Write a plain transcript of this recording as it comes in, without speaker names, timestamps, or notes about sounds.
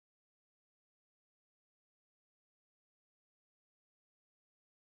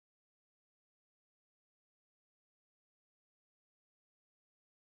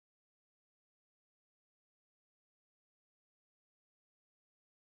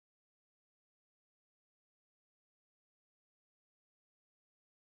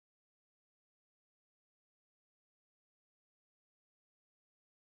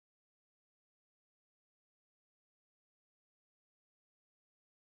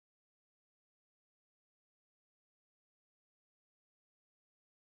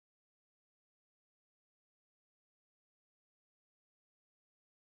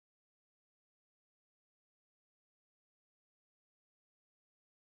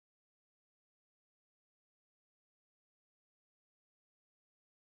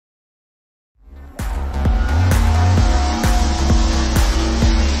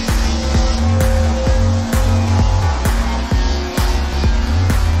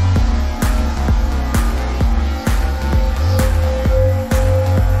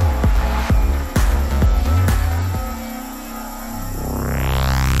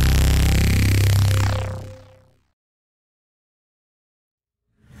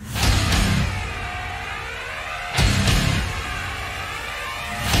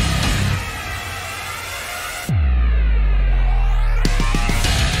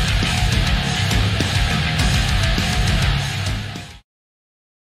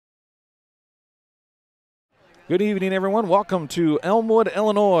Good evening, everyone. Welcome to Elmwood,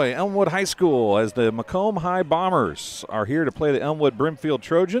 Illinois, Elmwood High School, as the Macomb High Bombers are here to play the Elmwood-Brimfield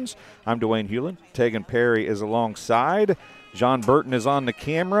Trojans. I'm Dwayne Hulett. Tegan Perry is alongside. John Burton is on the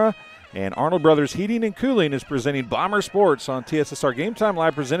camera. And Arnold Brothers Heating and Cooling is presenting Bomber Sports on TSSR Game Time,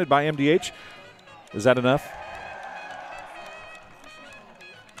 live presented by MDH. Is that enough?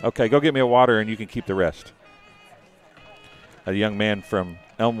 Okay, go get me a water and you can keep the rest. A young man from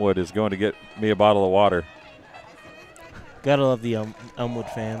Elmwood is going to get me a bottle of water. Gotta love the Elmwood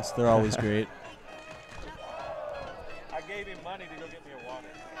fans. They're always great. I gave him money to go get me a water.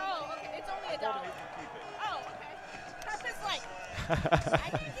 Oh, okay. It's only $1. Oh, okay. Purpose like, I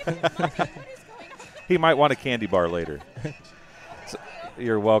didn't give him money. What is going on? He might want a candy bar later. So,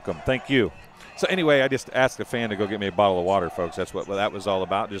 you're welcome. Thank you. So anyway, I just asked a fan to go get me a bottle of water, folks. That's what that was all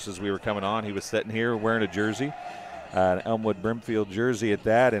about. Just as we were coming on, he was sitting here wearing a jersey. An Elmwood-Brimfield jersey at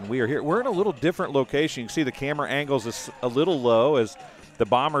that, and we are here. We're in a little different location. You can see the camera angles is a little low as the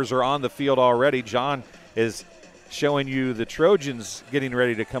Bombers are on the field already. John is showing you the Trojans getting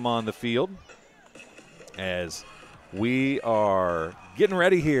ready to come on the field as we are getting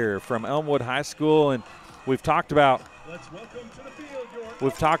ready here from Elmwood High School, and we've talked about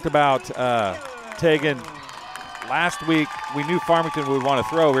Tegan. Last week, we knew Farmington would want to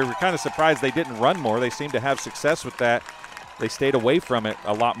throw. We were kind of surprised they didn't run more. They seemed to have success with that. They stayed away from it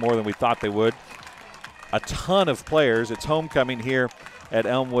a lot more than we thought they would. A ton of players. It's homecoming here at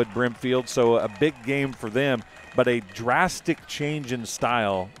Elmwood-Brimfield, so a big game for them, but a drastic change in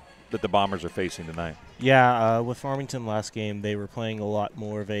style that the Bombers are facing tonight. Yeah, with Farmington last game, they were playing a lot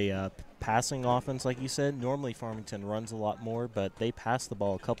more of a passing offense, like you said. Normally Farmington runs a lot more, but they passed the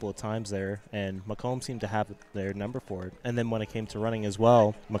ball a couple of times there, and Macomb seemed to have their number for it. And then when it came to running as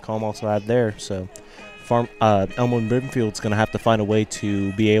well, Macomb also had theirs. So Elmwood-Brimfield's going to have to find a way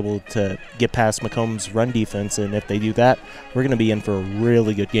to be able to get past Macomb's run defense, and if they do that, we're going to be in for a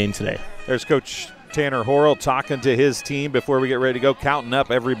really good game today. There's Coach Tanner Horrell talking to his team before we get ready to go, counting up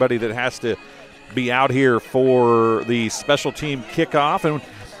everybody that has to be out here for the special team kickoff. And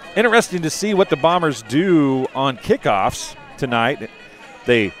interesting to see what the Bombers do on kickoffs tonight.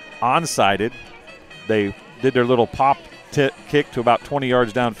 They onsided. They did their little pop kick to about 20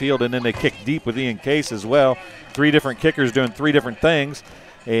 yards downfield, and then they kicked deep with Ian Case as well. 3 different kickers doing 3 different things.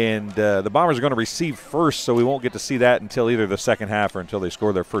 And the Bombers are going to receive first, so we won't get to see that until either the second half or until they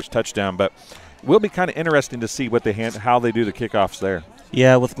score their first touchdown. But will be kind of interesting to see what how they do the kickoffs there.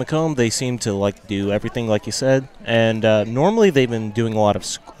 Yeah, with Macomb, they seem to like do everything like you said. And normally they've been doing a lot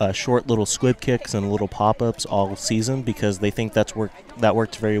of short little squib kicks and little pop-ups all season because they think that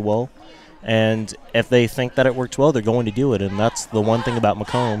worked very well. And if they think that it works well, they're going to do it. And that's the one thing about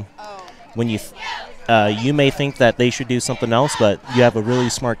Macomb. When you may think that they should do something else, but you have a really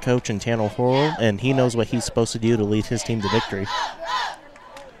smart coach in Tanner Horrell, and he knows what he's supposed to do to lead his team to victory.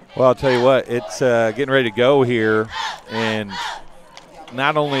 Well, I'll tell you what, it's getting ready to go here, and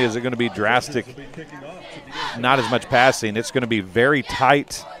not only is it going to be drastic, not as much passing, it's going to be very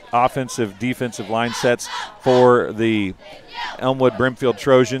tight offensive, defensive line sets for the Elmwood-Brimfield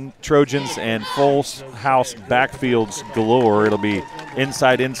Trojans and full house backfields galore. It'll be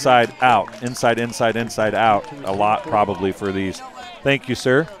inside, inside, out, inside, inside, inside, out a lot probably for these. Thank you,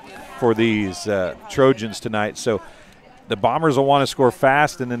 sir, for these Trojans tonight. So the Bombers will want to score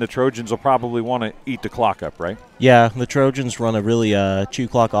fast, and then the Trojans will probably want to eat the clock up, right? Yeah, the Trojans run a really chew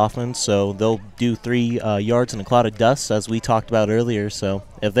clock offense, so they'll do 3 yards in a cloud of dust, as we talked about earlier. So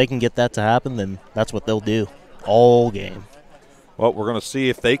if they can get that to happen, then that's what they'll do all game. Well, we're going to see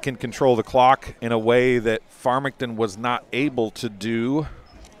if they can control the clock in a way that Farmington was not able to do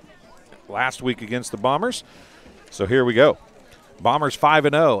last week against the Bombers. So here we go. Bombers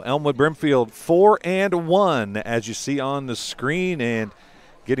 5-0, Elmwood-Brimfield 4-1, as you see on the screen, and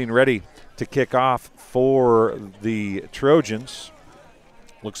getting ready to kick off for the Trojans.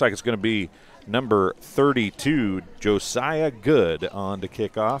 Looks like it's going to be number 32, Josiah Good, on to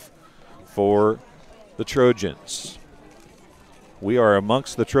kick off for the Trojans. We are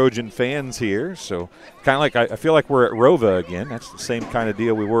amongst the Trojan fans here, so kind of like I feel like we're at Rova again. That's the same kind of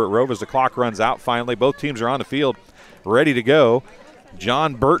deal we were at Rova as the clock runs out finally. Both teams are on the field, ready to go.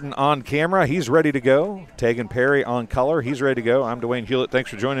 John Burton on camera. He's ready to go. Tegan Perry on color. He's ready to go. I'm Dwayne Hulett. Thanks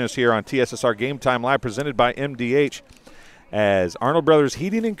for joining us here on TSSR Game Time Live, presented by MDH, as Arnold Brothers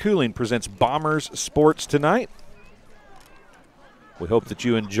Heating and Cooling presents Bombers Sports tonight. We hope that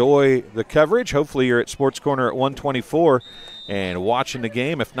you enjoy the coverage. Hopefully you're at Sports Corner at 124 and watching the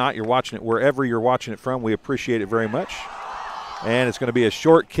game. If not, you're watching it wherever you're watching it from. We appreciate it very much. And it's going to be a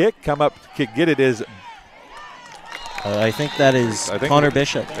short kick. Come up, kick, get it is I think that is Connor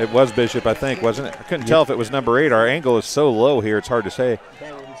Bishop. It was Bishop, I think, wasn't it? I couldn't tell if it was number 8. Our angle is so low here, it's hard to say.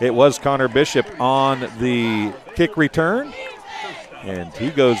 It was Connor Bishop on the kick return. And he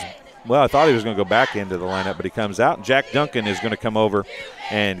goes, well, I thought he was going to go back into the lineup, but he comes out. And Jack Duncan is going to come over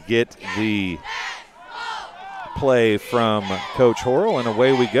and get the play from Coach Horrell, and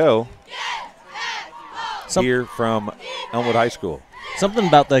away we go here from Elmwood High School. Something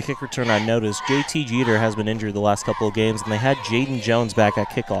about that kick return I noticed, JT Jeter has been injured the last couple of games, and they had Jaden Jones back at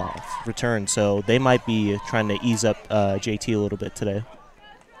kickoff return, so they might be trying to ease up JT a little bit today.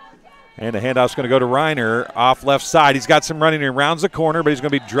 And the handoff's going to go to Reiner off left side. He's got some running. He rounds the corner, but he's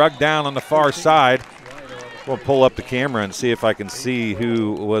going to be drugged down on the far side. We'll pull up the camera and see if I can see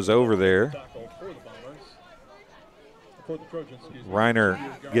who was over there. Reiner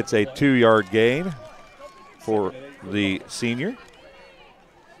gets a 2-yard gain for the senior.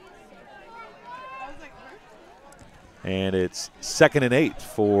 And it's 2nd and 8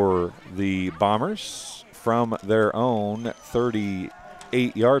 for the Bombers from their own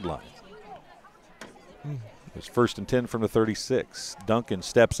 38-yard line. It's 1st and 10 from the 36. Duncan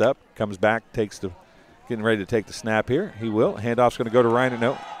steps up, comes back, getting ready to take the snap here. He will. Handoff's going to go to Reiner.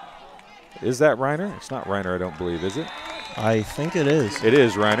 No. Is that Reiner? It's not Reiner, I don't believe, is it? I think it is. It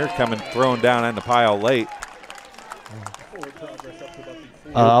is Reiner coming, thrown down in the pile late.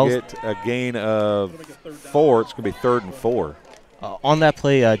 We'll get a gain of 4. It's going to be 3rd and 4. On that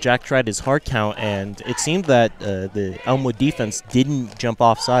play, Jack tried his hard count, and it seemed that the Elmwood defense didn't jump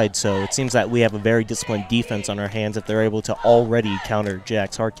offside, so it seems that we have a very disciplined defense on our hands if they're able to already counter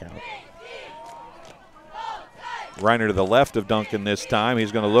Jack's hard count. Reiner to the left of Duncan this time.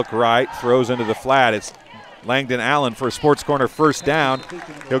 He's going to look right, throws into the flat. It's Langdon Allen for a Sports Corner first down.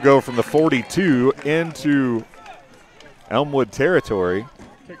 He'll go from the 42 into Elmwood territory.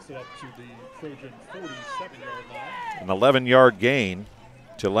 Kicks it up to the Trojan 47-yard line. An 11-yard gain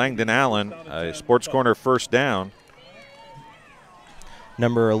to Langdon Allen, a Sports Corner first down.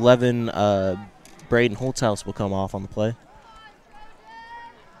 Number 11, Braden Holtzhaus will come off on the play.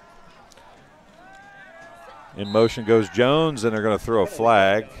 In motion goes Jones, and they're going to throw a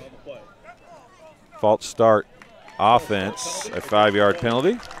flag. False start offense, a 5-yard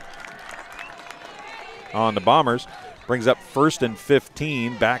penalty on the Bombers. Brings up 1st and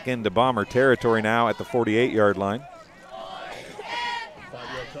 15, back into Bomber territory now at the 48-yard line.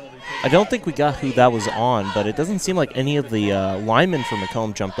 I don't think we got who that was on, but it doesn't seem like any of the linemen from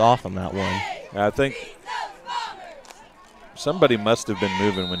Macomb jumped off on that one. I think somebody must have been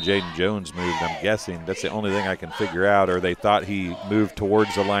moving when Jaden Jones moved, I'm guessing. That's the only thing I can figure out, or they thought he moved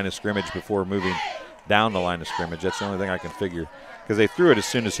towards the line of scrimmage before moving down the line of scrimmage. That's the only thing I can figure, because they threw it as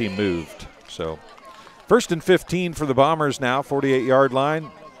soon as he moved. So 1st and 15 for the Bombers now, 48-yard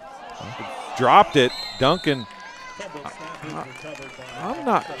line. Dropped it. Duncan, I'm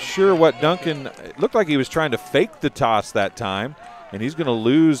not sure what Duncan, it looked like he was trying to fake the toss that time, and he's going to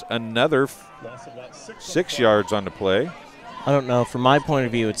lose another 6 yards on the play. I don't know. From my point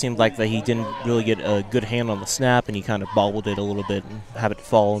of view, it seemed like that he didn't really get a good hand on the snap, and he kind of bobbled it a little bit and have it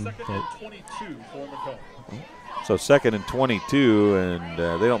fall. So 2nd and 22, and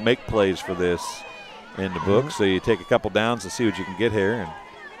they don't make plays for this in the book, so you take a couple downs and see what you can get here. And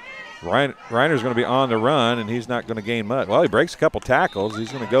Reiner's going to be on the run, and he's not going to gain much. Well, he breaks a couple tackles.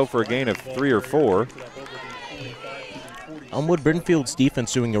 He's going to go for a gain of 3 or 4. Elmwood-Brimfield's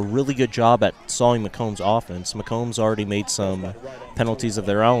defense doing a really good job at stalling Macomb's offense. Macomb's already made some penalties of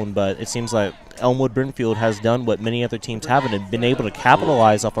their own, but it seems like Elmwood-Brimfield has done what many other teams haven't and been able to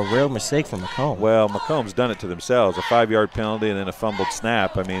capitalize off a rare mistake from Macomb. Well, Macomb's done it to themselves, a 5-yard penalty and then a fumbled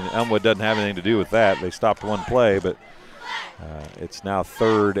snap. I mean, Elmwood doesn't have anything to do with that. They stopped one play, but it's now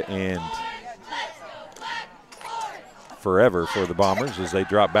 3rd and forever for the Bombers as they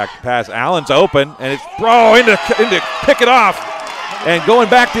drop back to pass. Allen's open, and it's into pick it off. And going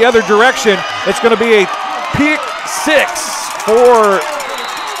back the other direction, it's going to be a pick 6 for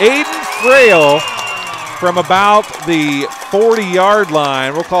Aiden Frail from about the 40-yard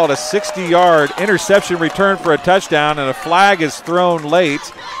line. We'll call it a 60-yard interception return for a touchdown, and a flag is thrown late,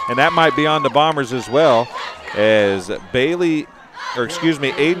 and that might be on the Bombers as well, as Aiden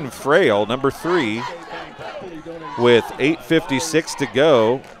Frail, number 3, with 8:56 to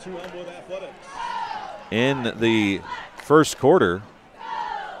go in the first quarter.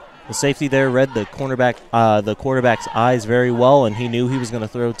 The safety there read the quarterback's eyes very well, and he knew he was going to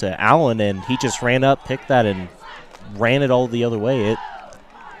throw to Allen, and he just ran up, picked that, and ran it all the other way.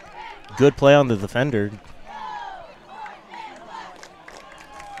 Good play on the defender.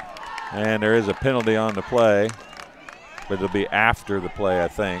 And there is a penalty on the play, but it'll be after the play, I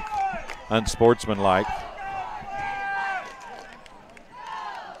think. Unsportsmanlike.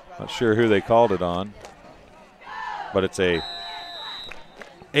 Not sure who they called it on, but it's a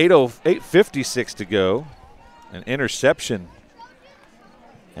 8:56 to go. An interception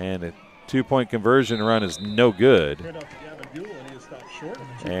and a two-point conversion run is no good.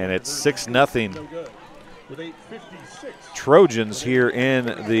 And it's 6-0 Trojans here in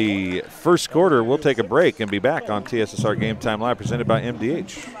the first quarter. We'll take a break and be back on TSSR Game Time Live, presented by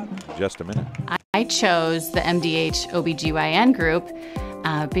MDH. In just a minute. I chose the MDH OBGYN group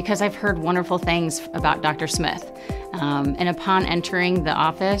because I've heard wonderful things about Dr. Smith. And upon entering the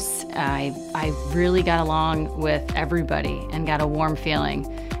office, I really got along with everybody and got a warm feeling.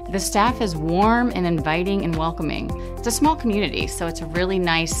 The staff is warm and inviting and welcoming. It's a small community, so it's a really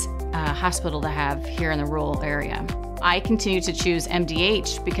nice hospital to have here in the rural area. I continue to choose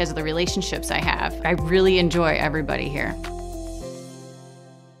MDH because of the relationships I have. I really enjoy everybody here.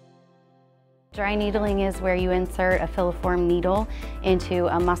 Dry needling is where you insert a filiform needle into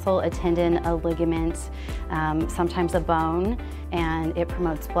a muscle, a tendon, a ligament, sometimes a bone, and it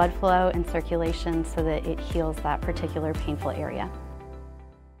promotes blood flow and circulation so that it heals that particular painful area.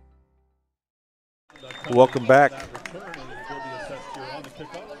 Welcome back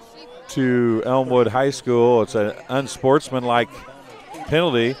to Elmwood High School. It's an unsportsmanlike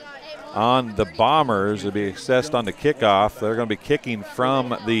penalty on the Bombers. It'll be assessed on the kickoff. They're going to be kicking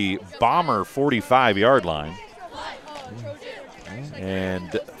from the Bomber 45-yard line.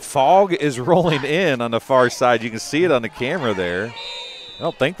 And fog is rolling in on the far side. You can see it on the camera there. I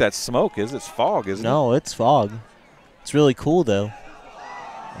don't think that's smoke, is it? It's fog, isn't it? No, it's fog. It's really cool, though.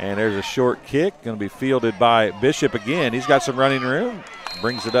 And there's a short kick, going to be fielded by Bishop again. He's got some running room,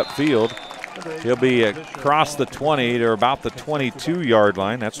 brings it upfield. He'll be across the 20 to about the 22-yard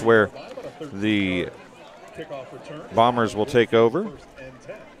line. That's where the Bombers will take over.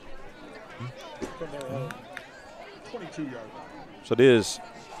 So it is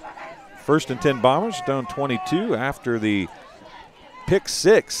 1st and 10 Bombers, down 22 after the pick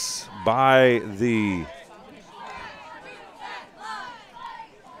 6 by the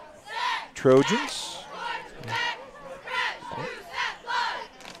Trojans.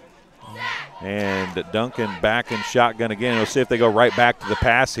 And Duncan back in shotgun again. We'll see if they go right back to the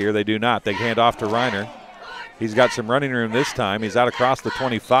pass here. They do not. They hand off to Reiner. He's got some running room this time. He's out across the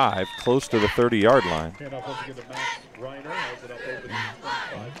 25, close to the 30-yard line.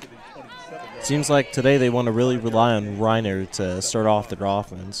 Seems like today they want to really rely on Reiner to start off their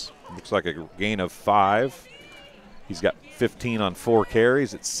offense. Looks like a gain of 5. He's got 15 on 4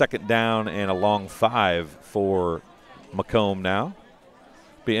 carries. It's 2nd down and a long 5 for Macomb now.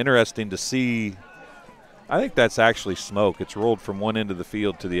 Be interesting to see. I think that's actually smoke. It's rolled from one end of the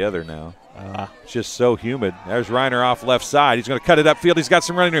field to the other now. It's just so humid. There's Reiner off left side. He's going to cut it upfield. He's got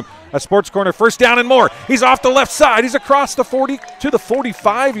some running room. A sports corner, 1st down and more. He's off the left side. He's across the 40 to the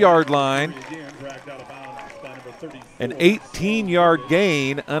 45-yard line. An 18-yard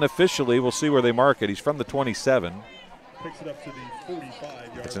gain unofficially. We'll see where they mark it. He's from the 27.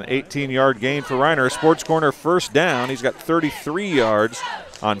 It's an 18-yard gain for Reiner. A sports corner, 1st down. He's got 33 yards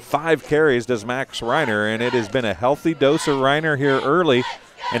on 5 carries, does Max Reiner, and it has been a healthy dose of Reiner here early.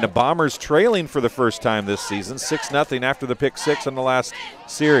 And the Bombers trailing for the first time this season, 6-0 after the pick 6 in the last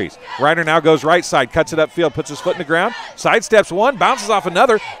series. Reiner now goes right side, cuts it upfield, puts his foot in the ground, sidesteps one, bounces off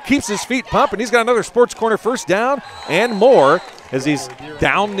another, keeps his feet pumping. He's got another sports corner 1st down and more as he's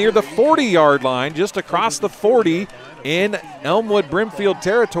down near the 40-yard line, just across the 40 in Elmwood-Brimfield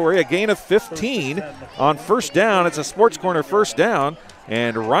territory. A gain of 15 on 1st down. It's a sports corner 1st down.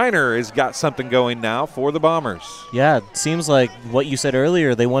 And Reiner has got something going now for the Bombers. Yeah, it seems like what you said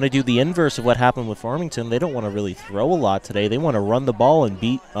earlier, they want to do the inverse of what happened with Farmington. They don't want to really throw a lot today. They want to run the ball and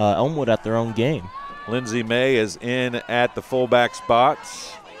beat Elmwood at their own game. Lindsey May is in at the fullback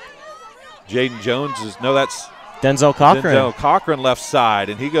spots. Jaden Jones is, no, that's Denzel Cochran. Denzel Cochran left side,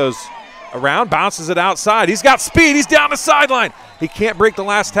 and he goes around, bounces it outside. He's got speed. He's down the sideline. He can't break the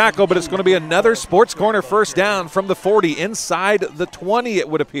last tackle, but it's going to be another sports corner 1st down from the 40, inside the 20, it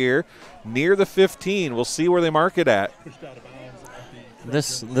would appear, near the 15. We'll see where they mark it at.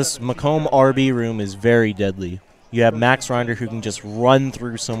 This Macomb RB room is very deadly. You have Max Reiner who can just run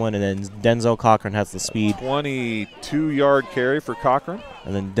through someone, and then Denzel Cochran has the speed. 22-yard carry for Cochran.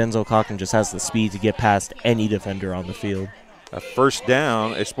 And then Denzel Cochran just has the speed to get past any defender on the field. A 1st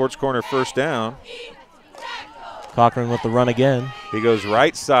down, a sports corner 1st down. Cochran with the run again. He goes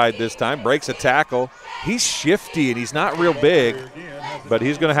right side this time, breaks a tackle. He's shifty and he's not real big, but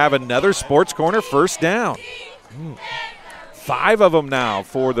he's going to have another sports corner 1st down. 5 of them now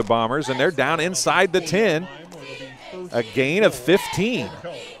for the Bombers, and they're down inside the 10. A gain of 15.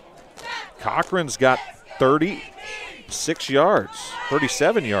 Cochran's got 30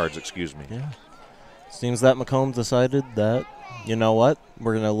 37 yards, excuse me. Yeah. Seems that Macomb decided that, you know what,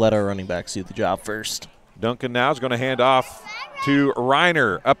 we're going to let our running backs do the job first. Duncan now is going to hand off to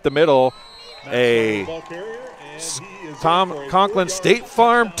Reiner up the middle. A Tom Conklin State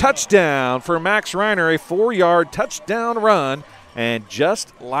Farm touchdown for Max Reiner, a 4-yard touchdown run. And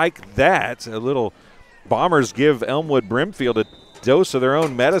just like that, a little Bombers give Elmwood-Brimfield a dose of their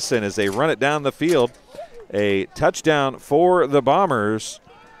own medicine as they run it down the field. A touchdown for the Bombers,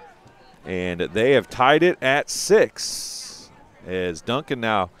 and they have tied it at 6 as Duncan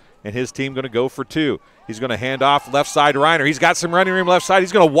now and his team going to go for 2. He's going to hand off left side Reiner. He's got some running room left side.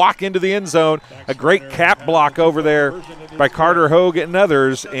 He's going to walk into the end zone. A great cap block over there by Carter Hogue and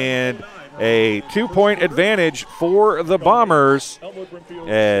others, and a 2-point advantage for the Bombers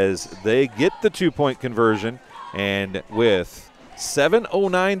as they get the 2-point conversion. And with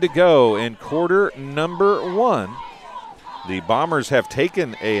 7:09 to go in quarter number 1, the Bombers have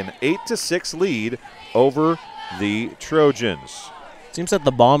taken an 8-6 lead over the Trojans. Seems that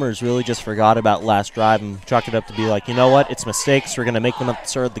the Bombers really just forgot about last drive and chalked it up to be like, you know what, it's mistakes. We're going to make them at the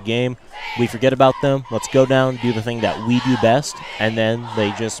start of the game. We forget about them. Let's go down, do the thing that we do best, and then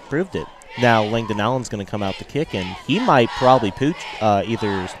they just proved it. Now Langdon Allen's going to come out to kick, and he might probably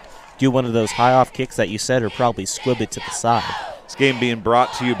either do one of those high-off kicks that you said or probably squib it to the side. This game being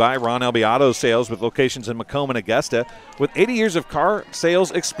brought to you by Ron Elby Auto Sales with locations in Macomb and Augusta. With 80 years of car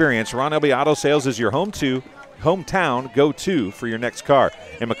sales experience, Ron Elby Auto Sales is your hometown go-to for your next car.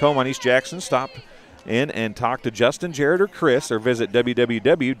 In Macomb on East Jackson, stop in and talk to Justin, Jared, or Chris, or visit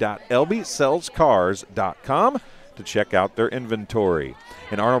www.lbsellscars.com to check out their inventory.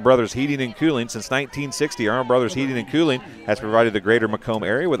 In Arnold Brothers Heating and Cooling, since 1960, Arnold Brothers Heating and Cooling has provided the greater Macomb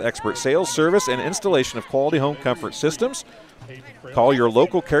area with expert sales, service, and installation of quality home comfort systems. Call your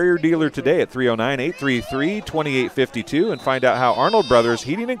local Carrier dealer today at 309-833-2852 and find out how Arnold Brothers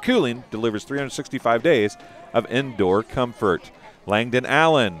Heating and Cooling delivers 365 days of indoor comfort. Langdon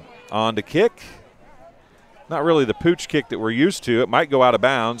Allen on to kick. Not really the pooch kick that we're used to. It might go out of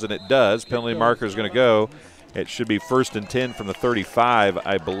bounds, and it does. Penalty marker is going to go. It should be 1st and 10 from the 35,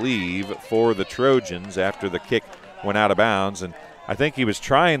 I believe, for the Trojans after the kick went out of bounds. And I think he was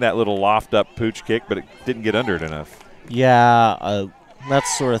trying that little loft-up pooch kick, but it didn't get under it enough. Yeah,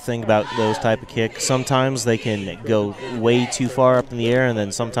 that's the sort of thing about those type of kicks. Sometimes they can go way too far up in the air, and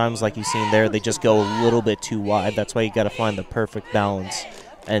then sometimes, like you've seen there, they just go a little bit too wide. That's why you got to find the perfect balance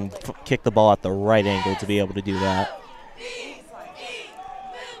and kick the ball at the right angle to be able to do that.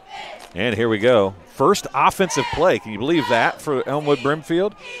 And here we go. First offensive play. Can you believe that for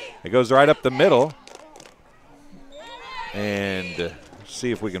Elmwood-Brimfield? It goes right up the middle. And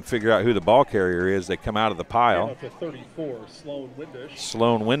see if we can figure out who the ball carrier is. They come out of the pile. 34,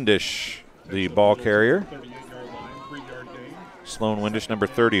 Sloan Windish, the ball carrier. Sloan Windish, number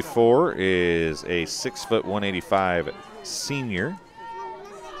 34, is a 6', 185 senior.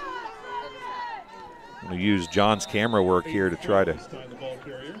 I'm going to use John's camera work here to try to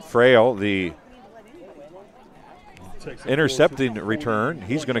Frail, the intercepting return.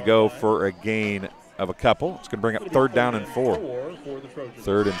 He's going to go for a gain of a couple. It's going to bring up 3rd down and 4.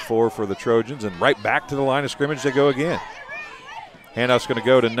 3rd and 4 for the Trojans, and right back to the line of scrimmage they go again. Handoff's going to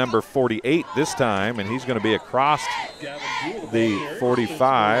go to number 48 this time, and he's going to be across the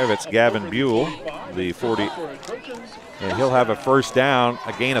 45. It's Gavin Buell, the 40. And he'll have a 1st down,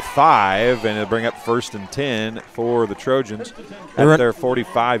 a gain of 5, and it'll bring up 1st and 10 for the Trojans at their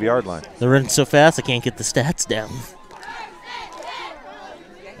 45-yard line. They're running so fast I can't get the stats down.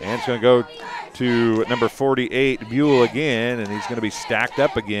 And it's going to go to number 48, Buell again, and he's going to be stacked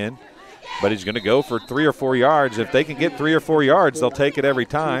up again. But he's going to go for 3 or 4 yards. If they can get 3 or 4 yards, they'll take it every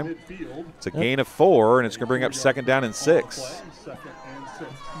time. It's a gain of 4, and it's going to bring up 2nd down and 6.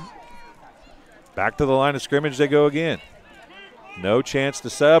 Back to the line of scrimmage they go again. No chance to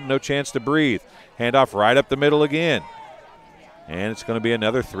sub, no chance to breathe. Handoff right up the middle again. And it's going to be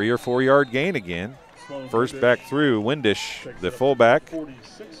another 3 or 4 yard gain again. First back through, Windish, the fullback.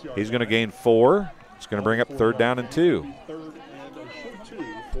 He's going to gain 4. It's going to bring up 3rd down and 2.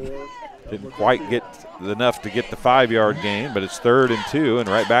 Didn't quite get enough to get the 5 yard gain, but it's 3rd and 2, and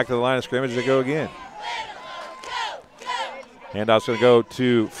right back to the line of scrimmage they go again. Handoff's going to go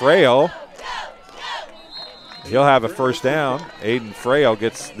to Frail. He'll have a 1st down. Aiden Frail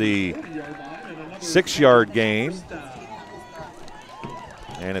gets the 6 yard gain.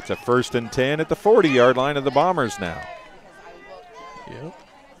 And it's a 1st and 10 at the 40-yard line of the Bombers now. Yep.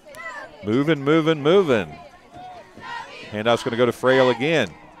 Moving. Handoff's going to go to Frail again,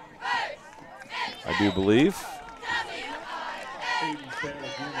 I do believe.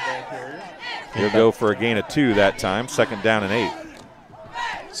 He'll go for a gain of 2 that time, 2nd down and 8.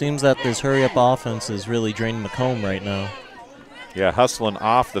 Seems that this hurry-up offense is really draining Macomb right now. Yeah, hustling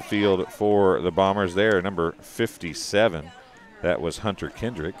off the field for the Bombers there, number 57. That was Hunter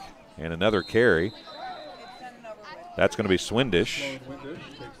Kendrick. And another carry. That's going to be Swindish.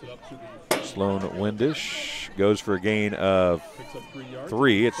 Sloan Windish goes for a gain of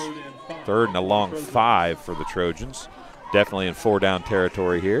 3. It's 3rd and a long 5 for the Trojans. Definitely in 4-down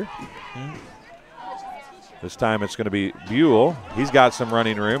territory here. This time it's going to be Buell. He's got some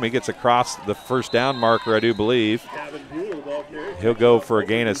running room. He gets across the 1st down marker, I do believe. He'll go for a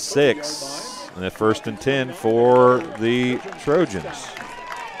gain of 6. And a 1st and 10 for the Trojans.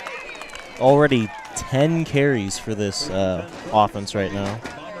 Already 10 carries for this offense right now.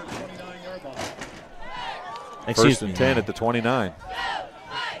 First and 10 at the 29.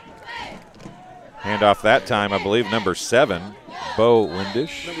 Handoff that time, I believe, number 7, Bo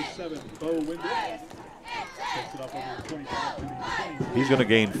Windish. He's going to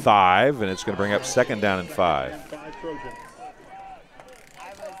gain 5, and it's going to bring up 2nd down and 5.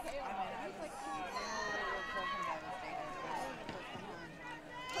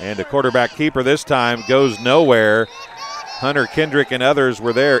 And a quarterback keeper this time goes nowhere. Hunter Kendrick and others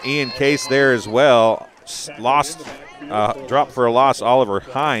were there. Ian Case there as well. Lost, drop for a loss, Oliver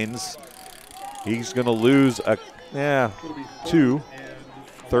Hines. He's going to lose a 2.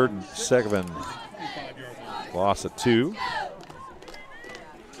 3rd and 7. Loss of 2.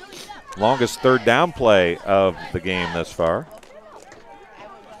 Longest 3rd down play of the game thus far.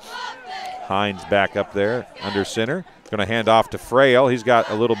 Hines back up there under center. Going to hand off to Frail. He's got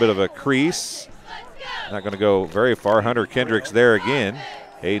a little bit of a crease. Not going to go very far. Hunter Kendrick's there again.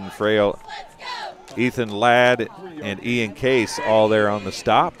 Hayden Frail, Ethan Ladd, and Ian Case all there on the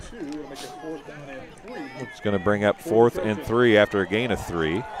stop. It's going to bring up 4th and 3 after a gain of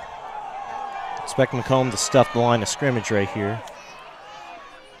 3. Expect Macomb to stuff the line of scrimmage right here.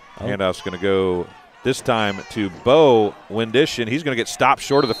 Handoff's going to go this time to Bo Windish, and he's going to get stopped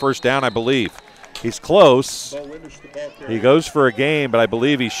short of the 1st down, I believe. He's close. He goes for a gain, but I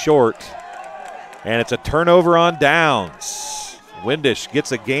believe he's short. And it's a turnover on downs. Windish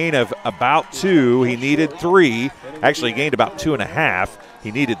gets a gain of about 2. He needed 3. Actually, he gained about 2.5.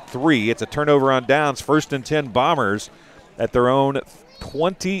 He needed 3. It's a turnover on downs. 1st and 10 Bombers at their own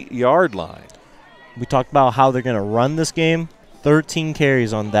 20-yard line. We talked about how they're going to run this game. 13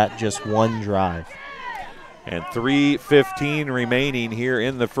 carries on that just one drive. And 3:15 remaining here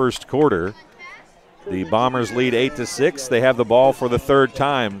in the 1st quarter. The Bombers lead 8-6. They have the ball for the 3rd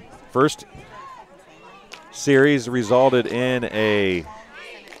time. First series resulted in a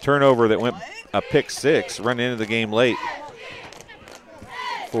turnover that went a pick 6, running into the game late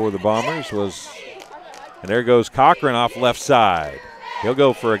for the Bombers and there goes Cochran off left side. He'll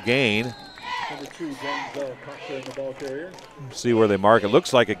go for a gain. See where they mark it.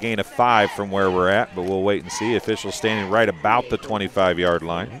 Looks like a gain of 5 from where we're at, but we'll wait and see. Official standing right about the 25-yard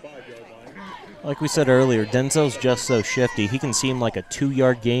line. Like we said earlier, Denzel's just so shifty. He can seem like a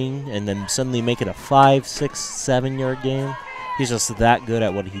 2-yard gain and then suddenly make it a 5, 6, 7-yard gain. He's just that good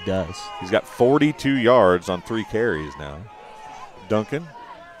at what he does. He's got 42 yards on 3 carries now. Duncan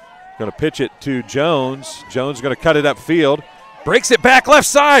going to pitch it to Jones. Jones going to cut it upfield. Breaks it back left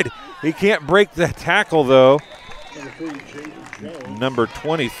side. He can't break the tackle, though. Number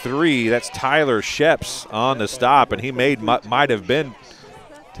 23, that's Tyler Sheps on the stop, and he might have been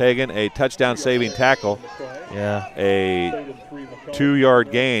taking a touchdown-saving tackle. Yeah. A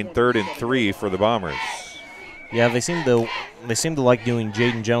 2-yard gain, 3rd and 3 for the Bombers. Yeah, they seem to like doing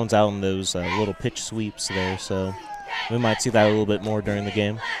Jaden Jones out in those little pitch sweeps there, so we might see that a little bit more during the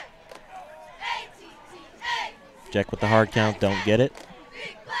game. Jack with the hard count, don't get it.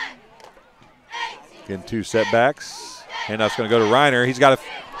 Getting 2 setbacks. Handoff's going to go to Reiner. He's got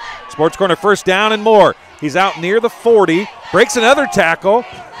a sports corner 1st down and more. He's out near the 40. Breaks another tackle.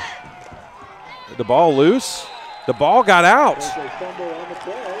 The ball loose. The ball got out.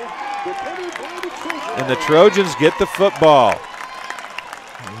 And the Trojans get the football.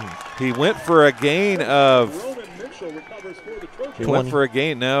 He went for a gain of. He went for a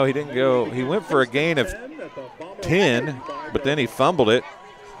gain. No, he didn't go. He went for a gain of 10, but then he fumbled it.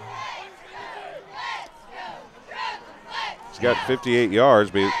 He's got 58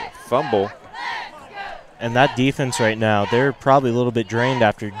 yards, but fumble. And that defense right now, they're probably a little bit drained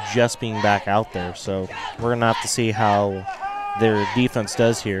after just being back out there. So we're going to have to see how their defense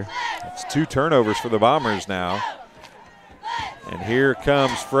does here. It's 2 turnovers for the Bombers now. And here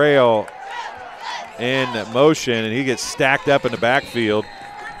comes Frail in motion, and he gets stacked up in the backfield.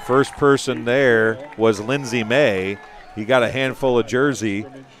 First person there was Lindsey May. He got a handful of jersey,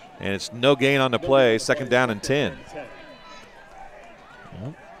 And it's no gain on the play, 2nd down and 10.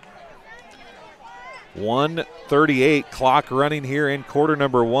 1:38 clock running here in quarter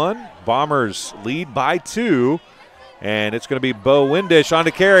number 1. Bombers lead by 2. And it's going to be Bo Windish on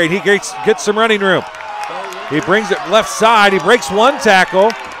to carry. And he gets some running room. He brings it left side. He breaks one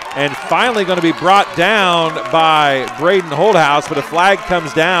tackle. And finally going to be brought down by Braden Holdhouse. But a flag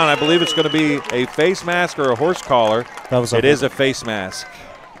comes down. I believe it's going to be a face mask or a horse collar. It is a face mask.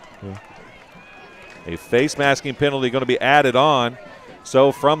 Yeah. A face masking penalty going to be added on.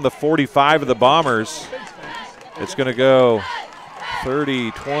 So from the 45 of the Bombers, it's going to go 30,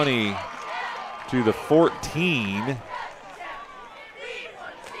 20 to the 14.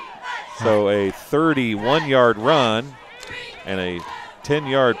 So a 31-yard run and a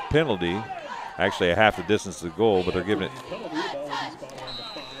 10-yard penalty. Actually, a half the distance to the goal, but they're giving it.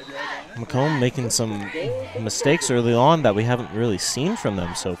 Macomb making some mistakes early on that we haven't really seen from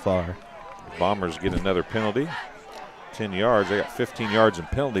them so far. The Bombers get another penalty. 10 yards. They got 15 yards in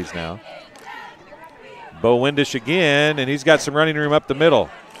penalties now. Bo Windish again, and he's got some running room up the middle.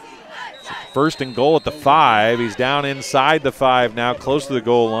 First and goal at the 5. He's down inside the 5 now, close to the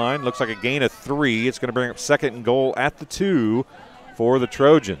goal line. Looks like a gain of 3. It's going to bring up 2nd and goal at the 2 for the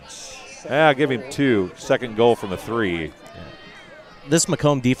Trojans. I'll give him 2. 2nd goal from the 3. Yeah. This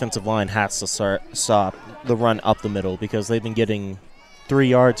Macomb defensive line has to stop the run up the middle because they've been getting 3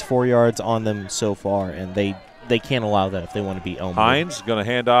 yards, 4 yards on them so far, and they can't allow that if they want to beat Elmwood. Hines going to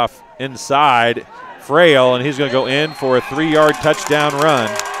hand off inside Frail, and he's going to go in for a 3-yard touchdown run.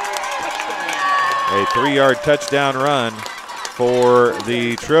 A 3-yard touchdown run for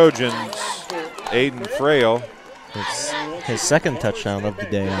the Trojans. Aiden Frail. It's his 2nd touchdown of the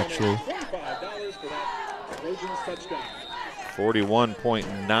day, actually.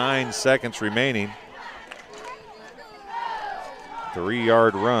 41.9 seconds remaining.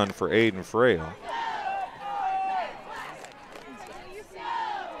 3-yard run for Aiden Frail.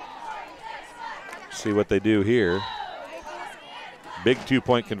 See what they do here. Big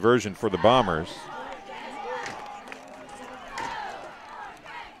 2-point conversion for the Bombers.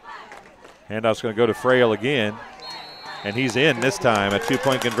 Handoff's going to go to Frail again, and he's in this time. A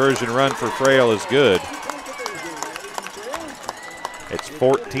 2-point conversion run for Frail is good. It's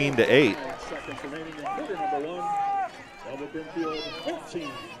 14-8.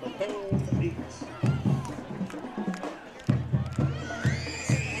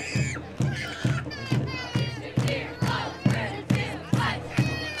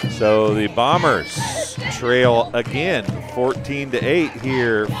 So the Bombers trail again, 14-8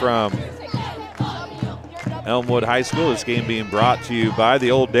 here from Elmwood High School. This game being brought to you by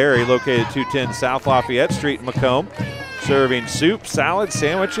the Old Dairy, located 210 South Lafayette Street in Macomb. Serving soup, salad,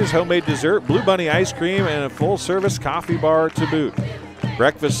 sandwiches, homemade dessert, Blue Bunny ice cream, and a full-service coffee bar to boot.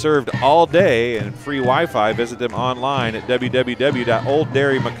 Breakfast served all day and free Wi-Fi. Visit them online at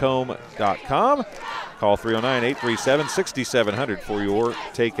www.olddairymacomb.com. Call 309-837-6700 for your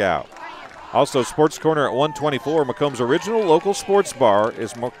takeout. Also, Sports Corner at 124. Macomb's original local sports bar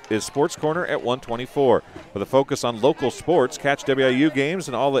is Sports Corner at 124. With a focus on local sports, catch WIU games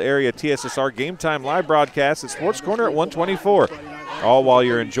and all the area TSSR Game Time live broadcasts at Sports Corner at 124. All while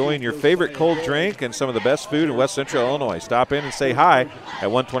you're enjoying your favorite cold drink and some of the best food in West Central Illinois. Stop in and say hi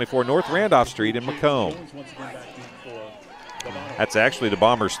at 124 North Randolph Street in Macomb. That's actually the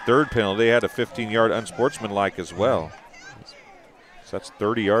Bombers' 3rd penalty. They had a 15-yard unsportsmanlike as well. So that's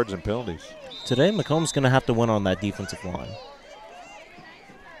 30 yards in penalties. Today, Macomb's going to have to win on that defensive line.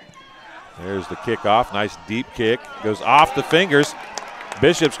 There's the kickoff. Nice deep kick. Goes off the fingers.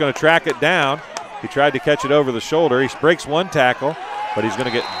 Bishop's going to track it down. He tried to catch it over the shoulder. He breaks one tackle, but he's going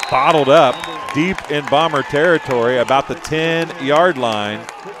to get bottled up deep in Bomber territory, about the 10-yard line.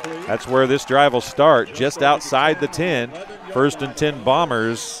 That's where this drive will start, just outside the 10. 1st and 10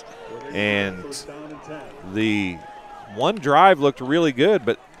 Bombers. And the one drive looked really good,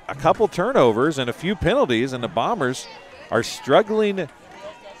 but a couple turnovers and a few penalties, and the Bombers are struggling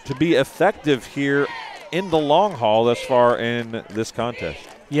to be effective here in the long haul thus far in this contest.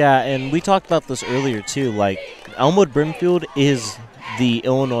 Yeah, and we talked about this earlier too. Like, Elmwood-Brimfield is the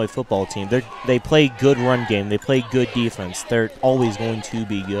Illinois football team. They play good run game. They play good defense. They're always going to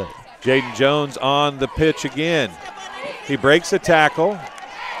be good. Jaden Jones on the pitch again. He breaks a tackle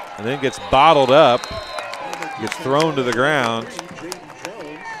and then gets bottled up. Gets thrown to the ground.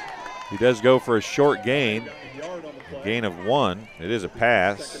 He does go for a short gain. A gain of 1. It is a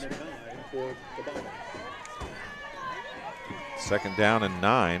pass. 2nd down and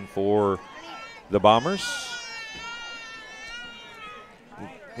 9 for the Bombers.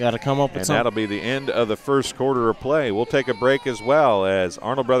 Got to come up with And something. that'll be the end of the first quarter of play. We'll take a break as well as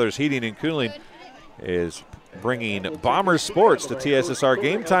Arnold Brothers Heating and Cooling is bringing Bombers Sports to TSSR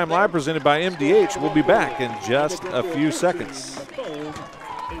Game Time Live, presented by MDH. We'll be back in just a few seconds.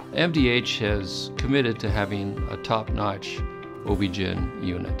 MDH has committed to having a top-notch OB-GYN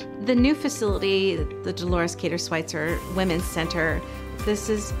unit. The new facility, the Dolores Cater Schweitzer Women's Center, this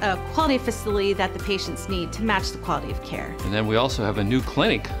is a quality facility that the patients need to match the quality of care. And then we also have a new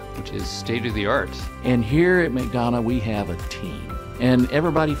clinic, which is state-of-the-art. And here at McDonough, we have a team. And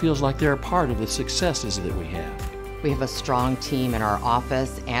everybody feels like they're a part of the successes that we have. We have a strong team in our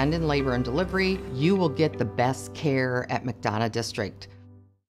office and in labor and delivery. You will get the best care at McDonough District.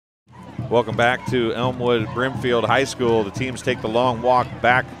 Welcome back to Elmwood-Brimfield High School. The teams take the long walk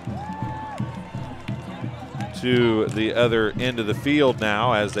back to the other end of the field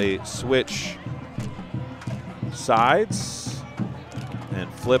now as they switch sides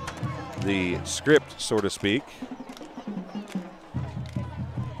and flip the script, so to speak.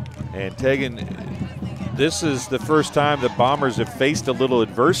 And Tegan, this is the first time the Bombers have faced a little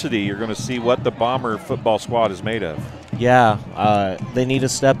adversity. You're going to see what the Bomber football squad is made of. Yeah, they need to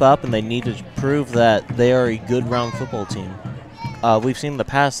step up and they need to prove that they are a good round football team. We've seen in the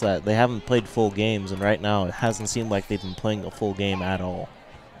past that they haven't played full games, and right now it hasn't seemed like they've been playing a full game at all.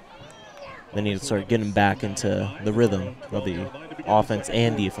 They need to start getting back into the rhythm of the offense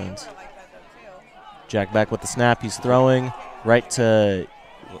and defense. Jack back with the snap. He's throwing right to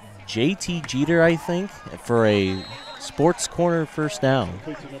JT Jeter, I think, for a sports corner first down.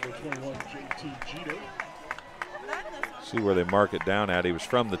 See where they mark it down at. He was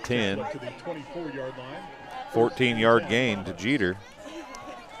from the 10. 14-yard gain to Jeter.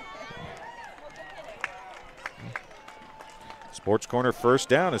 Sports corner first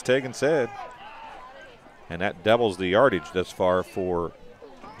down, as Tegan said. And that doubles the yardage thus far for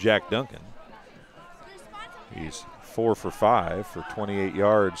Jack Duncan. He's 4 for 5 for 28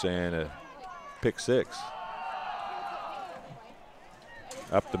 yards and a pick 6.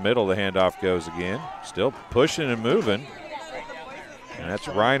 Up the middle, the handoff goes again. Still pushing and moving. And that's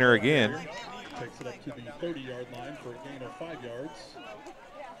Reiner again. Takes it up to the 30-yard line for a gain of 5 yards.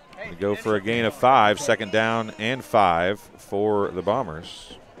 They go for a gain of 5, second down and 5 for the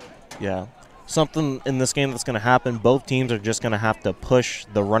Bombers. Yeah. Something in this game that's going to happen, both teams are just going to have to push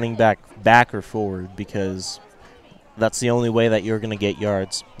the running back or forward, because that's the only way that you're going to get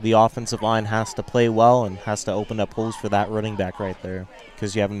yards. The offensive line has to play well and has to open up holes for that running back right there,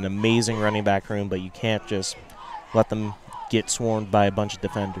 because you have an amazing running back room, but you can't just let them get swarmed by a bunch of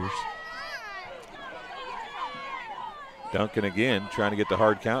defenders. Duncan again trying to get the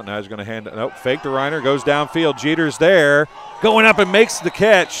hard count. Now he's going to hand it. Nope, fake to Reiner. Goes downfield. Jeter's there. Going up and makes the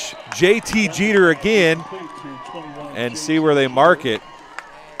catch. JT Jeter again. And see where they mark it.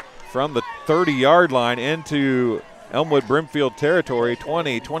 From the 30-yard line into Elmwood-Brimfield territory.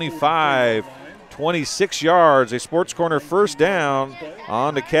 20, 25, 26 yards. A sports corner first down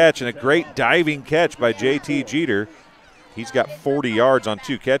on the catch. And a great diving catch by JT Jeter. He's got 40 yards on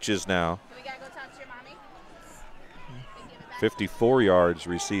 2 catches now. 54 yards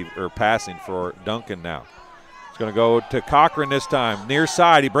passing for Duncan now. It's going to go to Cochran this time. Near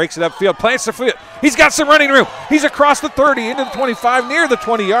side, he breaks it upfield, plants the foot. He's got some running room. He's across the 30, into the 25, near the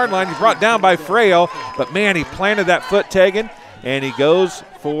 20-yard line. He's brought down by Frail, but man, he planted that foot, Tegan, and he goes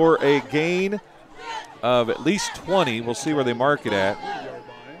for a gain of at least 20. We'll see where they mark it at.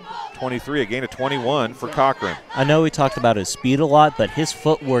 23, a gain of 21 for Cochran. I know we talked about his speed a lot, but his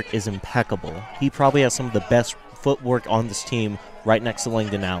footwork is impeccable. He probably has some of the best footwork on this team, right next to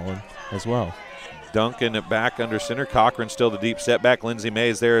Langdon Allen as well. Duncan back under center. Cochran still the deep setback. Lindsey May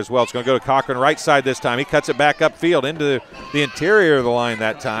is there as well. It's going to go to Cochran right side this time. He cuts it back upfield into the interior of the line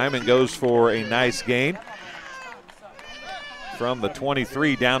that time and goes for a nice gain. From the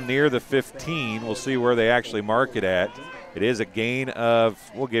 23 down near the 15. We'll see where they actually mark it at. It is a gain of,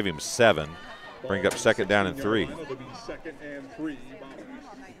 we'll give him 7. Bring up second down and 3.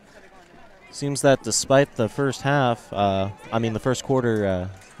 Seems that despite the first first quarter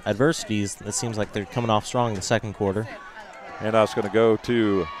adversities, it seems like they're coming off strong in the second quarter. And I was going to go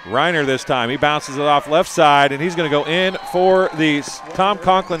to Reiner this time. He bounces it off left side, and he's going to go in for the Tom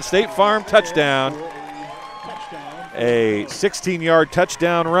Conklin State Farm touchdown. A 16-yard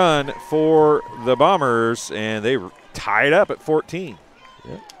touchdown run for the Bombers, and they tied up at 14.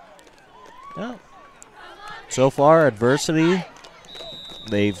 Yeah. So far, adversity,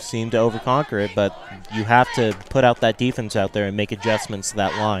 they've seemed to overconquer it, but you have to put out that defense out there and make adjustments to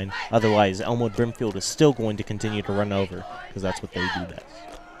that line. Otherwise, Elmwood-Brimfield is still going to continue to run over, because that's what they do best.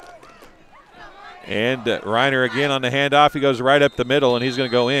 And Reiner again on the handoff. He goes right up the middle, and he's going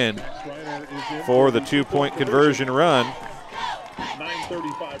to go in for the 2-point conversion run.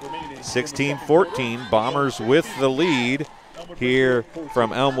 16-14, Bombers with the lead here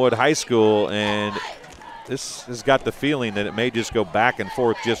from Elmwood High School, and this has got the feeling that it may just go back and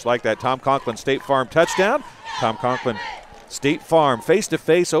forth just like that. Tom Conklin State Farm touchdown. Tom Conklin State Farm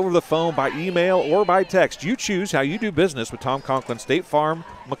face-to-face over the phone, by email, or by text. You choose how you do business with Tom Conklin State Farm,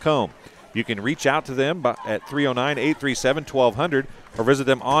 Macomb. You can reach out to them at 309-837-1200 or visit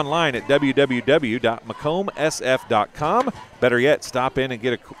them online at www.macombsf.com. Better yet, stop in and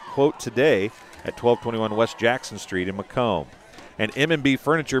get a quote today at 1221 West Jackson Street in Macomb. And M&B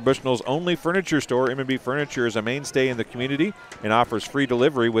Furniture, Bushnell's only furniture store. M&B Furniture is a mainstay in the community and offers free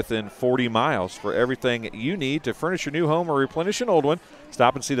delivery within 40 miles. For everything you need to furnish your new home or replenish an old one,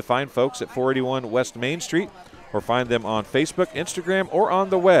 stop and see the fine folks at 481 West Main Street, or find them on Facebook, Instagram, or on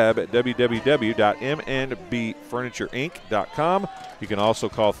the web at www.mnbfurnitureinc.com. You can also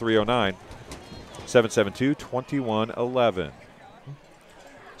call 309-772-2111.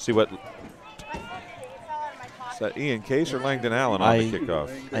 See what – is that Ian Case or Langdon Allen on the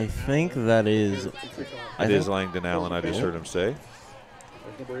kickoff? I think that is – It is Langdon Allen, I just heard him say.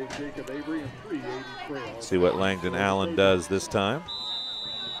 See what Langdon Allen does this time.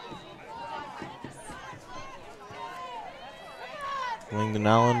 Langdon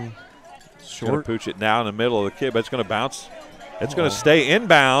Allen, short. Going to pooch it now in the middle of the kid, but it's going to bounce. It's going to stay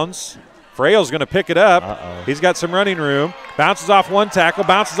inbounds. Frail's going to pick it up. He's got some running room. Bounces off one tackle,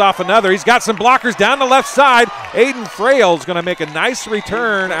 bounces off another. He's got some blockers down the left side. Aiden Frail's going to make a nice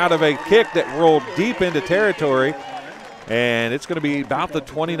return out of a kick that rolled deep into territory. And it's going to be about the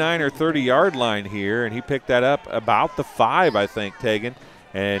 29 or 30-yard line here, and he picked that up about the 5, I think, Tegan.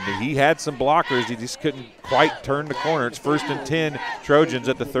 And he had some blockers. He just couldn't quite turn the corner. It's 1st and 10, Trojans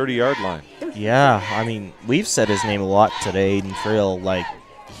at the 30-yard line. Yeah, I mean, we've said his name a lot today, Aiden Frail. Like,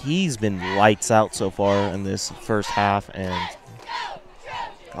 he's been lights out so far in this first half, and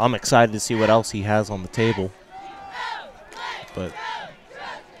I'm excited to see what else he has on the table. But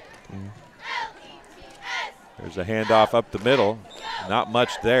there's a handoff up the middle. Not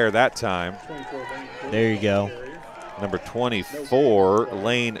much there that time. There you go. Number 24,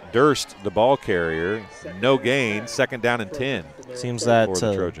 Lane Durst, the ball carrier. No gain, 2nd down and 10. Seems that for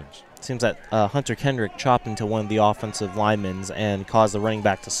the Trojans. Seems that Hunter Kendrick chopped into one of the offensive linemen and caused the running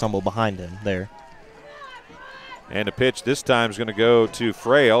back to stumble behind him there. And the pitch this time is going to go to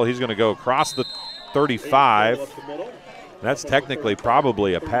Frail. He's going to go across the 35. That's technically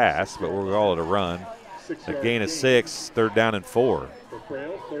probably a pass, but we'll call it a run. A gain of 6, 3rd down and 4.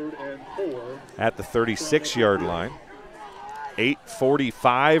 At the 36-yard line.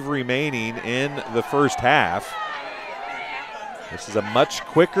 8:45 remaining in the first half. This is a much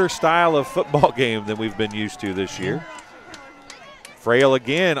quicker style of football game than we've been used to this year. Frail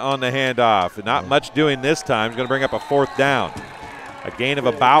again on the handoff. Not much doing this time. He's going to bring up a 4th down. A gain of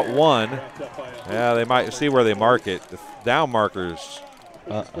about 1. Yeah, they might see where they mark it. The down markers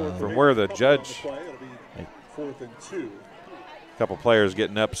from where the judge. A couple players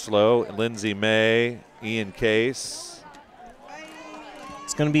getting up slow. Lindsey May, Ian Case.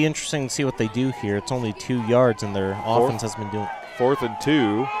 It's going to be interesting to see what they do here. It's only 2 yards, and their offense has been doing 4th and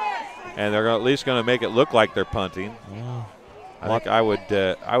 2, and they're at least going to make it look like they're punting. Yeah. I think I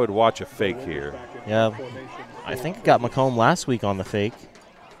would watch a fake here. Yeah, I think it got Macomb last week on the fake.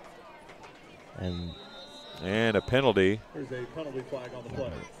 And a penalty. There's a penalty flag on the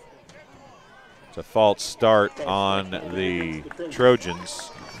play. It's a false start on the Trojans.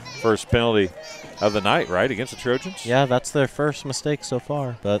 First penalty of the night, right, against the Trojans? Yeah, that's their first mistake so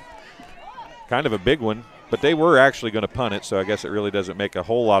far, but kind of a big one. But they were actually going to punt it, so I guess it really doesn't make a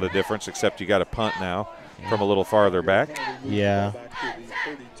whole lot of difference, except you got to punt now from a little farther back. Yeah.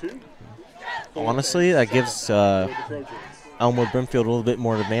 Honestly, that gives Elmwood-Brimfield a little bit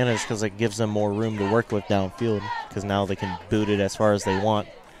more advantage because it gives them more room to work with downfield because now they can boot it as far as they want.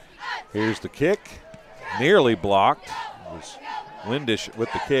 Here's the kick. Nearly blocked. It was Windish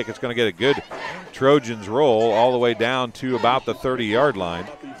with the kick. It's going to get a good Trojans roll all the way down to about the 30-yard line.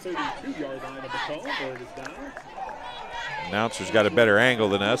 Announcer's got a better angle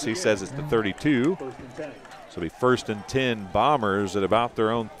than us. He says it's the 32. So it'll be 1st and 10 Bombers at about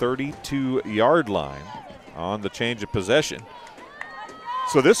their own 32-yard line on the change of possession.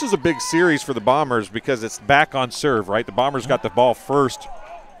 So this is a big series for the Bombers because it's back on serve, right? The Bombers got the ball first,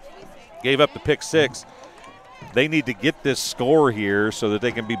 gave up the pick 6. They need to get this score here so that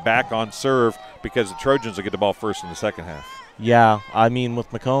they can be back on serve because the Trojans will get the ball first in the second half. Yeah, I mean,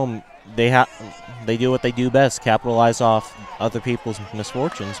 with Macomb, they do what they do best, capitalize off other people's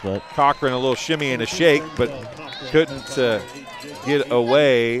misfortunes. But Cochran a little shimmy and a shake, but couldn't get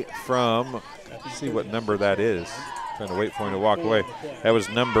away from, let's see what number that is. Trying to wait for him to walk away. That was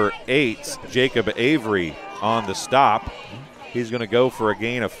number 8, Jacob Avery on the stop. He's going to go for a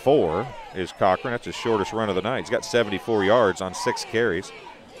gain of 4, is Cochran. That's his shortest run of the night. He's got 74 yards on 6 carries.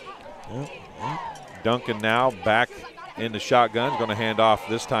 Duncan now back in the shotgun. He's going to hand off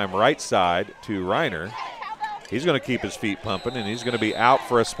this time right side to Reiner. He's going to keep his feet pumping, and he's going to be out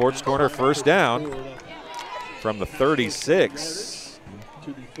for a sports corner first down from the 36.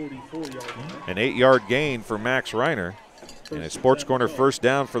 An 8-yard gain for Max Reiner. And a sports corner first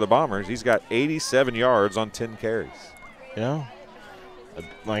down for the Bombers. He's got 87 yards on 10 carries. Yeah.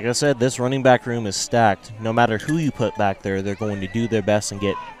 Like I said, this running back room is stacked. No matter who you put back there, they're going to do their best and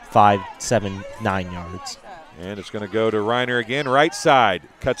get 5, 7, 9 yards. And it's going to go to Reiner again, right side.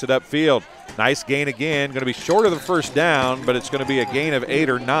 Cuts it upfield. Nice gain again. Going to be short of the first down, but it's going to be a gain of 8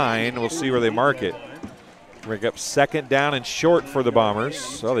 or 9. We'll see where they mark it. Bring up second down and short for the Bombers.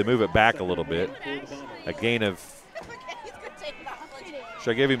 So they move it back a little bit. A gain of,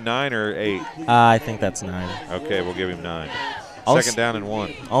 should I give him 9 or 8? I think that's 9. Okay, we'll give him 9. Second down and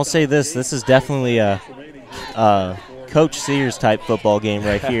 1. I'll say this. This is definitely a Coach Sears type football game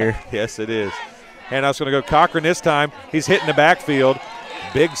right here. Yes, it is. Handoff's going to go Cochran this time. He's hitting the backfield.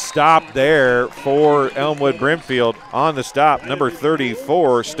 Big stop there for Elmwood-Brimfield on the stop. Number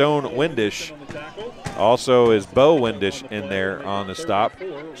 34, Stone Windish. Also is Bo Windish in there on the stop.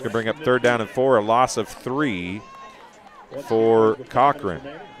 It's going to bring up third down and 4, a loss of 3 for Cochran.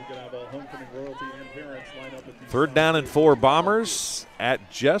 Third down and 4 Bombers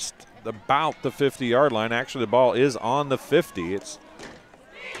at just about the 50-yard line. Actually, the ball is on the 50. It's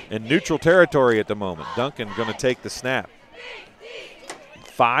in neutral territory at the moment. Duncan going to take the snap.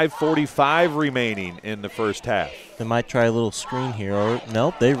 5:45 remaining in the first half. They might try a little screen here, or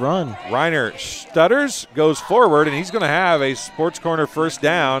nope, they run. Reiner stutters, goes forward, and he's going to have a sports corner first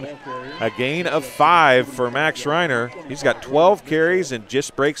down. A gain of 5 for Max Reiner. He's got 12 carries and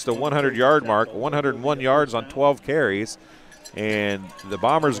just breaks the 100-yard mark, 101 yards on 12 carries. And the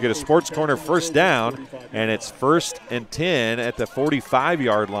Bombers get a sports corner first down, and it's 1st and 10 at the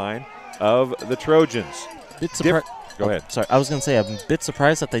 45-yard line of the Trojans. Go ahead. Sorry, I was going to say I'm a bit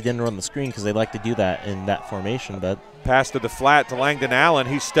surprised that they didn't run the screen because they like to do that in that formation. But pass to the flat to Langdon Allen.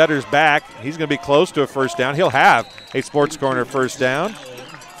 He stutters back. He's going to be close to a first down. He'll have a sports corner first down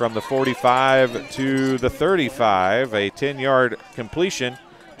from the 45 to the 35. A 10-yard completion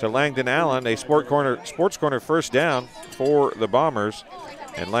to Langdon Allen. A sports corner first down for the Bombers.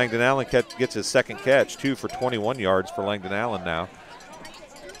 And Langdon Allen gets his second catch, 2 for 21 yards for Langdon Allen now.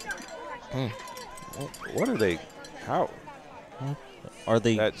 What are they? How are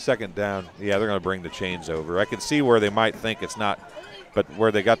they? That second down, yeah, they're going to bring the chains over. I can see where they might think it's not, but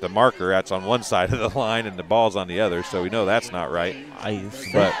where they got the marker, that's on one side of the line and the ball's on the other, so we know that's not right.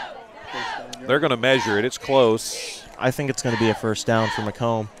 But they're going to measure it. It's close. I think it's going to be a first down for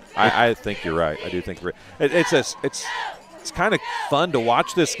Macomb. I think you're right. I do think you're right. It's kind of fun to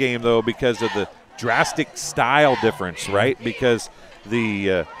watch this game, though, because of the drastic style difference, right? Because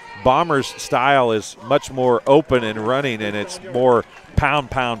the Bombers' style is much more open and running, and it's more pound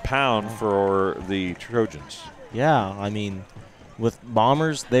for the Trojans. Yeah, I mean, with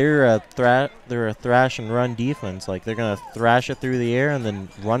Bombers, they're a thrash and run defense. Like, they're going to thrash it through the air and then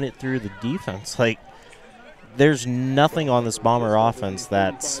run it through the defense. Like, there's nothing on this Bomber offense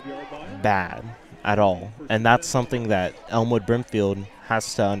that's bad at all, and that's something that Elmwood-Brimfield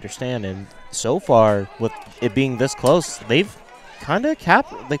has to understand. And so far, with it being this close, they've kind of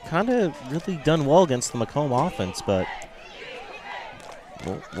really done well against the Macomb offense, but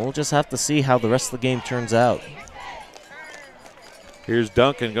we'll just have to see how the rest of the game turns out. Here's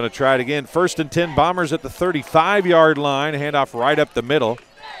Duncan going to try it again. 1st and 10 Bombers at the 35-yard line. Handoff right up the middle.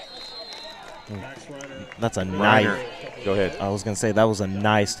 That's a nice. Go ahead. I was going to say that was a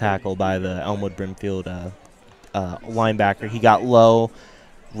nice tackle by the Elmwood-Brimfield linebacker. He got low,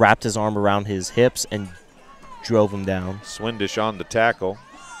 wrapped his arm around his hips, and drove him down. Swindish on the tackle.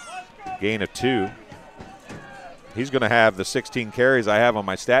 Gain of 2. He's going to have the 16 carries I have on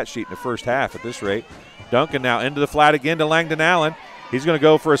my stat sheet in the first half at this rate. Duncan now into the flat again to Langdon Allen. He's going to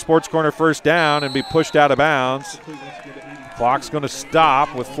go for a sports corner first down and be pushed out of bounds. Clock's going to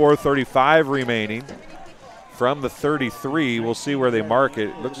stop with 4:35 remaining from the 33. We'll see where they mark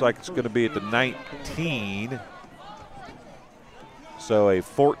it. Looks like it's going to be at the 19. So a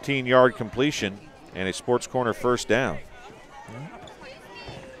 14-yard completion and a sports corner first down.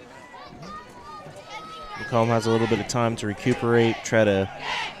 Macomb has a little bit of time to recuperate, try to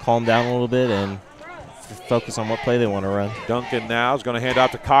calm down a little bit, and focus on what play they want to run. Duncan now is going to hand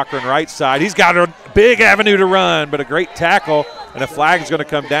off to Cochran right side. He's got a big avenue to run, but a great tackle, and a flag is going to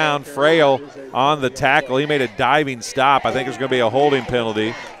come down. Frail on the tackle. He made a diving stop. I think there's going to be a holding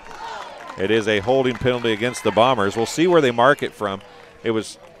penalty. It is a holding penalty against the Bombers. We'll see where they mark it from. It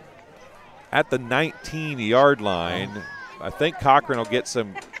was at the 19-yard line. I think Cochran will get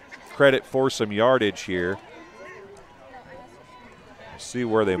some credit for some yardage here. See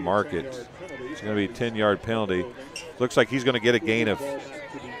where they mark it. It's going to be a 10-yard penalty. Looks like he's going to get a gain of.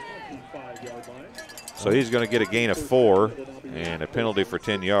 So he's going to get a gain of 4 and a penalty for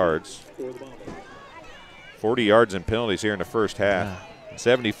 10 yards. 40 yards in penalties here in the first half.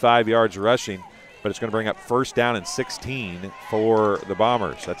 75 yards rushing, but it's going to bring up first down and 16 for the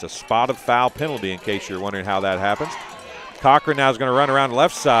Bombers. That's a spotted foul penalty in case you're wondering how that happens. Cochran now is going to run around the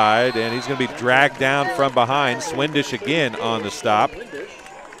left side, and he's going to be dragged down from behind. Swindish again on the stop.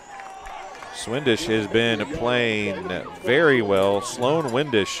 Swindish has been playing very well. Sloan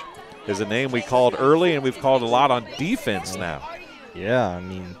Windish is a name we called early, and we've called a lot on defense now. Yeah, I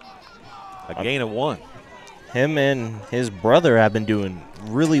mean, a gain of 1. Him and his brother have been doing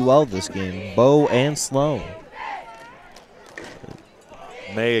really well this game, Bo and Sloan.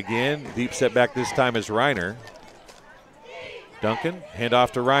 May again, deep setback this time is Reiner. Duncan, handoff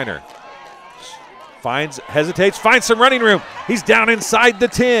to Reiner. Hesitates, finds some running room. He's down inside the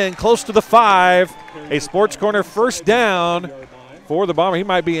 10, close to the 5. A Sports Corner first down for the Bomber. He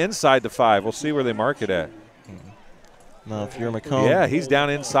might be inside the 5. We'll see where they mark it at. No, if you're Macomb. Yeah, he's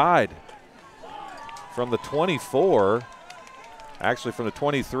down inside. From the 24, actually from the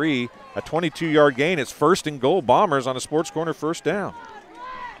 23, a 22-yard gain. It's first and goal, Bombers on a Sports Corner first down.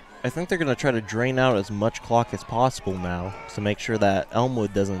 I think they're going to try to drain out as much clock as possible now to make sure that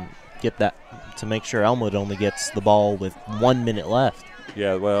Elmwood doesn't get that, to make sure Elmwood only gets the ball with 1 minute left.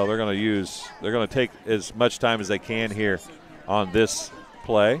 Yeah, well, they're going to take as much time as they can here on this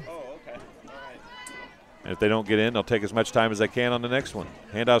play. And if they don't get in, they'll take as much time as they can on the next one.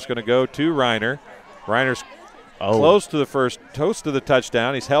 Handoff's going to go to Reiner. Reiner's close to the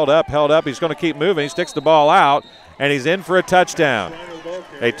touchdown. He's held up. He's going to keep moving. He sticks the ball out, and he's in for a touchdown.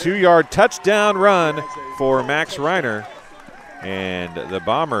 A 2-yard touchdown run for Max Reiner, and the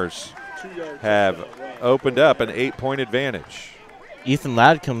Bombers have opened up an 8-point advantage. Ethan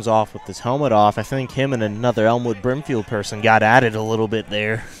Ladd comes off with his helmet off. I think him and another Elmwood-Brimfield person got at it a little bit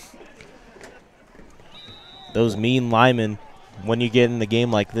there. Those mean linemen, when you get in the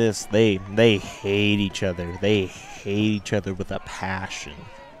game like this, they hate each other. They hate each other with a passion.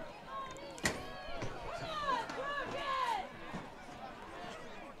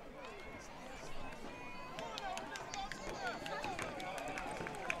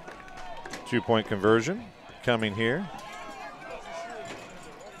 Two-point conversion coming here.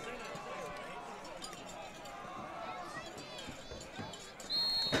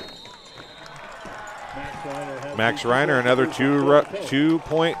 Max Reiner, another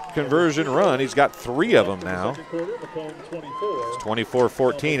two-point conversion run. He's got 3 of them now. It's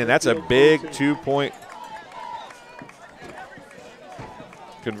 24-14, and that's a big 2-point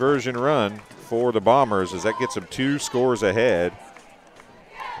conversion run for the Bombers as that gets them 2 scores ahead.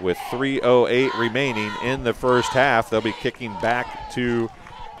 With 3:08 remaining in the first half, they'll be kicking back to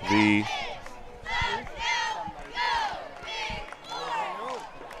the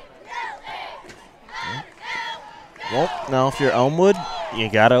Well, now if you're Elmwood,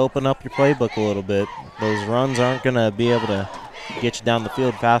 you got to open up your playbook a little bit. Those runs aren't going to be able to get you down the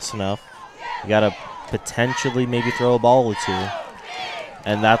field fast enough. You got to potentially maybe throw a ball or 2.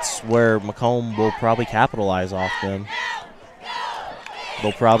 And that's where Macomb will probably capitalize off them.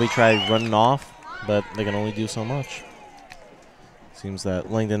 They'll probably try running off, but they can only do so much. Seems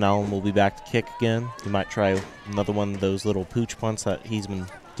that Langdon Allen will be back to kick again. He might try another one of those little pooch punts that he's been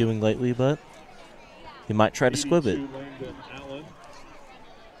doing lately, but he might try to squib it.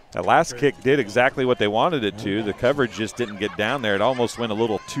 That last kick did exactly what they wanted it to. The coverage just didn't get down there. It almost went a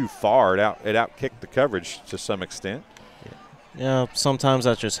little too far. It outkicked the coverage to some extent. Yeah, sometimes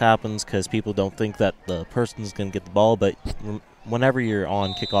that just happens because people don't think that the person's going to get the ball, but whenever you're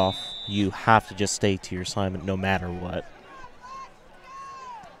on kickoff, you have to just stay to your assignment no matter what.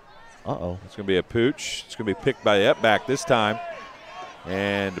 Uh-oh. It's going to be a pooch. It's going to be picked by the up-back this time.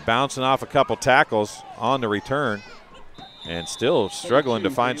 And bouncing off a couple tackles on the return. And still struggling to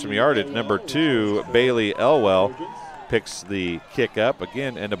find some yardage. Number 2, Bailey Elwell, picks the kick up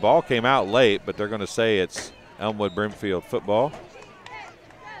again. And the ball came out late, but they're going to say it's Elmwood-Brimfield football.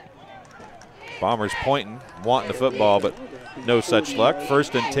 Bombers pointing, wanting the football, but no such luck.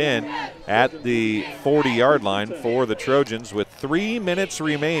 1st and 10 at the 40-yard line for the Trojans with 3 minutes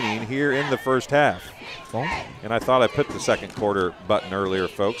remaining here in the first half. And I thought I put the second quarter button earlier,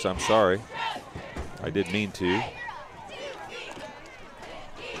 folks. I'm sorry. I did mean to.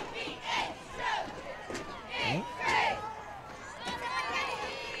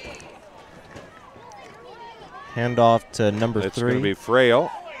 Handoff to number 3. It's going to be Frail.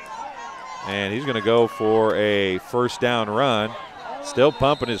 And he's going to go for a first down run. Still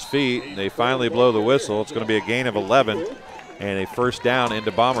pumping his feet. They finally blow the whistle. It's going to be a gain of 11 and a first down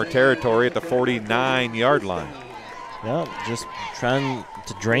into Bomber territory at the 49-yard line. Yeah, just trying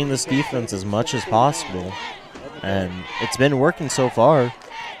to drain this defense as much as possible. And it's been working so far.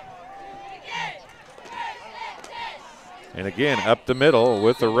 And again, up the middle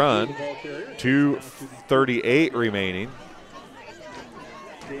with a run. 2:38 remaining.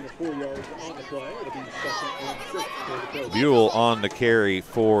 Buell on the carry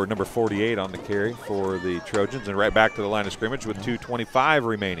for number 48 on the carry for the Trojans, and right back to the line of scrimmage with 2:25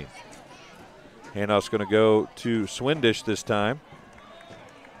 remaining. Handoff's going to go to Swindish this time.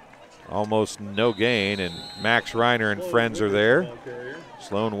 Almost no gain, and Max Reiner and friends are there.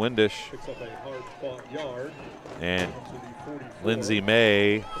 Sloan Windish and Lindsey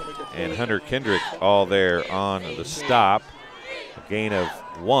May and Hunter Kendrick all there on the stop. A gain of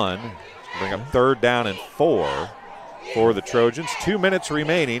 1. Bring up 3rd down and 4 for the Trojans. 2 minutes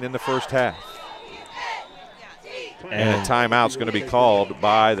remaining in the first half. And a timeout's going to be called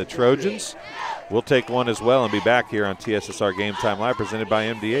by the Trojans. We'll take one as well and be back here on TSSR Game Time Live, presented by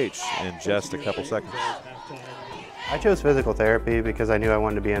MDH, in just a couple seconds. I chose physical therapy because I knew I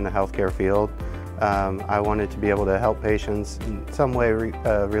wanted to be in the healthcare field. I wanted to be able to help patients in some way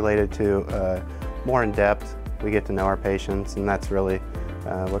related to more in depth. We get to know our patients, and that's really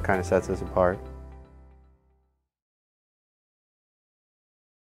what kind of sets us apart.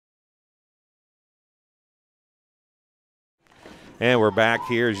 And we're back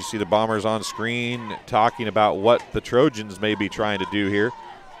here as you see the Bombers on screen talking about what the Trojans may be trying to do here.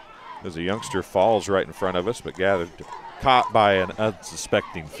 As a youngster falls right in front of us, but caught by an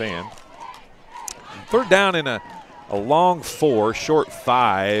unsuspecting fan. 3rd down in a long 4, short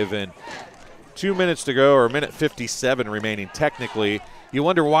 5, and 2 minutes to go, or 1:57 remaining technically. You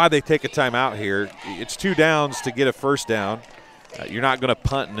wonder why they take a timeout here. It's 2 downs to get a first down. You're not going to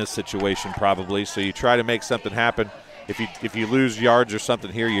punt in this situation probably, so you try to make something happen. If you lose yards or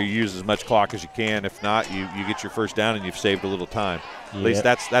something here, you use as much clock as you can. If not, you get your first down and you've saved a little time. Yep. At least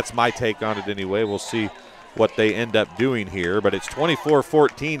that's my take on it anyway. We'll see what they end up doing here. But it's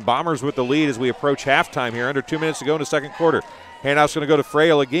 24-14. Bombers with the lead as we approach halftime here. Under 2 minutes to go in the second quarter. Handoff's going to go to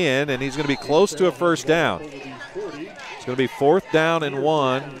Frail again, and he's going to be close to a first down. It's going to be 4th down and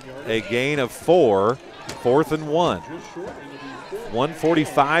 1, a gain of 4, 4th and 1.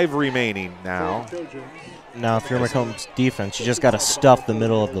 1:45 remaining now. Now, if you're Macomb's defense, you just got to stuff the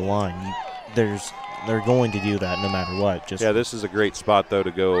middle of the line. They're going to do that no matter what. Yeah, this is a great spot, though,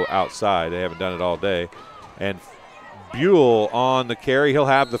 to go outside. They haven't done it all day. And Buell on the carry. He'll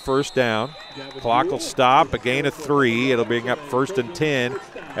have the first down. Clock will stop, a gain of 3. It'll bring up 1st and 10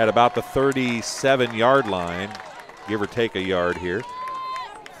 at about the 37-yard line, give or take a yard here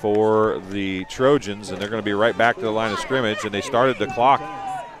for the Trojans. And they're going to be right back to the line of scrimmage, and they started the clock.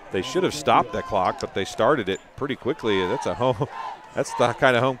 They should have stopped that clock, but they started it pretty quickly. That's the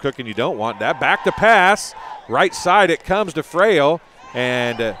kind of home cooking you don't want. That back to pass, right side it comes to Frail,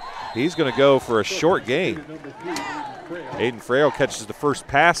 and he's going to go for a short gain. Aiden Frail catches the first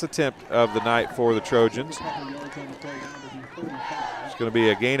pass attempt of the night for the Trojans. It's going to be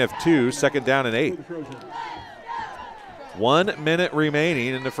a gain of 2, 2nd down and 8. 1 minute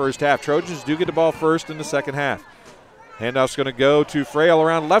remaining in the first half. Trojans do get the ball first in the second half. Handoff's going to go to Frail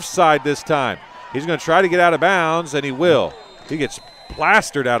around left side this time. He's going to try to get out of bounds, and he will. He gets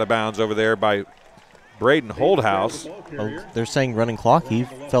plastered out of bounds over there by Braden Holdhouse. Oh, they're saying running clock. He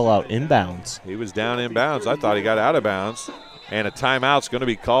fell out inbounds. He was down inbounds. I thought he got out of bounds. And a timeout's going to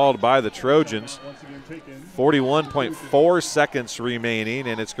be called by the Trojans. 41.4 seconds remaining,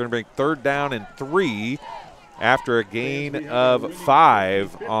 and it's going to bring 3rd down and 3 after a gain of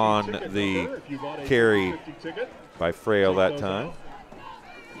 5 on the carry by Frail that time.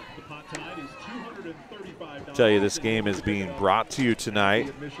 Tell you this game is being brought to you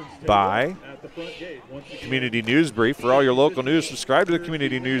tonight by Community News Brief. For all your local news, subscribe to the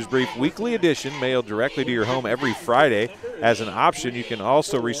Community News Brief weekly edition mailed directly to your home every Friday. As an option, you can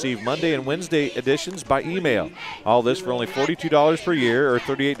also receive Monday and Wednesday editions by email. All this for only $42 per year or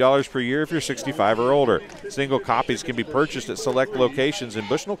 $38 per year if you're 65 or older. Single copies can be purchased at select locations in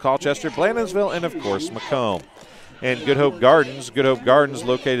Bushnell, Colchester, Blandonsville, and of course Macomb. And Good Hope Gardens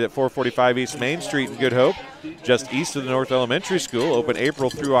located at 445 East Main Street in Good Hope, just east of the North Elementary School, open April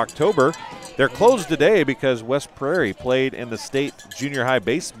through October. They're closed today because West Prairie played in the state junior high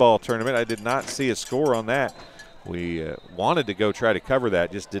baseball tournament. I did not see a score on that. We wanted to go try to cover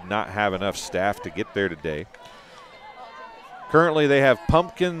that, just did not have enough staff to get there today. Currently, they have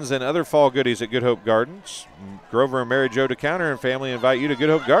pumpkins and other fall goodies at Good Hope Gardens. Grover and Mary Jo DeCounter and family invite you to Good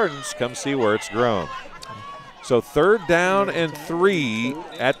Hope Gardens. Come see where it's grown. So 3rd down and 3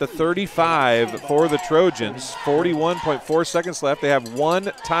 at the 35 for the Trojans. 41.4 seconds left. They have one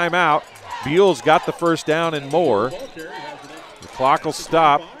timeout. Buell's got the first down and more. The clock will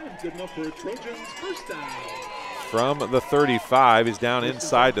stop from the 35. He's down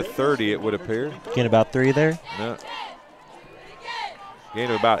inside the 30, it would appear. Gain about 3 there? No.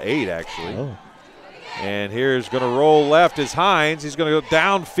 Gain of about 8, actually. Oh. And here's going to roll left is Hines. He's going to go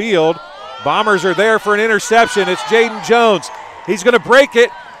downfield. Bombers are there for an interception. It's Jaden Jones. He's going to break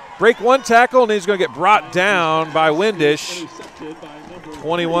it, break one tackle, and he's going to get brought down by Windish.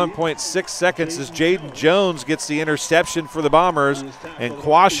 21.6 seconds as Jaden Jones gets the interception for the Bombers and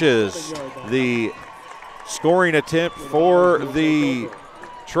quashes the scoring attempt for the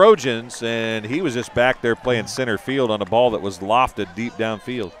Trojans, and he was just back there playing center field on a ball that was lofted deep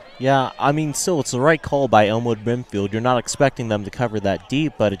downfield. Yeah, I mean, still, it's the right call by Elmwood-Brimfield. You're not expecting them to cover that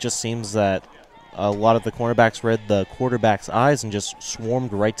deep, but it just seems that a lot of the cornerbacks read the quarterback's eyes and just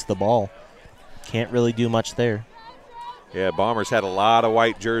swarmed right to the ball. Can't really do much there. Yeah, Bombers had a lot of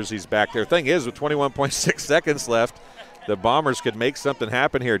white jerseys back there. Thing is, with 21.6 seconds left, the Bombers could make something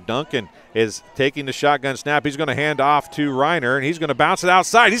happen here. Duncan is taking the shotgun snap. He's going to hand off to Reiner, and he's going to bounce it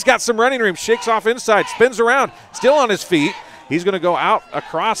outside. He's got some running room, shakes off inside, spins around, still on his feet. He's going to go out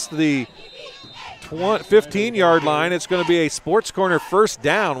across the 15-yard line. It's going to be a sports corner first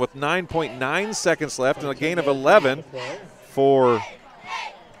down with 9.9 seconds left and a gain of 11 for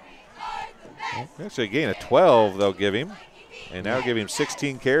actually a gain of 12 they'll give him. And that'll give him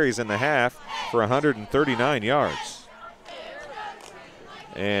 16 carries in the half for 139 yards.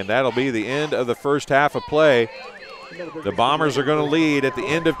 And that'll be the end of the first half of play. The Bombers are going to lead at the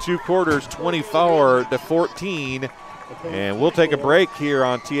end of 2 quarters, 24-14. And we'll take a break here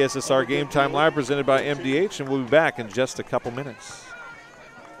on TSSR Game Time Live presented by MDH, and we'll be back in just a couple minutes.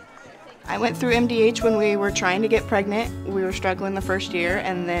 I went through MDH when we were trying to get pregnant. We were struggling the first year,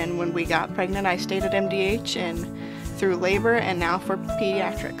 and then when we got pregnant, I stayed at MDH and through labor and now for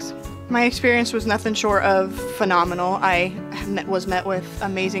pediatrics. My experience was nothing short of phenomenal. I was met with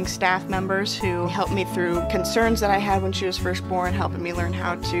amazing staff members who helped me through concerns that I had when she was first born, helping me learn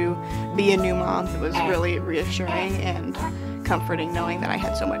how to be a new mom. It was really reassuring and comforting knowing that I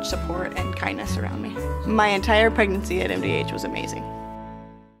had so much support and kindness around me. My entire pregnancy at MDH was amazing.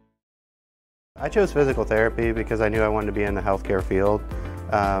 I chose physical therapy because I knew I wanted to be in the healthcare field.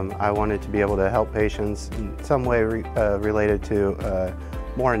 I wanted to be able to help patients in some way related to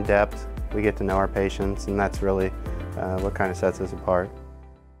more in depth. We get to know our patients, and that's really what kind of sets us apart.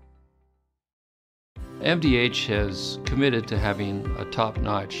 MDH has committed to having a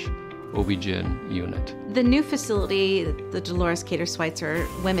top-notch OB-GYN unit. The new facility, the Dolores Cater Schweitzer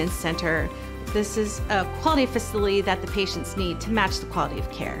Women's Center, this is a quality facility that the patients need to match the quality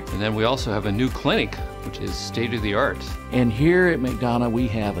of care. And then we also have a new clinic, which is state-of-the-art. And here at McDonough, we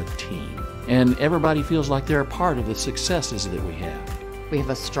have a team. And everybody feels like they're a part of the successes that we have. We have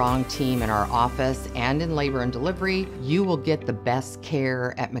a strong team in our office and in labor and delivery. You will get the best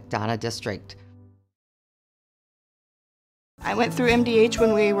care at McDonough District. I went through MDH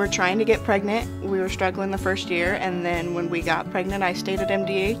when we were trying to get pregnant. We were struggling the first year, and then when we got pregnant, I stayed at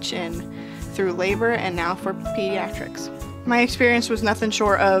MDH and through labor and now for pediatrics. My experience was nothing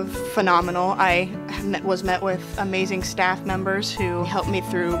short of phenomenal. I was met with amazing staff members who helped me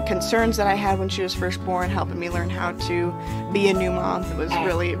through concerns that I had when she was first born, helping me learn how to be a new mom. It was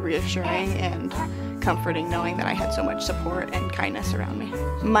really reassuring and comforting knowing that I had so much support and kindness around me.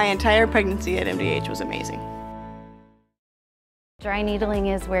 My entire pregnancy at MDH was amazing. Dry needling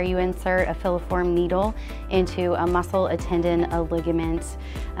is where you insert a filiform needle into a muscle, a tendon, a ligament,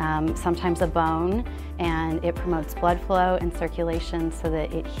 sometimes a bone, and it promotes blood flow and circulation so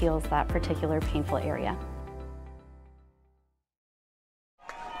that it heals that particular painful area.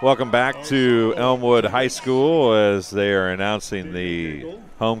 Welcome back to Elmwood High School as they are announcing the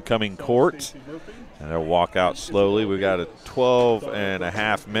homecoming court. And they'll walk out slowly. We've got a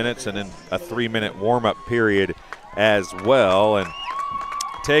 12.5 minutes and then a 3-minute warm-up period as well. And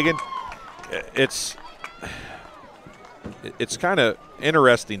Tegan, it's kind of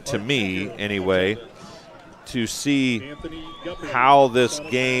interesting to me anyway to see how this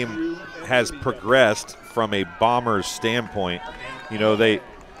game has progressed from a Bombers standpoint. You know, they've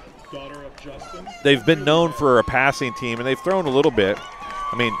been known for a passing team, and they've thrown a little bit.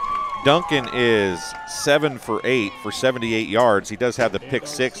 I mean, Duncan is 7 for 8 for 78 yards. He does have the pick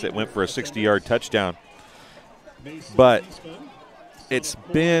 6 that went for a 60-yard touchdown. But it's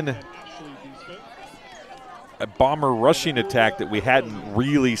been a Bomber rushing attack that we hadn't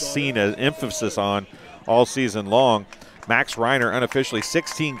really seen an emphasis on all season long. Max Reiner unofficially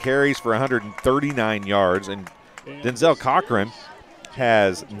 16 carries for 139 yards, and Denzel Cochran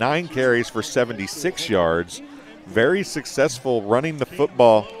has 9 carries for 76 yards. Very successful running the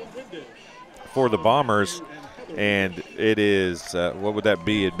football for the Bombers, and it is, what would that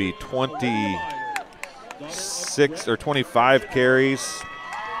be? It'd be 26 or 25 carries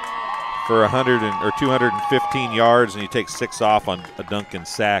for 215 yards, and you take 6 off on a Duncan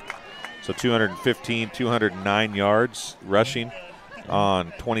sack. So 215, 209 yards rushing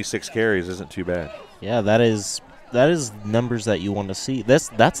on 26 carries isn't too bad. Yeah, that is numbers that you want to see.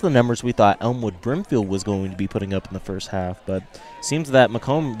 That's the numbers we thought Elmwood-Brimfield was going to be putting up in the first half, but it seems that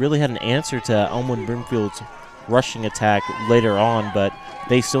Macomb really had an answer to Elmwood-Brimfield's rushing attack later on, but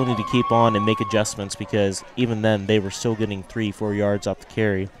they still need to keep on and make adjustments because even then they were still getting 3-4 yards off the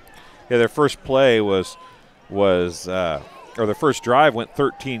carry. Yeah, their first play or their first drive went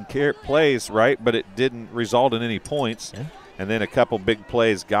 13 plays, right? But it didn't result in any points. Yeah. And then a couple big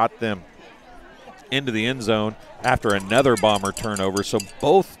plays got them into the end zone after another Bomber turnover. So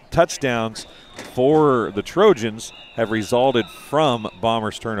both touchdowns for the Trojans have resulted from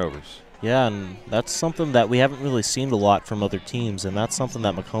Bombers turnovers. Yeah, and that's something that we haven't really seen a lot from other teams, and that's something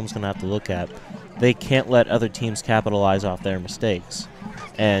that Macomb's going to have to look at. They can't let other teams capitalize off their mistakes.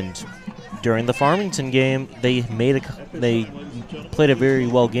 And during the Farmington game, they played a very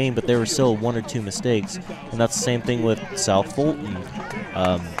well game, but there were still 1 or 2 mistakes, and that's the same thing with South Fulton.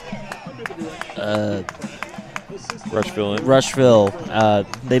 Rushville.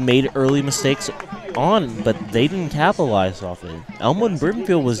 They made early mistakes but they didn't capitalize off it.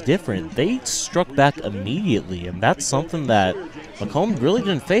 Elmwood-Brimfield was different. They struck back immediately, and that's something that Macomb really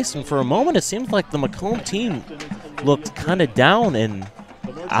didn't face. And for a moment, it seemed like the Macomb team looked kind of down and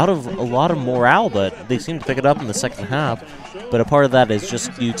out of a lot of morale, but they seemed to pick it up in the second half. But a part of that is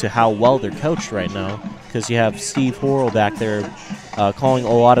just due to how well they're coached right now, because you have Steve Horrell back there calling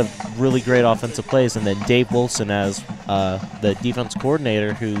a lot of really great offensive plays, and then Dave Wilson as the defense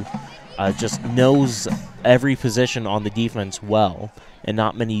coordinator who just knows every position on the defense well, and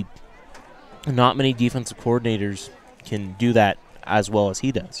not many defensive coordinators can do that as well as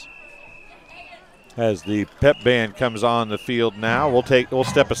he does. As the pep band comes on the field now, we'll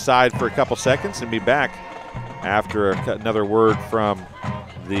step aside for a couple seconds and be back after another word from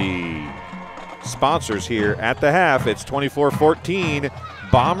the sponsors here at the half. It's 24-14.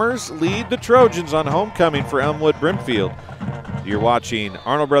 Bombers lead the Trojans on homecoming for Elmwood-Brimfield. You're watching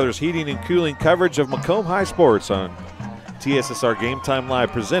Arnold Brothers Heating and Cooling coverage of Macomb High Sports on TSSR Game Time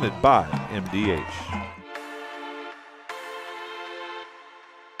Live, presented by MDH.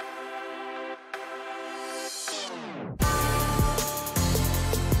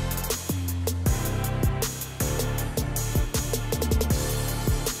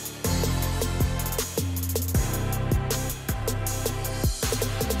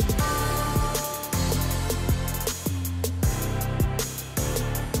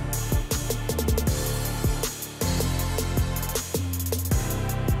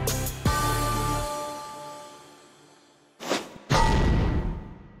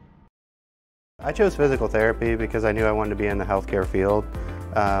 I chose physical therapy because I knew I wanted to be in the healthcare field.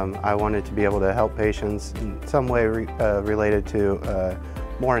 I wanted to be able to help patients in some way related to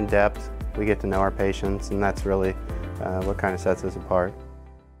more in depth. We get to know our patients, and that's really what kind of sets us apart.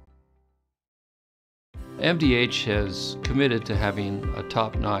 MDH has committed to having a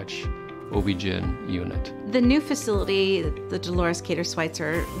top-notch OB-GYN unit. The new facility, the Dolores Cater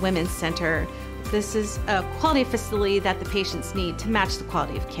Schweitzer Women's Center, this is a quality facility that the patients need to match the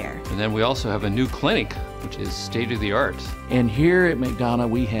quality of care. And then we also have a new clinic, which is state-of-the-art. And here at McDonough,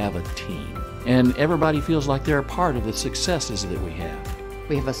 we have a team. And everybody feels like they're a part of the successes that we have.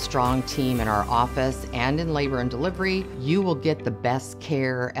 We have a strong team in our office and in labor and delivery. You will get the best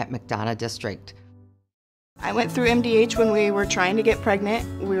care at McDonough District. I went through MDH when we were trying to get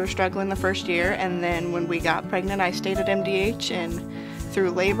pregnant. We were struggling the first year, and then when we got pregnant, I stayed at MDH and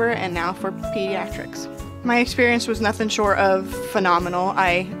through labor and now for pediatrics. My experience was nothing short of phenomenal.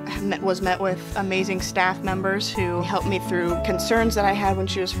 I was met with amazing staff members who helped me through concerns that I had when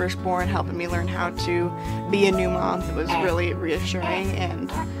she was first born, helping me learn how to be a new mom. It was really reassuring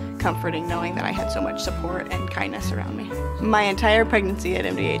and comforting knowing that I had so much support and kindness around me. My entire pregnancy at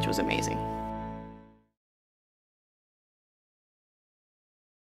MDH was amazing.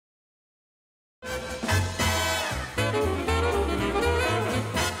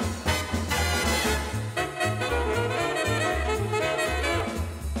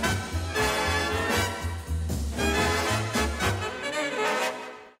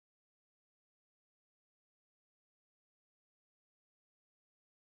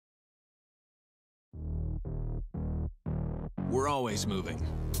 We're always moving.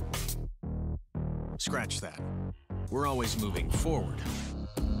 Scratch that. We're always moving forward.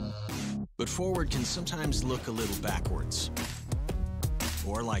 But forward can sometimes look a little backwards.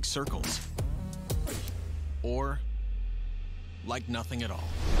 Or like circles. Or like nothing at all.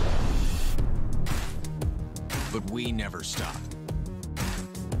 But we never stop.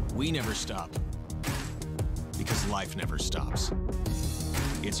 We never stop because life never stops.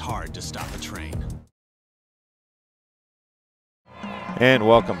 It's hard to stop a train. And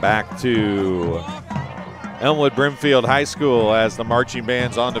welcome back to Elmwood-Brimfield High School as the marching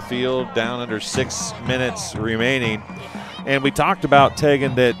band's on the field, down under 6 minutes remaining. And we talked about,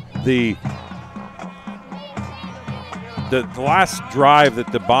 Tegan, that the last drive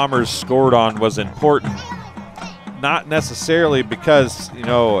that the Bombers scored on was important, not necessarily because, you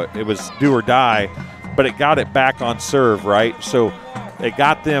know, it was do or die, but it got it back on serve, right? So it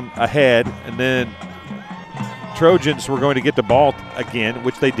got them ahead, and then Trojans were going to get the ball again,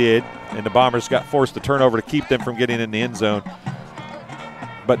 which they did, and the Bombers got forced to turnover to keep them from getting in the end zone.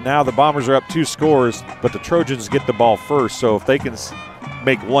 But now the Bombers are up 2 scores, but the Trojans get the ball first. So if they can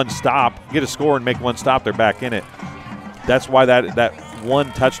make one stop, get a score and make one stop, they're back in it. That's why that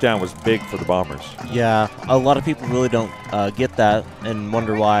one touchdown was big for the Bombers. Yeah, a lot of people really don't get that and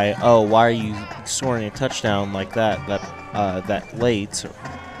wonder why are you scoring a touchdown like that late?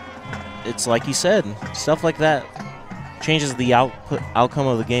 It's like you said, stuff like that changes the outcome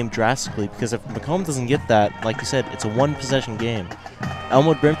of the game drastically, because if Macomb doesn't get that, like you said, it's a one-possession game.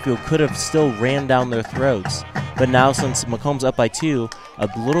 Elmwood-Brimfield could have still ran down their throats, but now since Macomb's up by 2, a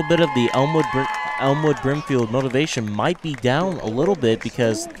little bit of the Elmwood-Brimfield motivation might be down a little bit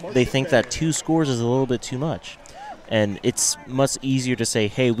because they think that 2 scores is a little bit too much. And it's much easier to say,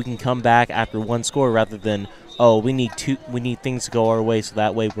 hey, we can come back after 1 score rather than, oh, we need things to go our way so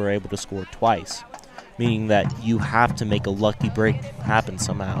that way we're able to score twice. Meaning that you have to make a lucky break happen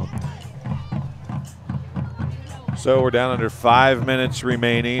somehow. So we're down under 5 minutes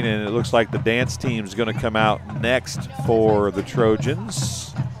remaining, and it looks like the dance team's going to come out next for the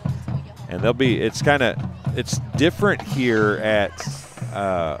Trojans. And it's different here at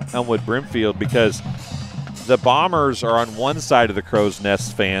Elmwood-Brimfield because the Bombers are on one side of the Crow's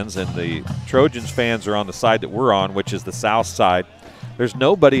Nest fans, and the Trojans fans are on the side that we're on, which is the south side. There's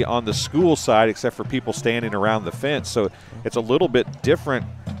nobody on the school side except for people standing around the fence, so it's a little bit different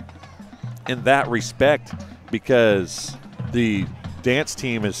in that respect because the dance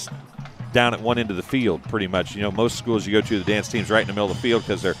team is down at one end of the field pretty much. You know, most schools you go to, the dance team's right in the middle of the field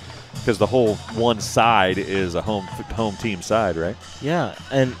because the whole one side is a home team side, right? Yeah,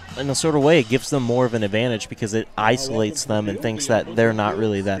 and in a sort of way it gives them more of an advantage because it isolates them and thinks that they're not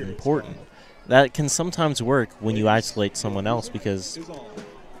really that important. That can sometimes work when you isolate someone else because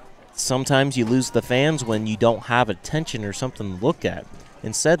sometimes you lose the fans when you don't have attention or something to look at.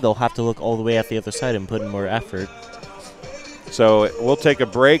 Instead, they'll have to look all the way at the other side and put in more effort. So we'll take a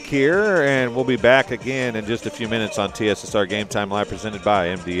break here, and we'll be back again in just a few minutes on TSSR Game Time Live presented by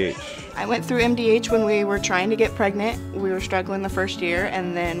MDH. I went through MDH when we were trying to get pregnant. We were struggling the first year,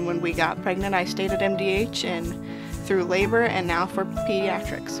 and then when we got pregnant, I stayed at MDH and through labor and now for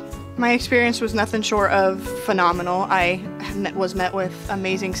pediatrics. My experience was nothing short of phenomenal. I was met with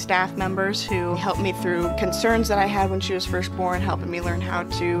amazing staff members who helped me through concerns that I had when she was first born, helping me learn how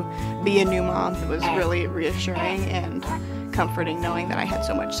to be a new mom. It was really reassuring and comforting knowing that I had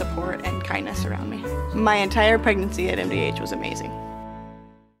so much support and kindness around me. My entire pregnancy at MDH was amazing.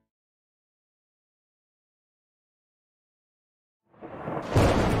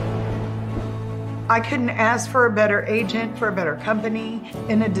 I couldn't ask for a better agent, for a better company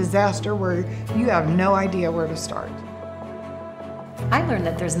in a disaster where you have no idea where to start. I learned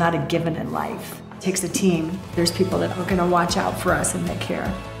that there's not a given in life. It takes a team. There's people that are going to watch out for us and take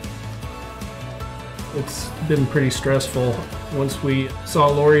care. It's been pretty stressful. Once we saw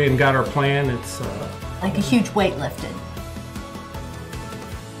Lori and got our plan, it's like a huge weight lifted.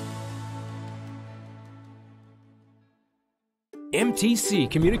 MTC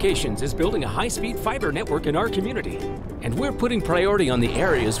Communications is building a high-speed fiber network in our community, and we're putting priority on the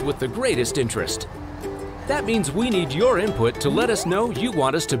areas with the greatest interest. That means we need your input to let us know you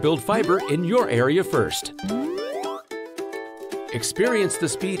want us to build fiber in your area first. Experience the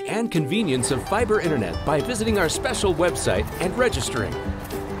speed and convenience of fiber internet by visiting our special website and registering.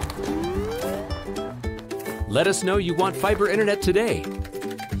 Let us know you want fiber internet today,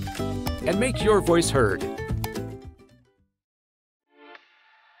 and make your voice heard.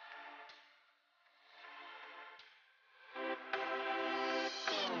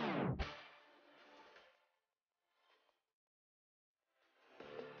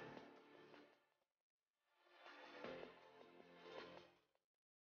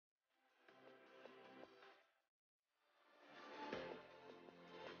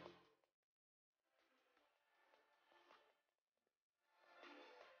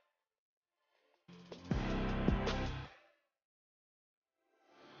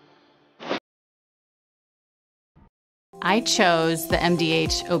 I chose the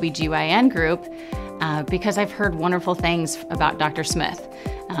MDH OBGYN group because I've heard wonderful things about Dr. Smith.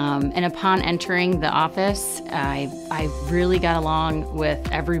 And upon entering the office, I really got along with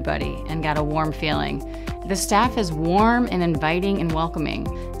everybody and got a warm feeling. The staff is warm and inviting and welcoming.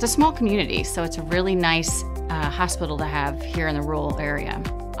 It's a small community, so it's a really nice hospital to have here in the rural area.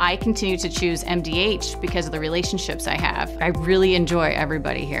 I continue to choose MDH because of the relationships I have. I really enjoy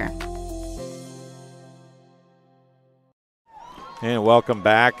everybody here. And welcome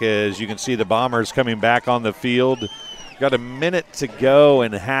back. As you can see, the Bombers coming back on the field. Got a minute to go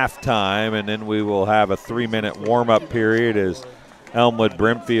in halftime, and then we will have a 3-minute warm-up period as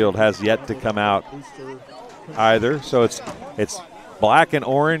Elmwood-Brimfield has yet to come out either. So it's black and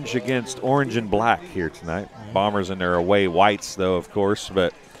orange against orange and black here tonight. Bombers in their away whites, though, of course.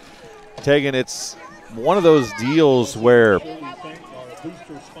 But, Tegan, it's one of those deals where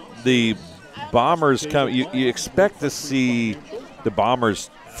the Bombers come, you expect to see the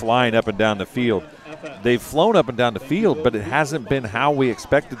Bombers flying up and down the field. They've flown up and down the field, but it hasn't been how we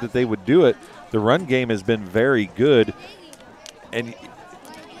expected that they would do it. The run game has been very good. And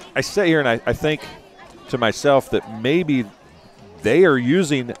I sit here and I think to myself that maybe they are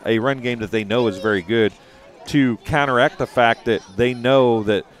using a run game that they know is very good to counteract the fact that they know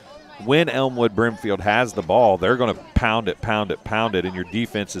that when Elmwood-Brimfield has the ball, they're going to pound it, and your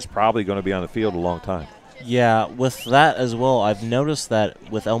defense is probably going to be on the field a long time. Yeah, with that as well, I've noticed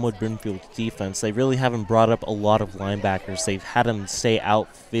that with Elmwood-Brimfield's defense, they really haven't brought up a lot of linebackers. They've had them stay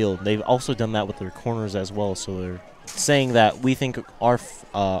outfield. They've also done that with their corners as well, so they're saying that we think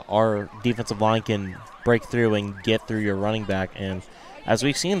our defensive line can break through and get through your running back, and as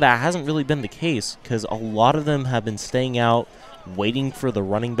we've seen, that hasn't really been the case because a lot of them have been staying out, waiting for the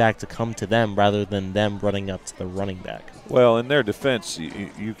running back to come to them rather than them running up to the running back. Well, in their defense,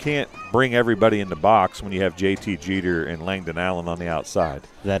 you can't bring everybody in the box when you have J.T. Jeter and Langdon Allen on the outside.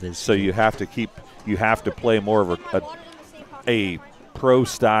 That is so. You have to play more of a pro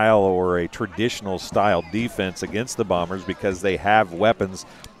style or a traditional style defense against the Bombers because they have weapons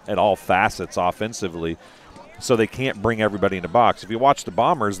at all facets offensively. So they can't bring everybody in the box. If you watch the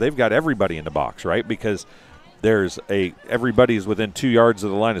Bombers, they've got everybody in the box, right? Because everybody's within 2 yards of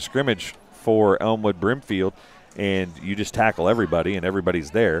the line of scrimmage for Elmwood-Brimfield, and you just tackle everybody, and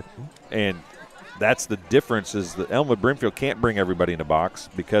everybody's there. And that's the difference is that Elmwood-Brimfield can't bring everybody in the box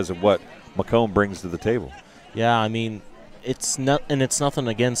because of what Macomb brings to the table. Yeah, I mean, it's nothing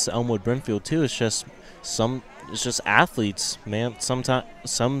against Elmwood-Brimfield too. It's just athletes, man. Sometimes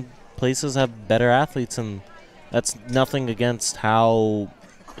some places have better athletes, and that's nothing against how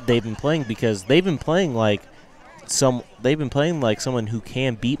they've been playing because they've been playing like someone who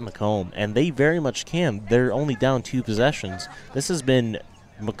can beat Macomb, and they very much can. They're only down 2 possessions. This has been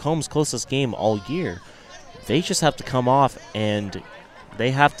Macomb's closest game all year. They just have to come off, and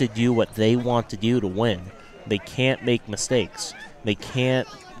they have to do what they want to do to win. They can't make mistakes. They can't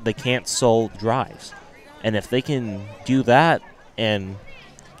solve drives. And if they can do that, and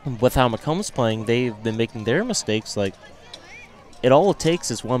with how Macomb's playing, they've been making their mistakes, like, all it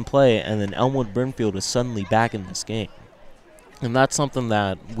takes is one play, and then Elmwood-Brimfield is suddenly back in this game. And that's something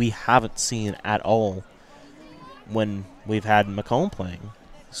that we haven't seen at all when we've had Macomb playing.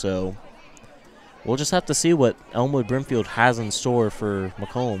 So we'll just have to see what Elmwood-Brimfield has in store for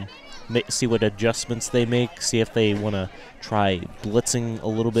Macomb. See what adjustments they make, see if they want to try blitzing a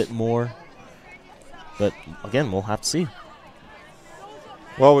little bit more. But, again, we'll have to see.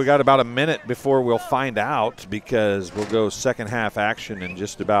 Well, we got about a minute before we'll find out, because we'll go second half action in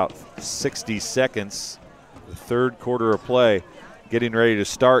just about 60 seconds. The third quarter of play getting ready to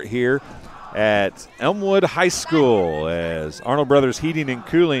start here at Elmwood High School as Arnold Brothers Heating and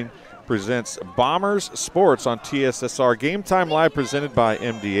Cooling presents Bombers Sports on TSSR Game Time Live, presented by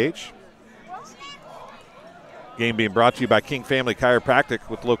MDH. Game being brought to you by King Family Chiropractic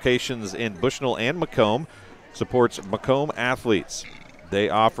with locations in Bushnell and Macomb. Supports Macomb athletes. They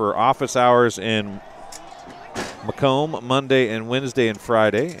offer office hours in Macomb Monday and Wednesday and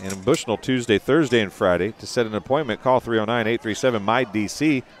Friday, and in Bushnell Tuesday, Thursday, and Friday. To set an appointment, call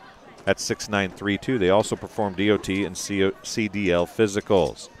 309-837-MY-DC. That's 6932. They also perform DOT and CDL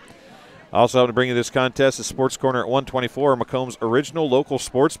physicals. Also having to bring you this contest is Sports Corner at 124. Macomb's original local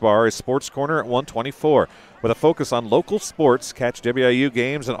sports bar is Sports Corner at 124. With a focus on local sports, catch WIU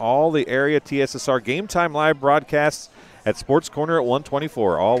games and all the area TSSR Game Time Live broadcasts at Sports Corner at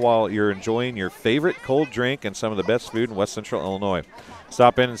 124, all while you're enjoying your favorite cold drink and some of the best food in West Central Illinois.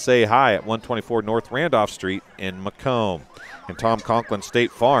 Stop in and say hi at 124 North Randolph Street in Macomb. And Tom Conklin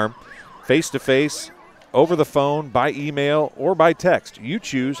State Farm, face-to-face, over the phone, by email, or by text. You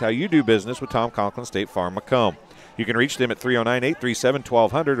choose how you do business with Tom Conklin State Farm Macomb. You can reach them at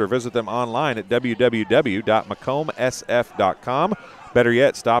 309-837-1200 or visit them online at www.macombsf.com. Better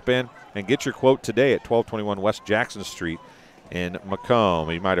yet, stop in and get your quote today at 1221 West Jackson Street in Macomb.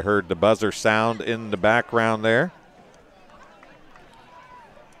 You might have heard the buzzer sound in the background there.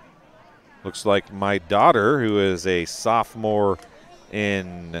 Looks like my daughter, who is a sophomore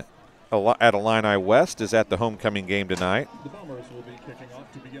at Illini West, is at the homecoming game tonight. The Bombers will be kicking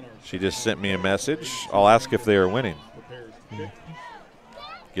off to begin our She just sent me a message. I'll ask if they are winning.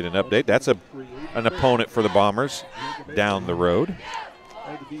 Get an update. That's an opponent for the Bombers down the road.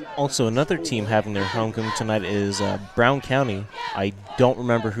 Also, another team having their homecoming tonight is Brown County. I don't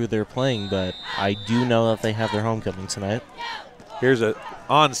remember who they're playing, but I do know that they have their homecoming tonight. Here's an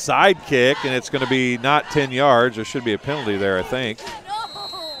onside kick, and it's going to be not 10 yards. There should be a penalty there, I think.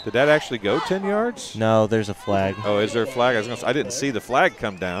 Did that actually go 10 yards? No, there's a flag. Oh, is there a flag? I didn't see the flag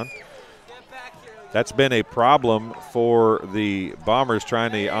come down. That's been a problem for the Bombers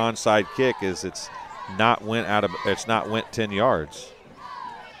trying the onside kick, is it's not went 10 yards.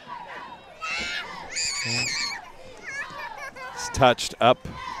 It's touched up.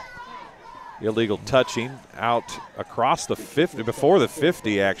 Illegal touching out across the 50, before the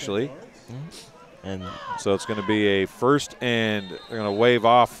 50 actually. And so it's going to be a first, and they're going to waive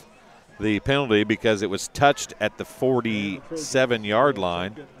off the penalty because it was touched at the 47-yard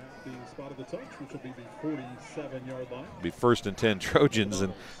line. Be first and 10 Trojans,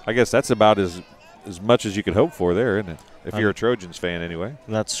 and I guess that's about as much as you could hope for there, isn't it? If you're a Trojans fan anyway.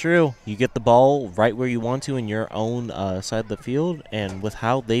 That's true. You get the ball right where you want to in your own side of the field, and with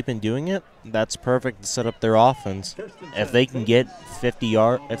how they've been doing it, that's perfect to set up their offense. If they can get 50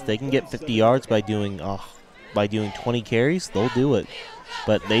 yards by doing 20 carries, they'll do it.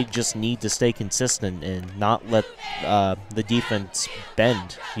 But they just need to stay consistent and not let the defense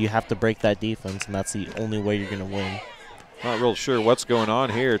bend. You have to break that defense, and that's the only way you're going to win. Not real sure what's going on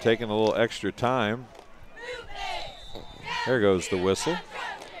here, taking a little extra time. There goes the whistle.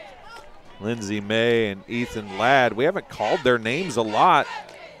 Lindsey May and Ethan Ladd. We haven't called their names a lot.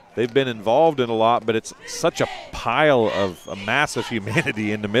 They've been involved in a lot, but it's such a pile of a mass of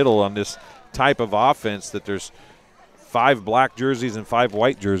humanity in the middle on this type of offense that there's 5 black jerseys and 5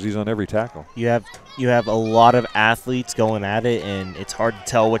 white jerseys on every tackle. You have a lot of athletes going at it, and it's hard to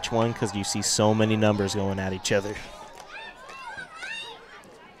tell which one because you see so many numbers going at each other.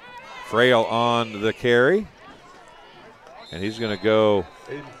 Frail on the carry. And he's going to go,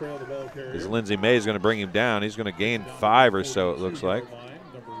 as Lindsey May is going to bring him down. He's going to gain 5 or so, it looks like.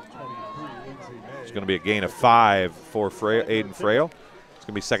 It's going to be a gain of 5 for Aiden Frail. It's going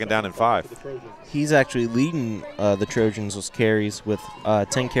to be second down and 5. He's actually leading the Trojans with carries with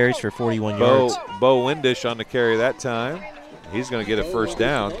 10 carries for 41 yards. Bo Windish on the carry that time. He's going to get a first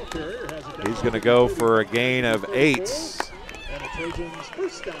down. He's going to go for a gain of 8.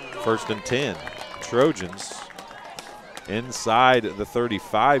 First and 10. Trojans inside the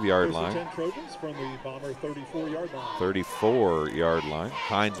 35-yard line. 34-yard line.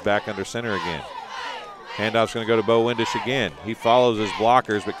 Hines back under center again. Handoff's going to go to Bo Windish again. He follows his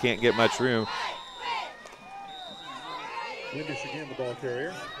blockers but can't get much room. Windish again, the ball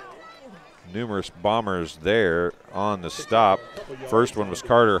carrier. Numerous Bombers there on the stop. First one was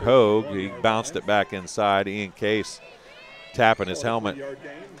Carter Hogue. He bounced it back inside. Ian Case tapping his helmet.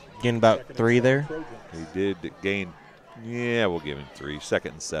 Getting about 3 there. He did gain, yeah, we'll give him 3.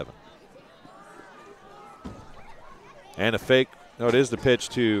 Second and 7. And a fake No, it is the pitch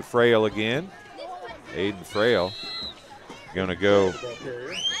to Frail again. Aiden Frail going to go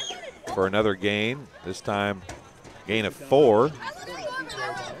for another gain. This time, gain of 4.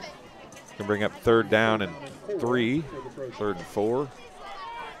 Can bring up 3rd down and 3. 3rd and 4.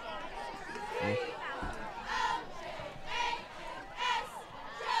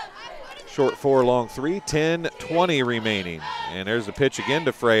 Short 4, long 3, 10-20 remaining. And there's the pitch again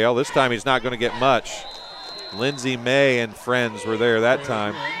to Frail. This time he's not going to get much. Lindsey May and friends were there that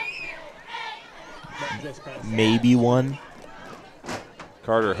time. Maybe 1.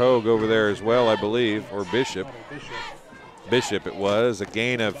 Carter Hogue over there as well, I believe, or Bishop. Bishop it was. A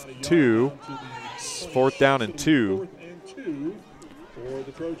gain of 2. 4th down and 2.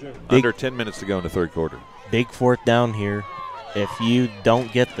 Under 10 minutes to go in the 3rd quarter. Big 4th down here. If you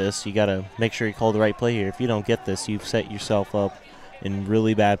don't get this, you got to make sure you call the right play here. If you don't get this, you've set yourself up in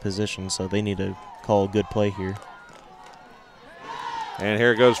really bad position, so they need to call a good play here. And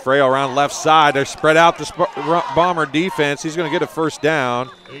here goes Frail around left side. They're spread out the Bomber defense. He's going to get a 1st down,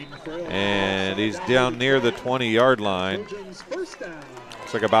 and he's down near the 20-yard line. Looks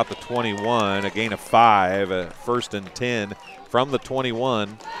like about the 21, a gain of 5, a 1st and 10 from the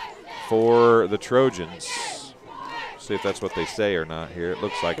 21 for the Trojans. See if that's what they say or not here. It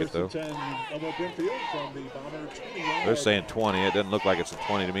looks like it, though. They're saying 20. It doesn't look like it's a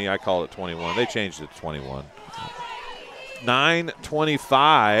 20 to me. I call it 21. They changed it to 21.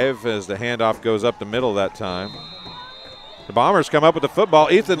 9:25 as the handoff goes up the middle that time. The Bombers come up with the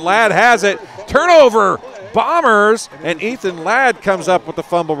football. Ethan Ladd has it. Turnover, Bombers, and Ethan Ladd comes up with the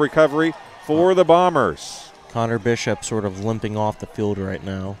fumble recovery for the Bombers. Connor Bishop sort of limping off the field right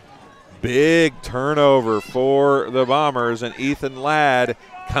now. Big turnover for the Bombers, and Ethan Ladd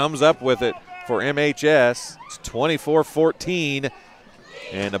comes up with it for MHS. It's 24-14,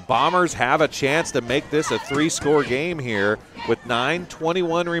 and the Bombers have a chance to make this a 3-score game here with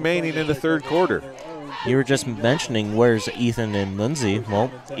 9:21 remaining in the 3rd quarter. You were just mentioning where's Ethan and Lindsey.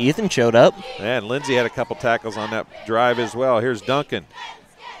 Well, Ethan showed up. And Lindsey had a couple tackles on that drive as well. Here's Duncan.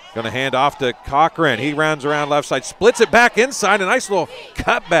 Going to hand off to Cochran. He rounds around left side, splits it back inside, a nice little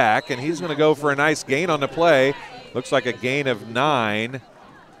cutback, and he's going to go for a nice gain on the play. Looks like a gain of 9.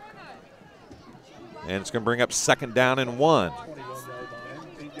 And it's going to bring up 2nd down and 1.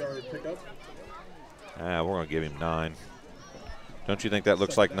 We're going to give him 9. Don't you think that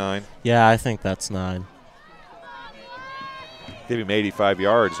looks like 9? Yeah, I think that's 9. Give him 85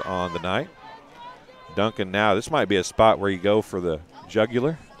 yards on the night. Duncan now, this might be a spot where you go for the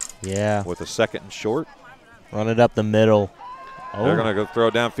jugular. Yeah. With a 2nd and short. Run it up the middle. Oh. They're going to go throw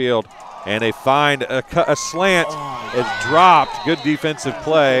it downfield. And they find a slant. It's dropped. Good defensive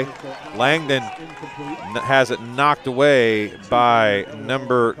play. Langdon has it knocked away by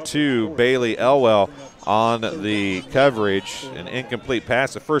number 2, Bailey Elwell, on the coverage. An incomplete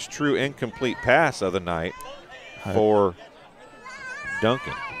pass. The first true incomplete pass of the night for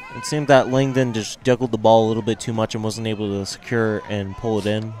Duncan. It seemed that Langdon just juggled the ball a little bit too much and wasn't able to secure and pull it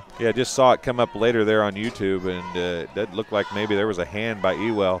in. Yeah, just saw it come up later there on YouTube, and it did look like maybe there was a hand by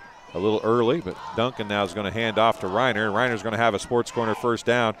Ewell a little early, but Duncan now is going to hand off to Reiner. Reiner's going to have a sports corner 1st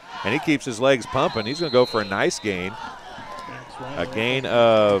down, and he keeps his legs pumping. He's going to go for a nice gain. A gain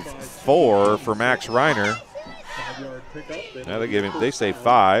of 4 for Max Reiner. Now they say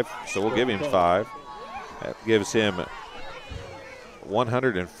 5, so we'll give him 5. That gives him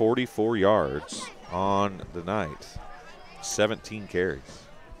 144 yards on the night. 17 carries.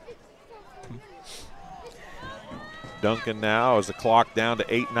 Duncan now as the clock down to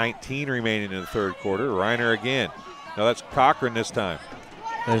 8:19 remaining in the 3rd quarter. Reiner again. No, that's Cochran this time.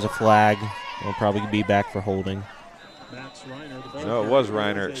 There's a flag. We'll probably be back for holding. No, it was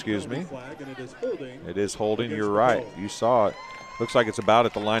Reiner, excuse me. It is holding, you're right. You saw it. Looks like it's about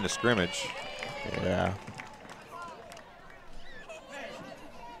at the line of scrimmage. Yeah.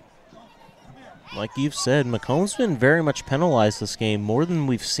 Like you've said, Macomb's been very much penalized this game, more than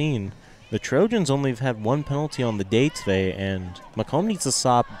we've seen. The Trojans only have had 1 penalty on the day today, and Macomb needs to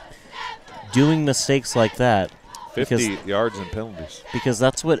stop doing mistakes like that. 50 yards and penalties. Because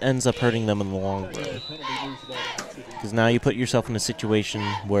that's what ends up hurting them in the long run. Because now you put yourself in a situation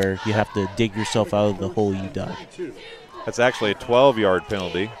where you have to dig yourself out of the hole you dug. That's actually a 12-yard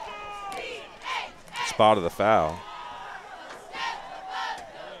penalty. Spot of the foul.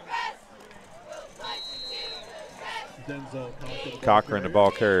 Cochran, the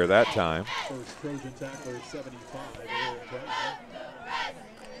ball carrier that time.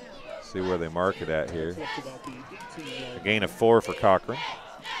 See where they mark it at here. A gain of 4 for Cochran.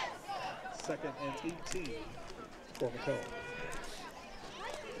 2nd and 18 for Macomb.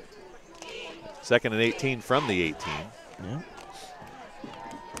 2nd and 18 from the 18. Yeah.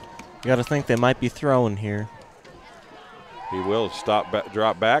 You got to think they might be throwing here. He will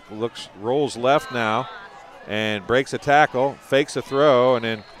drop back, rolls left now, and breaks a tackle, fakes a throw, and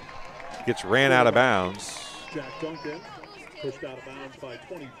then gets ran out of bounds. Jack Duncan pushed out of bounds by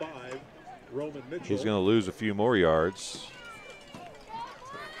 25. Roman Mitchell. He's going to lose a few more yards.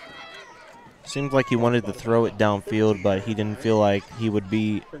 Seems like he wanted to throw it downfield, but he didn't feel like he would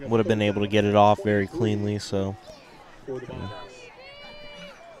have been able to get it off very cleanly. So,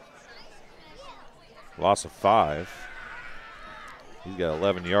 loss of 5. He's got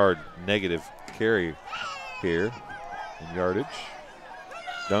 11-yard negative carry here in yardage.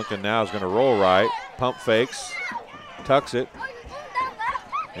 Duncan now is going to roll right, pump fakes, tucks it,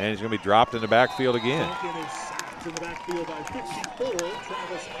 and he's going to be dropped in the backfield again. Duncan is sacked in the backfield by 54,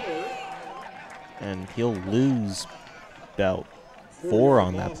 Travis Howard. And he'll lose about 4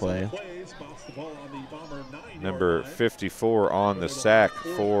 on that play. Number 54 on the sack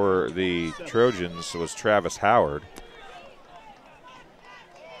for the Trojans was Travis Howard.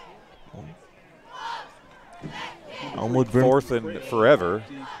 Fourth and forever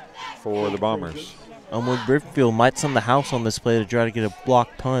for the Bombers. Elmwood-Brimfield might send the house on this play to try to get a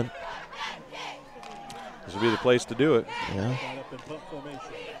blocked punt. This will be the place to do it. Yeah.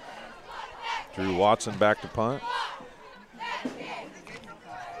 Drew Watson back to punt.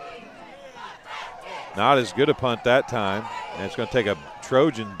 Not as good a punt that time. And it's going to take a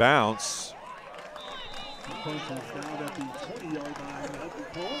Trojan bounce.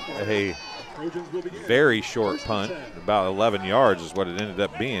 A very short punt, about 11 yards is what it ended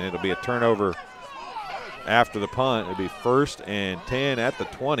up being. It'll be a turnover after the punt. It'll be 1st and 10 at the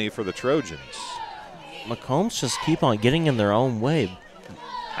 20 for the Trojans. Macombs just keep on getting in their own way.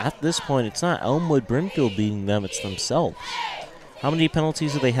 At this point, it's not Elmwood-Brimfield beating them, it's themselves. How many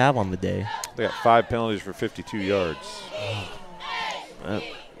penalties do they have on the day? They got 5 penalties for 52 yards.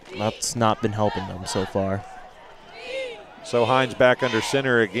 That's not been helping them so far. So Hines back under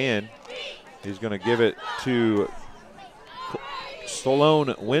center again. He's going to give it to Sloan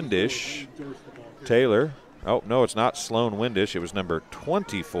Windish. Taylor. Oh, no, it's not Sloan Windish. It was number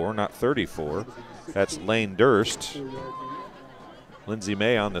 24, not 34. That's Lane Durst. Lindsey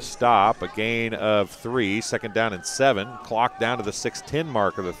May on the stop. A gain of 3, 2nd down and 7. Clock down to the 6:10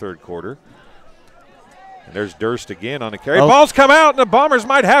 mark of the 3rd quarter. And there's Durst again on the carry. Ball's come out, and the Bombers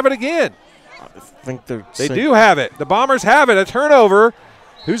might have it again. I think they do have it. The Bombers have it. A turnover.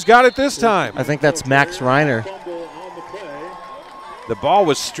 Who's got it this time? I think that's Max Reiner. The ball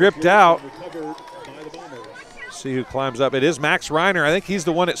was stripped out. See who climbs up. It is Max Reiner. I think he's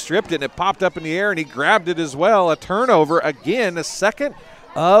the one that stripped it, and it popped up in the air, and he grabbed it as well. A turnover again, the 2nd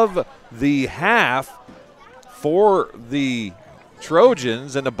of the half for the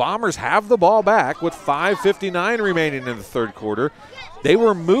Trojans, and the Bombers have the ball back with 5:59 remaining in the 3rd quarter. They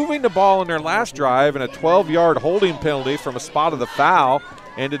were moving the ball in their last drive, and a 12-yard holding penalty from a spot of the foul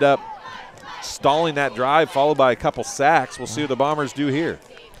ended up stalling that drive, followed by a couple sacks. We'll see what the Bombers do here.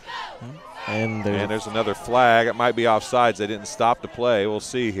 And there's another flag. It might be offsides. They didn't stop the play. We'll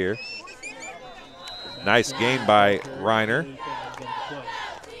see here. Nice gain by Reiner.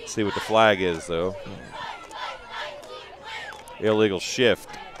 See what the flag is, though. Illegal shift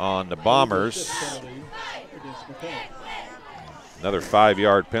on the Bombers. Another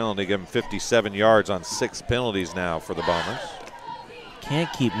 5-yard penalty. Give them 57 yards on 6 penalties now for the Bombers.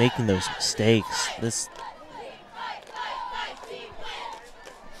 Can't keep making those mistakes. This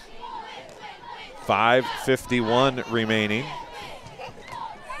 5:51 remaining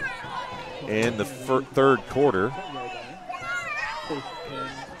in the 3rd quarter.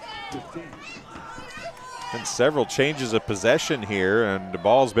 And several changes of possession here, and the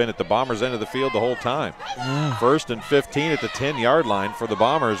ball's been at the Bombers' end of the field the whole time. 1st and 15 at the 10-yard line for the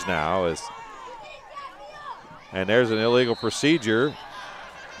Bombers now. And there's an illegal procedure.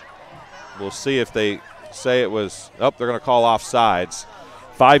 We'll see if they say it was, they're going to call offsides.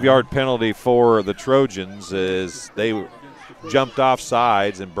 5-yard penalty for the Trojans as they jumped off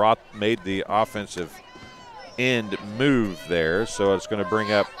sides and made the offensive end move there. So it's going to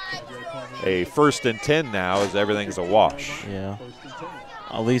bring up a 1st and 10 now as everything's a wash. Yeah.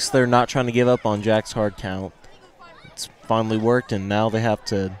 At least they're not trying to give up on Jack's hard count. It's finally worked, and now they have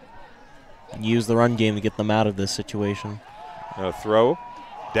to use the run game to get them out of this situation. A throw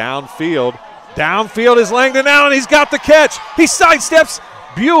downfield. Downfield is Langdon Allen. He's got the catch. He sidesteps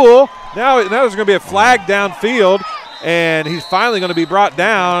Buell. Now there's going to be a flag downfield, and he's finally going to be brought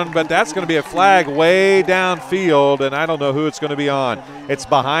down, but that's going to be a flag way downfield, and I don't know who it's going to be on. It's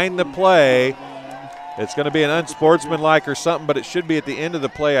behind the play. It's going to be an unsportsmanlike or something, but it should be at the end of the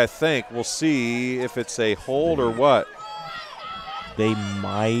play, I think. We'll see if it's a hold or what. they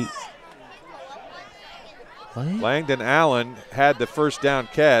might. What? Langdon Allen had the first down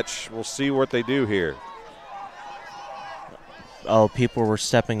catch. We'll see what they do here. Oh, people were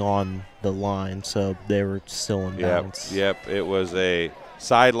stepping on the line, so they were still in bounds. Yep, it was a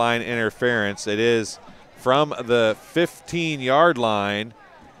sideline interference. It is from the 15-yard line.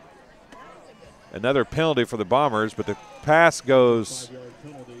 Another penalty for the Bombers, but the pass goes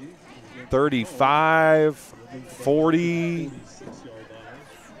 35, 40,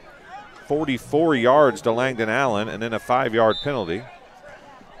 44 yards to Langdon Allen, and then a 5-yard penalty.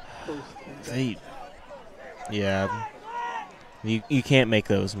 Yeah. You can't make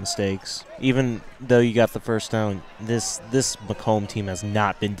those mistakes. Even though you got the first down, this Macomb team has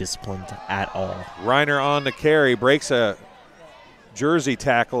not been disciplined at all. Reiner on the carry, breaks a jersey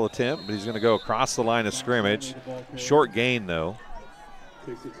tackle attempt, but he's going to go across the line of scrimmage. Short gain, though.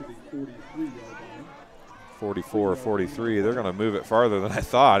 44 or 43. They're going to move it farther than I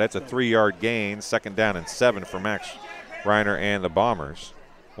thought. That's a 3-yard gain, second down and 7 for Max Reiner and the Bombers.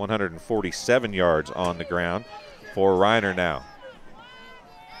 147 yards on the ground for Reiner now.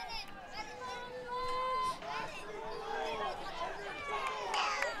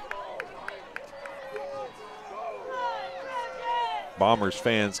 Bombers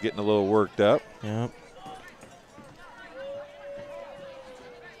fans getting a little worked up. Yep.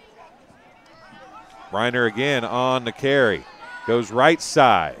 Reiner again on the carry. Goes right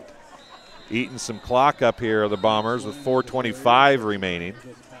side. Eating some clock up here, the Bombers, with 4:25 remaining.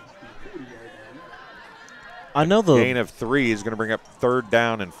 I know the gain of 3 is going to bring up 3rd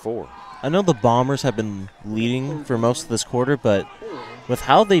down and 4. I know the Bombers have been leading for most of this quarter, but with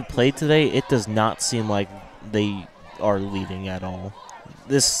how they played today, it does not seem like they are leading at all.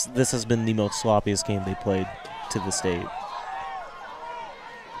 This has been the most sloppiest game they played to this date.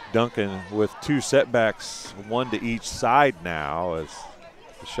 Duncan with 2 setbacks, 1 to each side now as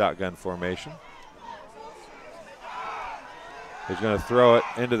the shotgun formation. He's going to throw it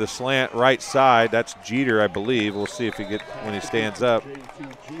into the slant right side. That's Jeter, I believe. We'll see if he gets when he stands up.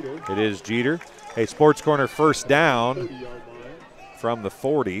 It is Jeter. A Sports Corner first down from the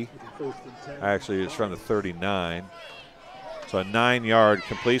 40. Actually, it's from the 39. So a 9-yard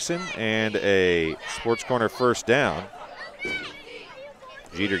completion and a Sports Corner first down.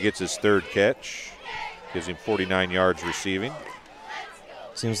 Jeter gets his 3rd catch. Gives him 49 yards receiving.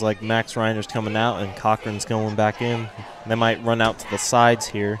 Seems like Max Reiner's coming out and Cochran's going back in. They might run out to the sides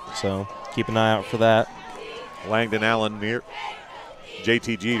here, so keep an eye out for that. Langdon Allen near.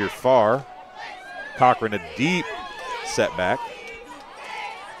 JT Jeter far. Cochran a deep setback.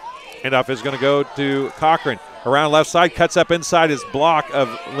 Handoff is going to go to Cochran. Around left side, cuts up inside his block of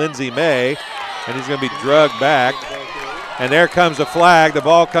Lindsey May, and he's going to be drugged back. And there comes a flag. The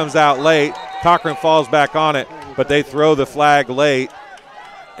ball comes out late. Cochran falls back on it, but they throw the flag late.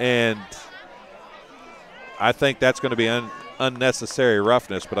 And I think that's going to be unnecessary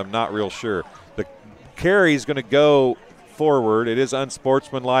roughness, but I'm not real sure. The carry is going to go forward. It is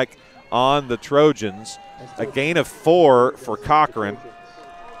unsportsmanlike on the Trojans. A gain of 4 for Cochran.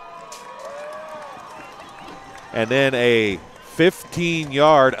 And then a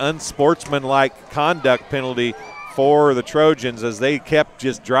 15-yard unsportsmanlike conduct penalty for the Trojans as they kept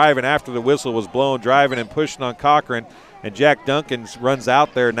just driving after the whistle was blown, driving and pushing on Cochran. And Jack Duncan runs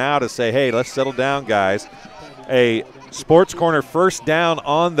out there now to say, hey, let's settle down, guys. A Sports Corner first down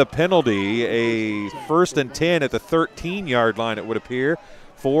on the penalty, a 1st and 10 at the 13-yard line, it would appear,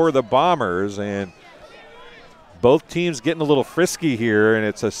 for the Bombers. And both teams getting a little frisky here, and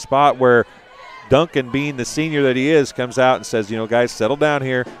it's a spot where Duncan, being the senior that he is, comes out and says, you know, guys, settle down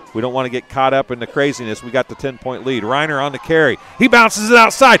here. We don't want to get caught up in the craziness. We got the 10-point lead. Reiner on the carry. He bounces it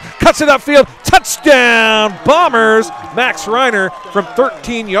outside, cuts it upfield. Touchdown, Bombers. Max Reiner from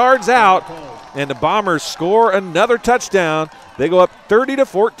 13 yards out. And the Bombers score another touchdown. They go up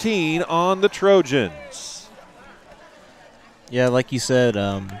 30-14 on the Trojans. Yeah, like you said,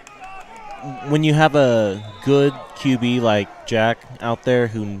 when you have a good QB like Jack out there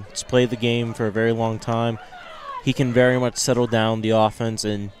who's played the game for a very long time, he can very much settle down the offense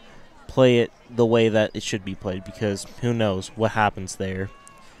and play it the way that it should be played, because who knows what happens there.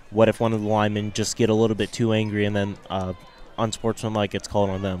 What if one of the linemen just get a little bit too angry and then unsportsmanlike gets called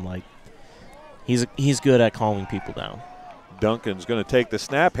on them? Like, he's good at calming people down. Duncan's going to take the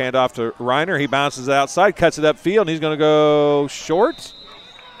snap, hand off to Reiner. He bounces it outside, cuts it upfield, and he's going to go short.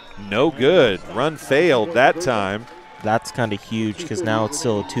 No good. Run failed that time. That's kind of huge because now it's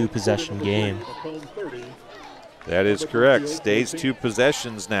still a 2-possession game. That is correct. Stays 2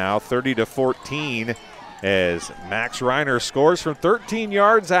 possessions now, 30-14, as Max Reiner scores from 13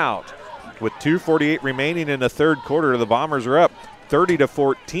 yards out. With 2:48 remaining in the 3rd quarter, the Bombers are up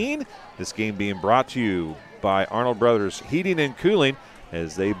 30-14. This game being brought to you by Arnold Brothers Heating and Cooling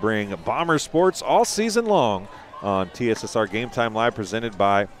as they bring Bomber sports all season long on TSSR Game Time Live, presented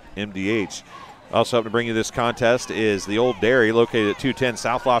by MDH. Also helping to bring you this contest is the Old Dairy, located at 210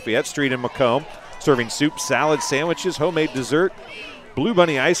 South Lafayette Street in Macomb, serving soup, salad, sandwiches, homemade dessert, Blue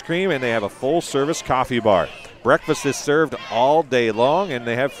Bunny ice cream, and they have a full-service coffee bar. Breakfast is served all day long, and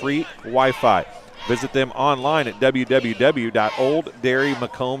they have free Wi-Fi. Visit them online at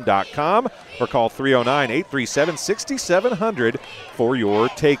www.olddairymacomb.com or call 309-837-6700 for your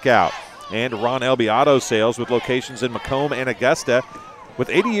takeout. And Ron Elby Auto Sales with locations in Macomb and Augusta. With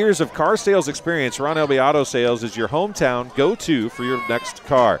 80 years of car sales experience, Ron Elby Auto Sales is your hometown go-to for your next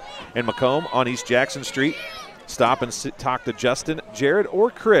car. In Macomb on East Jackson Street, stop and talk to Justin, Jared, or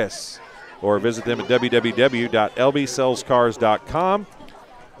Chris. Or visit them at www.lbsellscars.com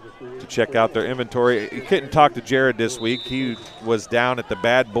to check out their inventory. You couldn't talk to Jared this week. He was down at the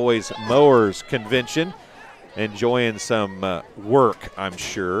Bad Boys Mowers Convention enjoying some work, I'm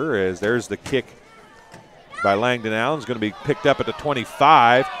sure, as there's the kick by Langdon Allen. Is going to be picked up at the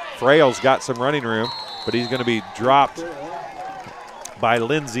 25. Frail's got some running room, but he's going to be dropped by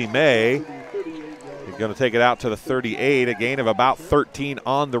Lindsey May. He's going to take it out to the 38, a gain of about 13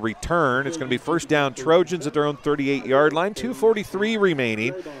 on the return. It's going to be first down Trojans at their own 38-yard line. 2:43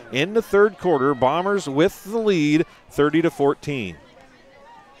 remaining in the third quarter. Bombers with the lead, 30-14.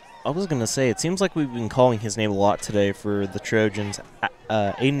 I was going to say, it seems like we've been calling his name a lot today for the Trojans.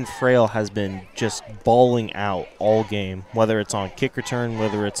 Aiden Frail has been just balling out all game, whether it's on kick return,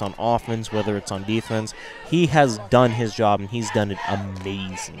 whether it's on offense, whether it's on defense. He has done his job, and he's done it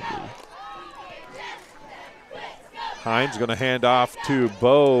amazingly. Hines going to hand off to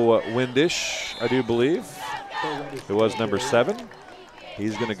Bo Windish, I do believe. It was number 7.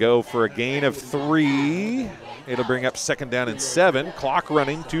 He's going to go for a gain of 3. It'll bring up second down and 7. Clock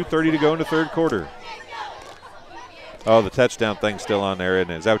running, 2:30 to go in the third quarter. Oh, the touchdown thing's still on there,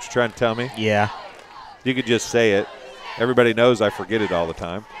 isn't it? Is that what you're trying to tell me? Yeah. You could just say it. Everybody knows I forget it all the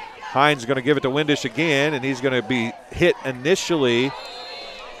time. Hines is going to give it to Windish again, and he's going to be hit initially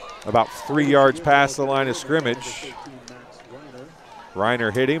about 3 yards past the line of scrimmage.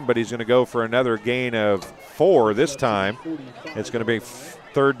 Reiner hit him, but he's going to go for another gain of 4 this time. It's going to be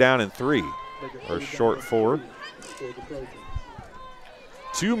third down and 3, or short 4.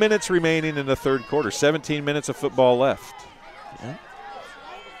 2 minutes remaining in the third quarter. 17 minutes of football left. Yeah.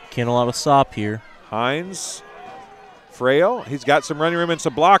 Can't allow a stop here. Hines, Frail, he's got some running room and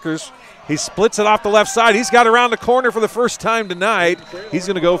some blockers. He splits it off the left side. He's got around the corner for the first time tonight. He's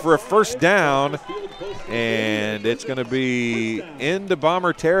going to go for a first down, and it's going to be into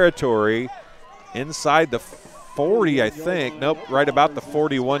Bomber territory inside the 40, I think. Nope, right about the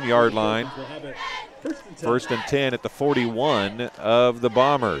 41-yard line. First and 10 at the 41 of the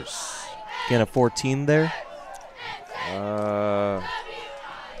Bombers. Again, a 14 there?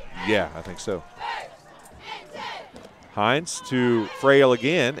 Yeah, I think so. Hines to Frail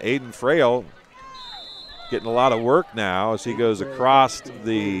again. Aiden Frail getting a lot of work now as he goes across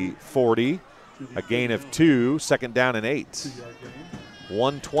the 40. A gain of 2, second down and 8.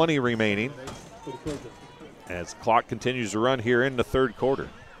 1:20 remaining as the clock continues to run here in the third quarter.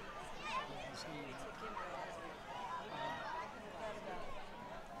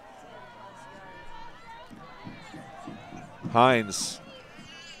 Hines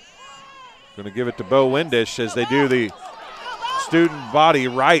going to give it to Bo Windish as they do the student body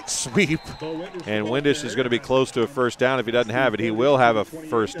right sweep. And Windish is going to be close to a first down. If he doesn't have it, he will have a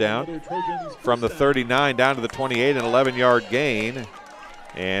first down. From the 39 down to the 28, an 11-yard gain.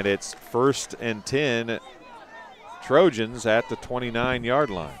 And it's first and 10 Trojans at the 29-yard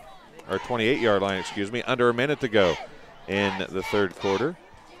line, or 28-yard line, excuse me, under a minute to go in the third quarter.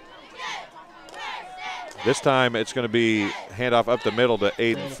 This time it's going to be handoff up the middle to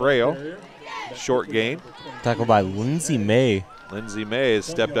Aiden Frail. Short gain. Tackled by Lindsey May. Lindsey May has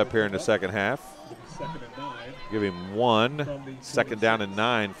stepped up here in the second half. Give him 1. Second down and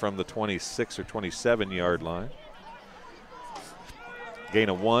 9 from the 26 or 27-yard line. Gain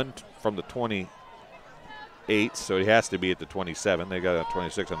of 1 from the 28, so he has to be at the 27. They got a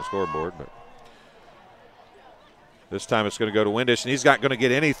 26 on the scoreboard, but this time it's going to go to Windish, and he's not going to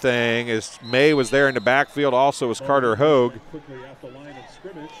get anything as May was there in the backfield. Also was Carter Hogue.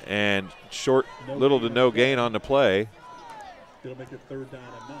 And short, little to no gain on the play.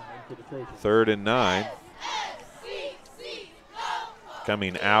 Third and 9.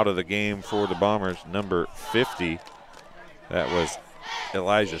 Coming out of the game for the Bombers, number 50. That was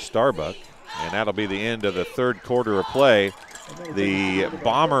Elijah Starbuck. And that'll be the end of the third quarter of play. The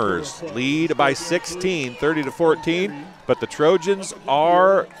Bombers lead by 16, 30-14, but the Trojans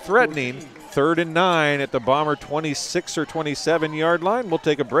are threatening. 3rd and 9 at the Bomber 26 or 27 yard line. We'll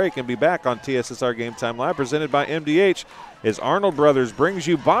take a break and be back on TSSR Game Time Live, presented by MDH, as Arnold Brothers brings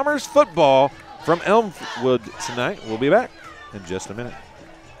you Bombers football from Elmwood tonight. We'll be back in just a minute.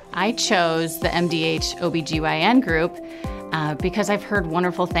 I chose the MDH OBGYN group because I've heard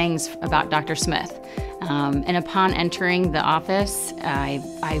wonderful things about Dr. Smith. And upon entering the office,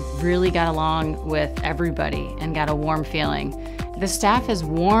 I really got along with everybody and got a warm feeling. The staff is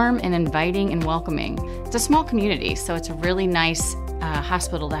warm and inviting and welcoming. It's a small community, so it's a really nice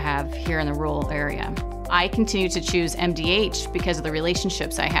hospital to have here in the rural area. I continue to choose MDH because of the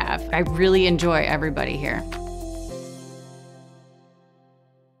relationships I have. I really enjoy everybody here.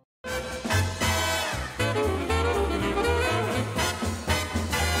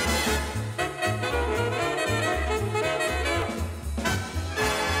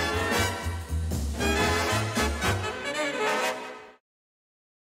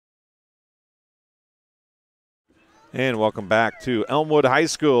 And welcome back to Elmwood High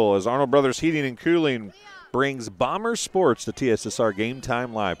School as Arnold Brothers Heating and Cooling brings Bomber Sports to TSSR Game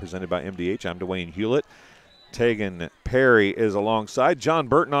Time Live, presented by MDH. I'm Dwayne Hulett. Tegan Perry is alongside. John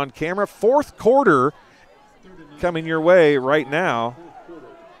Burton on camera. 4th quarter coming your way right now,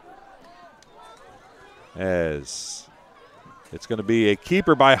 as it's going to be a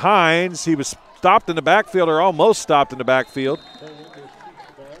keeper by Hines. He was stopped in the backfield, or almost stopped in the backfield,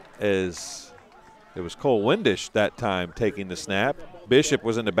 as it was Cole Windish that time taking the snap. Bishop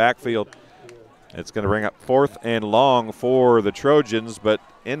was in the backfield. It's going to bring up 4th and long for the Trojans, but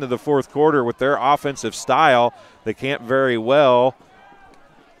into the 4th quarter with their offensive style, they can't very well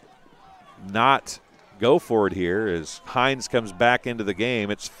not go for it here as Hines comes back into the game.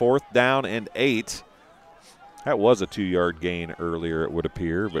 It's 4th down and 8. That was a 2-yard gain earlier, it would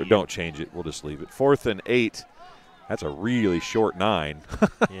appear, but don't change it. We'll just leave it. 4th and 8. That's a really short 9.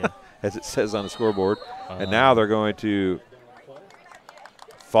 Yeah. As it says on the scoreboard. And now they're going to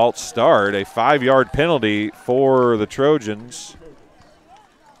false start, a 5-yard penalty for the Trojans.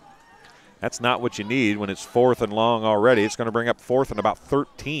 That's not what you need when it's 4th and long already. It's going to bring up 4th and about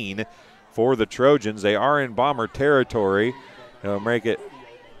 13 for the Trojans. They are in Bomber territory. They'll make it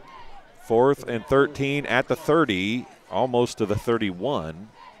 4th and 13 at the 30, almost to the 31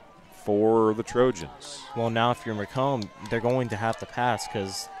 for the Trojans. Well, now if you're Macomb, they're going to have to pass,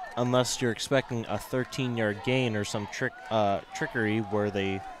 because unless you're expecting a 13-yard gain or some trickery where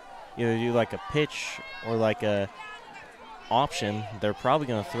they either do like a pitch or like a option, they're probably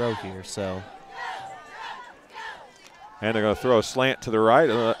going to throw here. So, and they're going to throw a slant to the right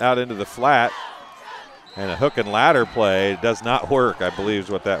out into the flat, and a hook and ladder play does not work, I believe is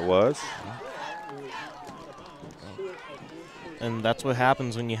what that was. And that's what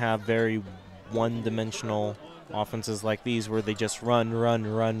happens when you have very one-dimensional offenses like these, where they just run,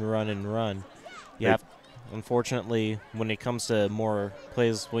 and run. You have, unfortunately, when it comes to more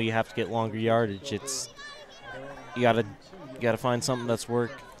plays where you have to get longer yardage, it's you gotta find something that's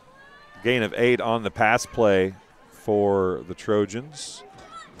worked. Gain of 8 on the pass play for the Trojans.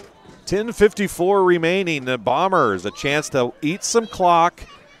 10:54 remaining. The Bombers a chance to eat some clock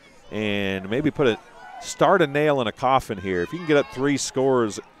and maybe start a nail in a coffin here. If you can get up 3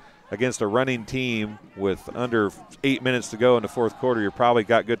 scores against a running team with under 8 minutes to go in the 4th quarter, you're probably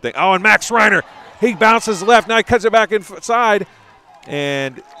got good thing. Oh, and Max Reiner, he bounces left. Now he cuts it back inside,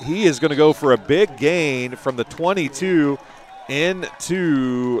 and he is going to go for a big gain from the 22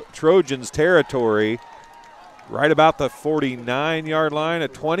 into Trojans territory, right about the 49-yard line, a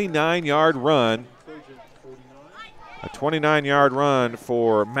 29-yard run. A 29-yard run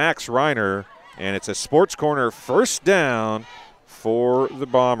for Max Reiner, and it's a Sports Corner 1st down for the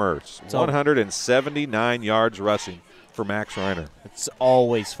Bombers. 179 yards rushing for Max Reiner. It's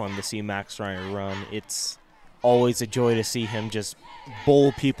always fun to see Max Reiner run. It's always a joy to see him just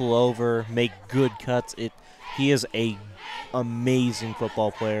bowl people over, make good cuts. He is a amazing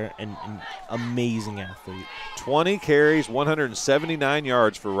football player and an amazing athlete. 20 carries, 179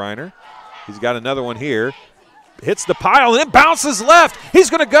 yards for Reiner. He's got another one here. Hits the pile and then bounces left. He's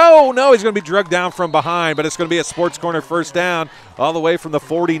going to go. No, he's going to be drugged down from behind, but it's going to be a Sports Corner 1st down all the way from the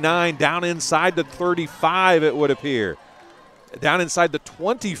 49 down inside the 35, it would appear. Down inside the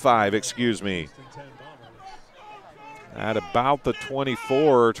 25, excuse me. At about the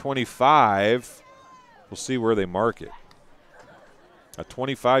 24 or 25. We'll see where they mark it. A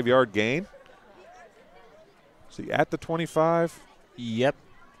 25-yard gain. Is he at the 25? Yep.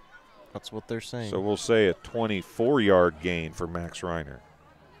 That's what they're saying. So we'll say a 24-yard gain for Max Reiner.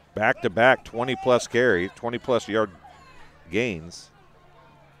 Back-to-back 20-plus carries, 20-plus yard gains.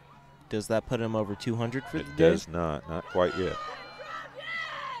 Does that put him over 200 for the day? It does not quite yet.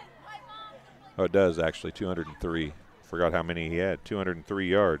 Oh, it does actually, 203. Forgot how many he had, 203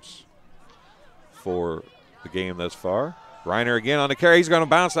 yards for the game thus far. Reiner again on the carry. He's going to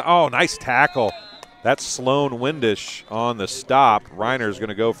bounce. Oh, nice tackle. That's Sloan Windish on the stop. Reiner's going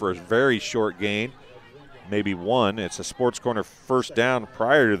to go for a very short gain, maybe one. It's a Sports Corner first down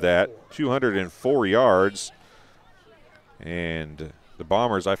prior to that, 204 yards. And the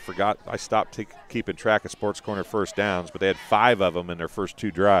Bombers, I stopped keeping track of Sports Corner first downs, but they had 5 of them in their first 2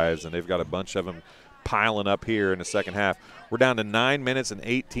 drives, and they've got a bunch of them piling up here in the second half. We're down to 9 minutes and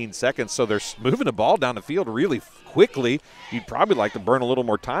 18 seconds, so they're moving the ball down the field really quickly. You'd probably like to burn a little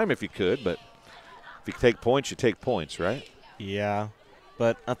more time if you could, but if you take points, you take points, right? Yeah,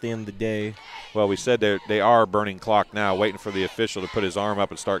 but at the end of the day. Well, we said they are burning clock now, waiting for the official to put his arm up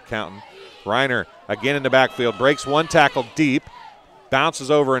and start counting. Reiner again in the backfield, breaks one tackle deep,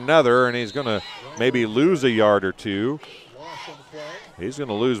 bounces over another, and he's going to maybe lose a yard or two. He's going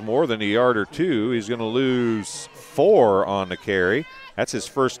to lose more than a yard or two. He's going to lose 4 on the carry. That's his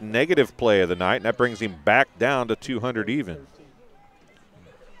first negative play of the night, and that brings him back down to 200 even.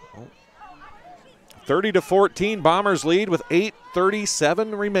 30-14, Bombers lead with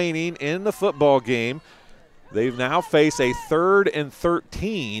 8:37 remaining in the football game. They've now faced a 3rd and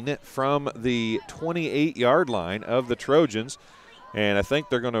 13 from the 28-yard line of the Trojans, and I think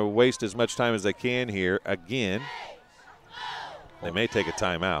they're going to waste as much time as they can here again. They may take a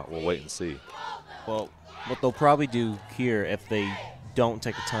timeout. We'll wait and see. Well, what they'll probably do here if they don't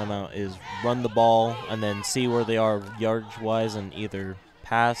take a timeout is run the ball and then see where they are yardage-wise and either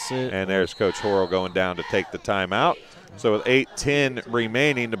pass it. And there's Coach Horrell going down to take the timeout. So with 8:10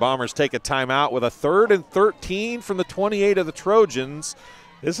 remaining, the Bombers take a timeout with a 3rd and 13 from the 28 of the Trojans.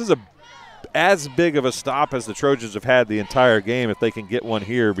 This is as big of a stop as the Trojans have had the entire game if they can get one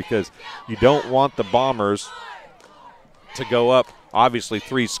here, because you don't want the Bombers to go up, obviously,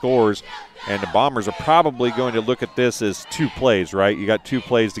 3 scores, and the Bombers are probably going to look at this as 2 plays, right? You got 2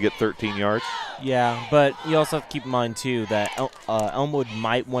 plays to get 13 yards. Yeah, but you also have to keep in mind, too, that Elmwood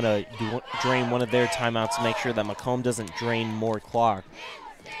might want to drain one of their timeouts to make sure that Macomb doesn't drain more clock.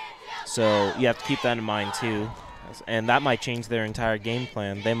 So you have to keep that in mind, too. And that might change their entire game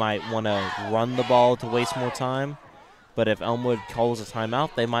plan. They might want to run the ball to waste more time, but if Elmwood calls a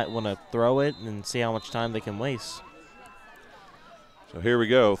timeout, they might want to throw it and see how much time they can waste. So here we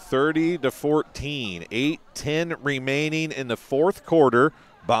go, 30-14, 8:10 remaining in the 4th quarter.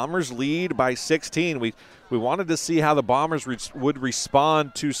 Bombers lead by 16. We wanted to see how the Bombers would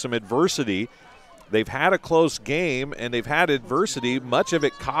respond to some adversity. They've had a close game, and they've had adversity, much of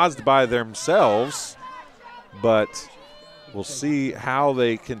it caused by themselves. But we'll see how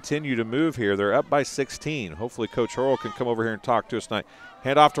they continue to move here. They're up by 16. Hopefully Coach Horrell can come over here and talk to us tonight.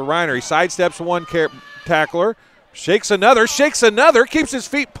 Hand off to Reiner. He sidesteps one tackler. Shakes another, keeps his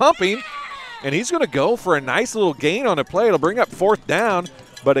feet pumping, and he's going to go for a nice little gain on a play. It'll bring up 4th down,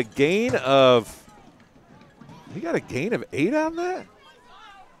 but a gain of – he got a gain of 8 on that?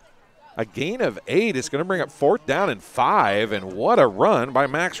 A gain of 8 is going to bring up 4th down and 5, and what a run by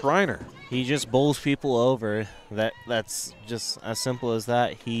Max Reiner. He just bowls people over. That's just as simple as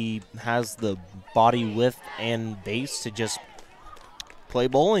that. He has the body width and base to just play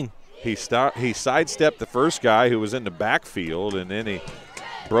bowling. He sidestepped the first guy who was in the backfield, and then he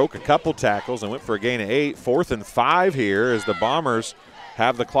broke a couple tackles and went for a gain of 8. 4th and 5 here as the Bombers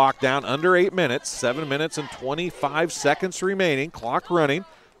have the clock down under 8 minutes. 7 minutes and 25 seconds remaining. Clock running,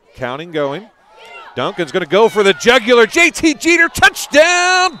 counting going. Duncan's going to go for the jugular. JT Jeter,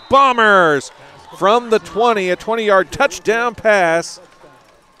 touchdown, Bombers! From the 20, a 20-yard touchdown pass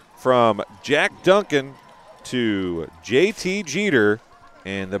from Jack Duncan to JT Jeter.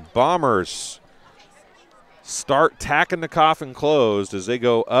 And the Bombers start tacking the coffin closed as they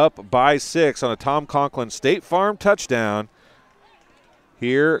go up by 6 on a Tom Conklin State Farm touchdown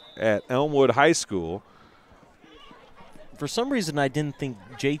here at Elmwood High School. For some reason, I didn't think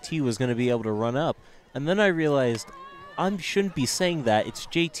JT was going to be able to run up. And then I realized I shouldn't be saying that. It's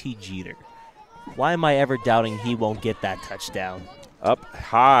JT Jeter. Why am I ever doubting he won't get that touchdown? Up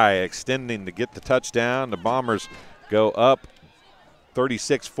high, extending to get the touchdown. The Bombers go up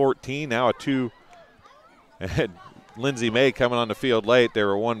 36-14, now a 2. And Lindsey May coming on the field late. They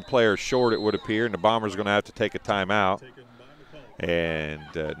were 1 player short, it would appear, and the Bombers are going to have to take a timeout. And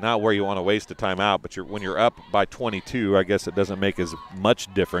not where you want to waste a timeout, but when you're up by 22, I guess it doesn't make as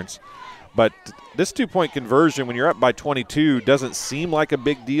much difference. But this 2-point conversion, when you're up by 22, doesn't seem like a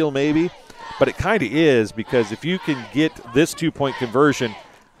big deal maybe, but it kind of is, because if you can get this 2-point conversion,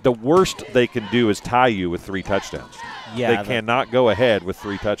 the worst they can do is tie you with 3 touchdowns. they cannot go ahead with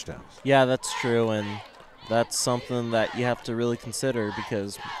 3 touchdowns. Yeah, that's true, and that's something that you have to really consider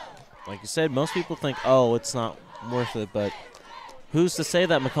because, like you said, most people think, oh, it's not worth it, but who's to say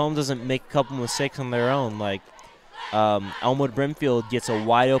that Macomb doesn't make a couple mistakes on their own? Like Elmwood-Brimfield gets a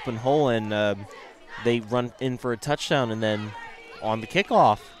wide-open hole, and they run in for a touchdown, and then on the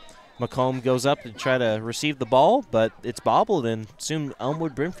kickoff, Macomb goes up to try to receive the ball, but it's bobbled, and soon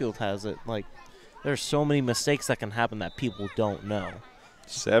Elmwood-Brimfield has it. Like, there's so many mistakes that can happen that people don't know.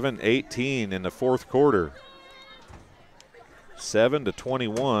 7:18 in the 4th quarter.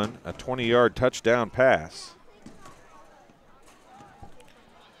 7-21, a 20-yard touchdown pass.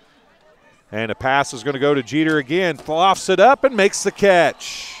 And a pass is going to go to Jeter again. Lofts it up and makes the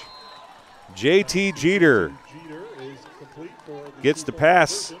catch. JT Jeter gets the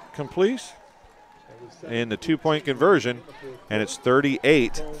pass complete in the 2-point conversion, and it's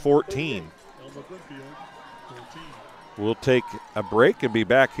 38-14. We'll take a break and be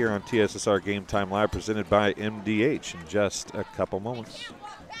back here on TSSR Game Time Live, presented by MDH, in just a couple moments.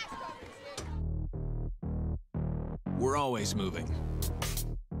 We're always moving.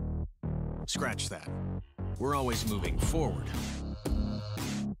 Scratch that. We're always moving forward.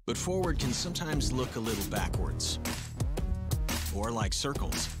 But forward can sometimes look a little backwards. Or like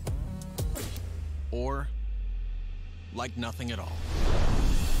circles. Or like nothing at all.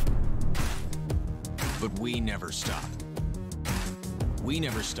 But we never stop. We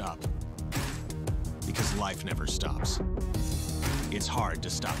never stop because life never stops. It's hard to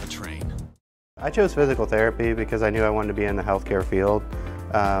stop a train. I chose physical therapy because I knew I wanted to be in the healthcare field.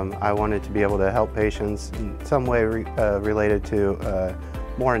 I wanted to be able to help patients in some way related to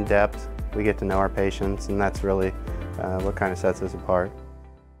more in depth. We get to know our patients, and that's really what kind of sets us apart.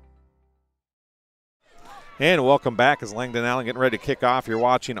 And welcome back as Langdon Allen getting ready to kick off. You're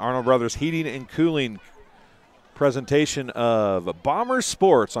watching Arnold Brothers Heating and Cooling presentation of Bomber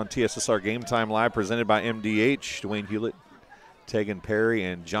Sports on TSSR Game Time Live, presented by MDH. Dwayne Hulett, Tegan Perry,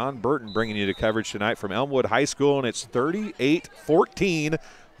 and John Burton bringing you to coverage tonight from Elmwood High School, and it's 38-14.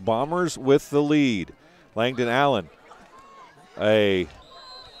 Bombers with the lead. Langdon Allen, that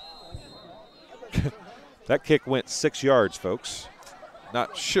kick went 6 yards, folks.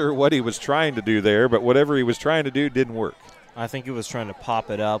 Not sure what he was trying to do there, but whatever he was trying to do didn't work. I think he was trying to pop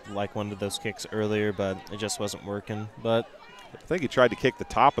it up like one of those kicks earlier, but it just wasn't working. But I think he tried to kick the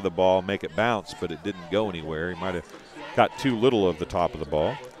top of the ball, make it bounce, but it didn't go anywhere. He might have got too little of the top of the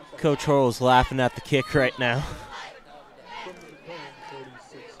ball. Coach Hurl's laughing at the kick right now.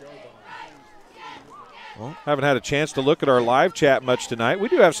 Well, haven't had a chance to look at our live chat much tonight. We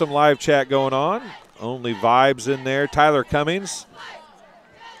do have some live chat going on. Only Vibes in there. Tyler Cummings.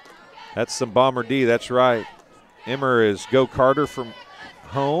 That's some Bomber D, that's right. Emmer is Go Carter from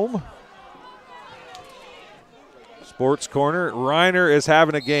home. Sports Corner. Reiner is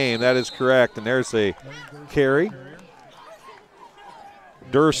having a game. That is correct. And there's a carry.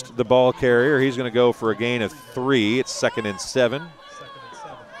 Durst, the ball carrier. He's going to go for a gain of 3. It's 2nd and 7.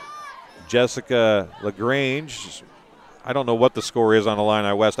 Jessica LaGrange. I don't know what the score is on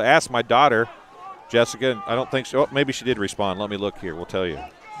Illini West. I asked my daughter, Jessica, I don't think so. Oh, maybe she did respond. Let me look here. We'll tell you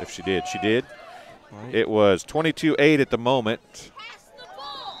if she did. She did. Right. It was 22-8 at the moment,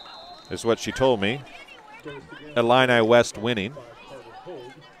 is what she told me. Illini West winning.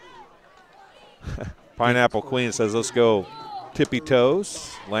 Pineapple Queen says, let's go Tippy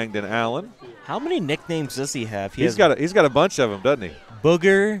Toes. Langdon Allen. How many nicknames does he have? He's got a bunch of them, doesn't he?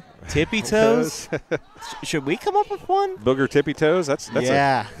 Booger, Tippy Toes. Should we come up with one? Booger, Tippy Toes. That's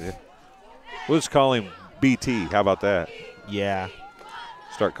yeah. We'll just call him BT. How about that? Yeah.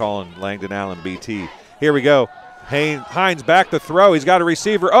 Start calling Langdon Allen BT. Here we go. Hines back to throw. He's got a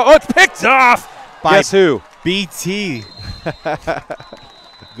receiver. Oh, it's picked off. Guess who? BT.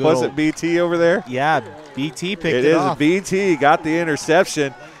 Was it BT over there? Yeah, BT picked it off. It is BT. Got the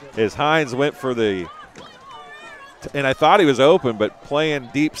interception as Hines went for the – and I thought he was open, but playing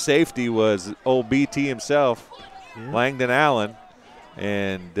deep safety was old BT himself, Langdon Allen.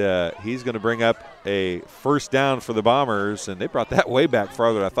 And he's going to bring up a first down for the Bombers, and they brought that way back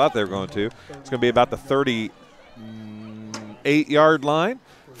farther than I thought they were going to. It's going to be about the 38-yard line.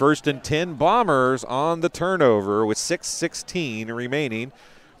 1st and 10, Bombers on the turnover with 6:16 remaining.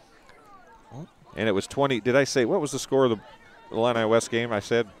 And it was 20. Did I say, what was the score of the Illini West game? I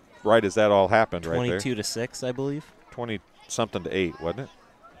said right as that all happened right there. 22-6, I believe. 20-something to 8, wasn't it?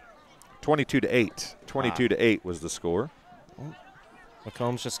 22-8. 22-8 was the score.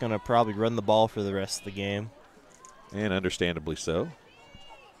 Macomb's just going to probably run the ball for the rest of the game. And understandably so.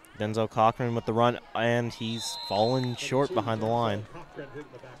 Denzel Cochran with the run, and he's fallen short behind the line.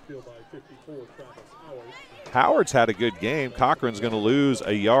 Howard's had a good game. Cochran's going to lose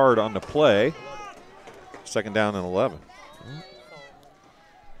a yard on the play. Second down and 11.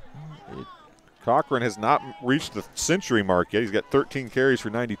 Cochran has not reached the century mark yet. He's got 13 carries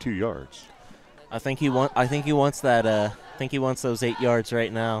for 92 yards. I think he wants that. I think he wants those 8 yards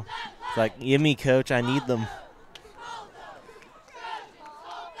right now. It's like, give me, coach. I need them.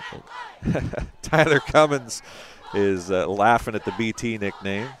 Tyler Cummins is laughing at the BT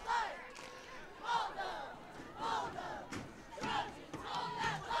nickname.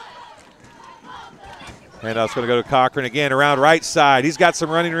 Handoff's going to go to Cochran again around right side. He's got some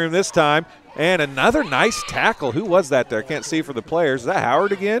running room this time. And another nice tackle. Who was that there? I can't see for the players. Is that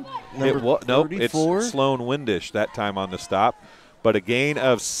Howard again? Nope, it's Sloan Windish that time on the stop. But a gain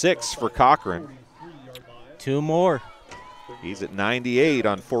of 6 for Cochran. 2 more. He's at 98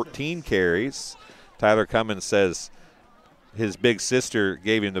 on 14 carries. Tyler Cummins says his big sister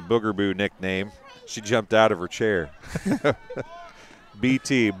gave him the Boogerboo nickname. She jumped out of her chair.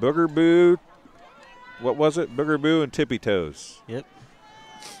 BT, Boogerboo. What was it? Boogerboo and Tippy Toes. Yep.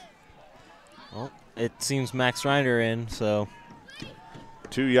 Well, it seems Max Reiner in, so.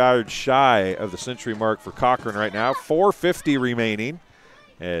 2 yards shy of the century mark for Cochran right now. 4:50 remaining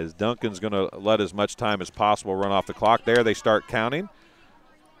as Duncan's going to let as much time as possible run off the clock. There they start counting,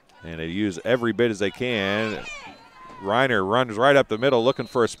 and they use every bit as they can. Reiner runs right up the middle looking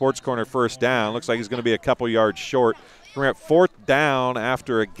for a sports corner first down. Looks like he's going to be a couple yards short. We're at 4th down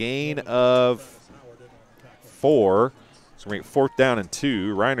after a gain of 4. So we're at 4th down and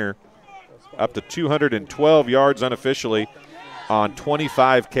 2. Reiner up to 212 yards unofficially on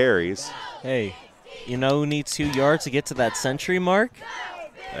 25 carries. Hey, you know who needs 2 yards to get to that century mark?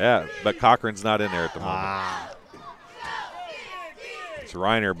 Yeah, but Cochran's not in there at the moment. It's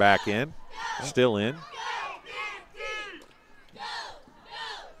Reiner back in, still in.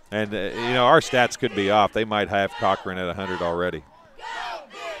 And, you know, our stats could be off. They might have Cochran at 100 already.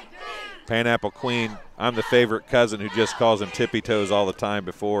 Pineapple Queen, I'm the favorite cousin who just calls him Tippy Toes all the time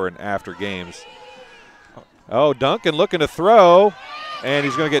before and after games. Oh, Duncan looking to throw, and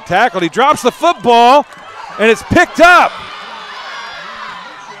he's going to get tackled. He drops the football, and it's picked up.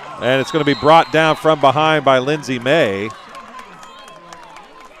 And it's going to be brought down from behind by Lindsey May.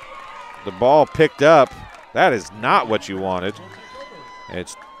 The ball picked up. That is not what you wanted.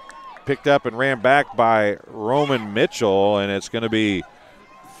 It's picked up and ran back by Roman Mitchell, and it's going to be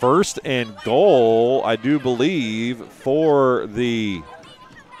 1st and goal, I do believe, for the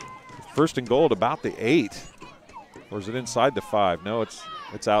 1st and goal at about the 8. Or is it inside the 5? No,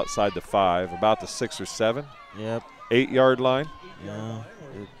 it's outside the 5, about the 6 or 7. Yep. 8-yard line. Yeah.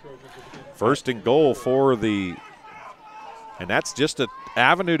 1st and goal for the, and that's just an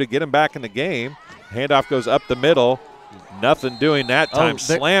avenue to get him back in the game. Handoff goes up the middle. Nothing doing that time.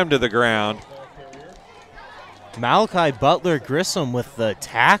 Slammed to the ground. Malachi Butler Grissom with the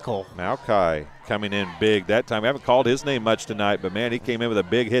tackle. Malachi coming in big that time. We haven't called his name much tonight, but, man, he came in with a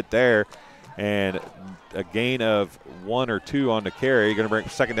big hit there. And a gain of 1 or 2 on the carry. Going to bring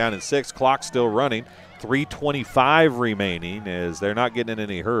 2nd down and 6. Clock still running. 3:25 remaining as they're not getting in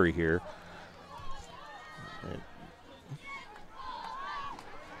any hurry here.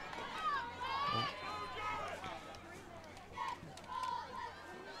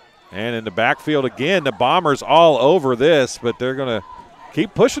 And in the backfield again, the Bombers all over this, but they're going to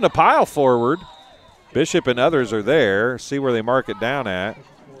keep pushing the pile forward. Bishop and others are there. See where they mark it down at.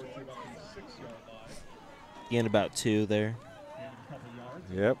 In about 2 there.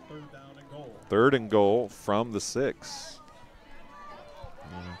 Yep. 3rd and goal from the 6.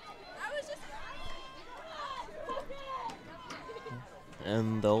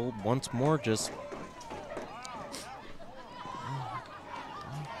 And they'll once more just.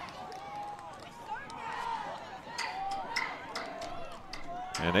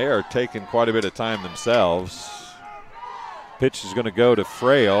 And they are taking quite a bit of time themselves. Pitch is going to go to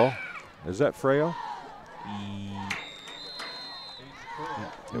Frail. Is that Frail?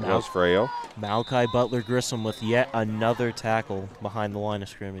 It was Frail. Malachi Butler Grissom with yet another tackle behind the line of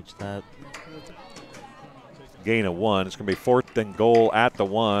scrimmage. That gain of 1. It's going to be 4th and goal at the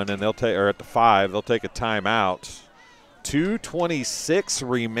 1, and they'll take, or at the 5. They'll take a timeout. 2:26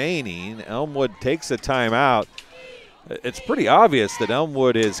 remaining. Elmwood takes a timeout. It's pretty obvious that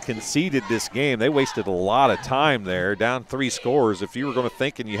Elmwood has conceded this game. They wasted a lot of time there, down 3 scores. If you were going to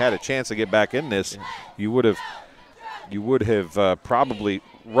think and you had a chance to get back in this, you would have probably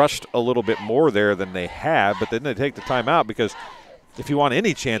rushed a little bit more there than they have. But then they take the timeout because if you want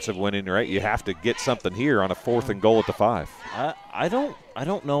any chance of winning, right, you have to get something here on a 4th and goal at the 5. I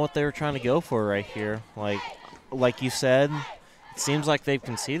don't know what they were trying to go for right here. Like you said, it seems like they've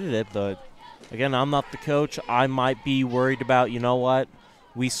conceded it, but again, I'm not the coach. I might be worried about, you know what,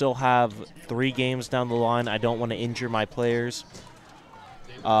 we still have 3 games down the line. I don't want to injure my players.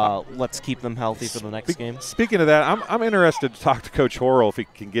 Let's keep them healthy for the next game. Speaking of that, I'm interested to talk to Coach Horrell if he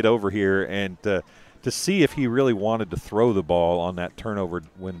can get over here and to see if he really wanted to throw the ball on that turnover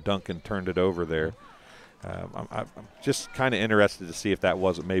when Duncan turned it over there. I'm just kind of interested to see if that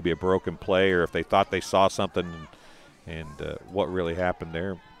wasn't maybe a broken play or if they thought they saw something and what really happened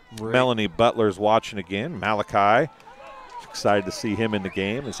there. Right. Melanie Butler's watching again. Malachi, excited to see him in the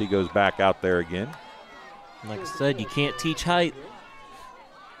game as he goes back out there again. Like I said, you can't teach height.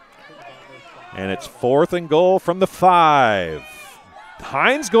 And it's 4th and goal from the 5.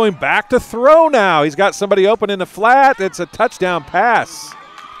 Hines going back to throw now. He's got somebody open in the flat. It's a touchdown pass.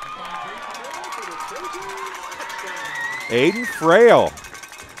 Aiden Frail.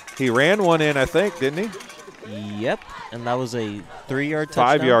 He ran one in, I think, didn't he? Yep, and that was a 3-yard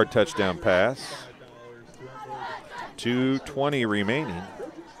touchdown. 5-yard touchdown pass. 2:20 remaining.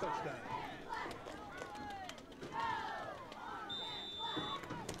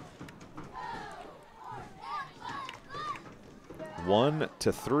 One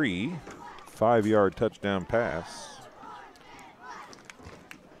to 3, 5-yard touchdown pass.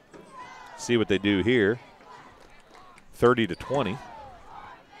 See what they do here. 30-20.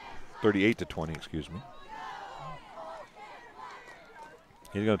 38-20, excuse me.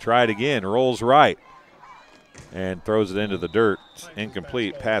 He's going to try it again. Rolls right and throws it into the dirt. It's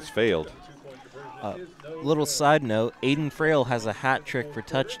incomplete. Pass failed. Little side note, Aiden Frail has a hat trick for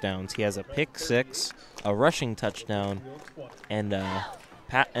touchdowns. He has a pick 6, a rushing touchdown, and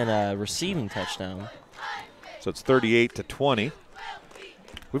a receiving touchdown. So it's 38-20.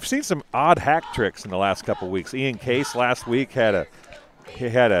 We've seen some odd hack tricks in the last couple weeks. Ian Case last week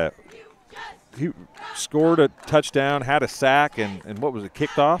he scored a touchdown, had a sack, and what was it,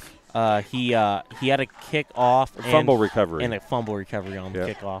 kicked off? He had a kick off and fumble recovery. And a fumble recovery on the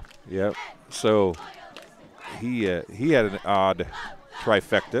kickoff. Yep. So he had an odd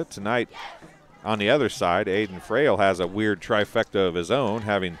trifecta. Tonight on the other side, Aiden Frail has a weird trifecta of his own,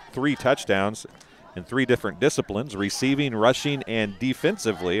 having 3 touchdowns in 3 different disciplines, receiving, rushing, and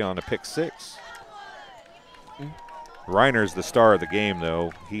defensively on a pick 6. Reiner's the star of the game,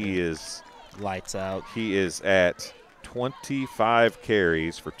 though. He is lights out. He is at 25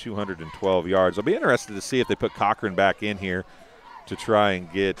 carries for 212 yards. I'll be interested to see if they put Cochran back in here to try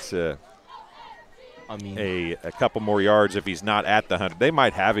and get a couple more yards if he's not at the 100. They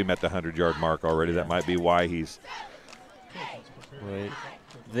might have him at the 100-yard mark already. That might be why he's right.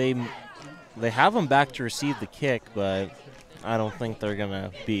 They have him back to receive the kick, but I don't think they're going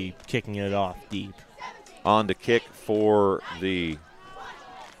to be kicking it off deep. On to kick for the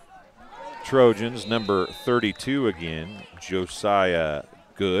Trojans, number 32 again, Josiah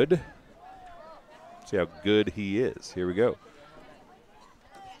Good. See how good he is. Here we go.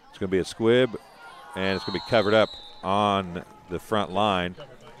 It's going to be a squib, and it's going to be covered up on the front line.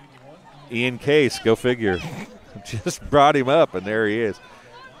 Ian Case, go figure, just brought him up, and there he is.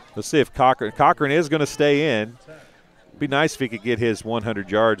 Let's see if Cochran is going to stay in. Be nice if he could get his 100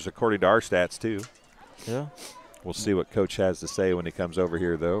 yards according to our stats, too. Yeah. We'll see what Coach has to say when he comes over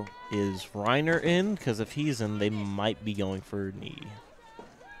here, though. Is Reiner in? Because if he's in, they might be going for a knee.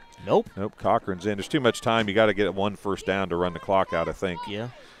 Nope. Nope, Cochran's in. There's too much time. You got to get 1 first down to run the clock out, I think. Yeah.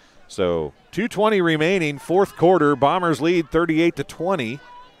 So 2:20 remaining, 4th quarter. Bombers lead 38-20.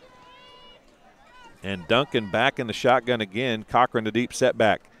 And Duncan back in the shotgun again. Cochran the deep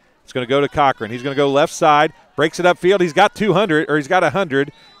setback. It's going to go to Cochran. He's going to go left side, breaks it upfield. He's got 200, or he's got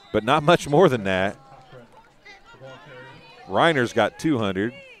 100, but not much more than that. Reiner's got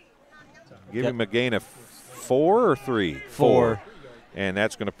 200. Give him a gain of 4 or 3? 4. And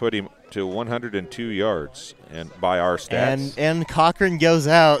that's going to put him to 102 yards, and by our stats. And Cochran goes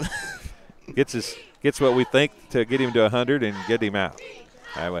out. gets what we think to get him to 100 and get him out.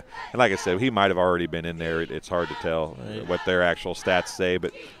 And like I said, he might have already been in there. It's hard to tell what their actual stats say,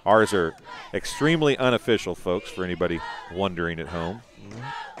 but ours are extremely unofficial, folks, for anybody wondering at home.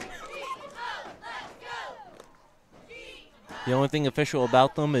 The only thing official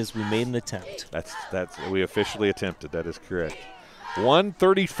about them is we made an attempt. We officially attempted. That is correct.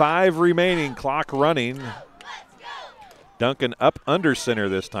 1:35 remaining, clock running. Duncan up under center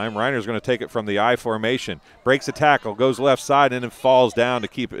this time. Reiner's going to take it from the I formation. Breaks a tackle, goes left side, and then falls down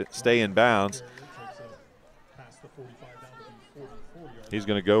to stay in bounds. He's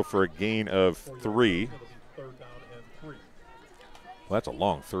going to go for a gain of 3. Well, that's a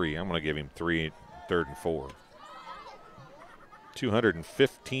long three. I'm going to give him 3, 3rd and 4.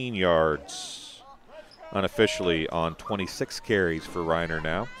 215 yards unofficially on 26 carries for Reiner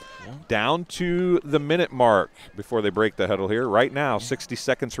now. Yeah. Down to the minute mark before they break the huddle here. Right now, 60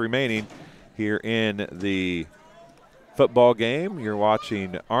 seconds remaining here in the football game. You're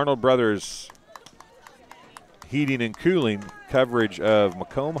watching Arnold Brothers Heating and Cooling coverage of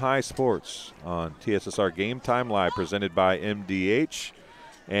Macomb High Sports on TSSR Game Time Live, presented by MDH.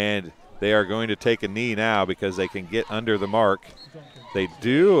 And they are going to take a knee now because they can get under the mark. They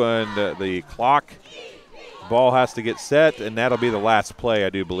do, and the clock, ball has to get set, and that'll be the last play, I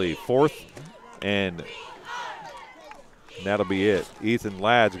do believe. 4th, and that'll be it. Ethan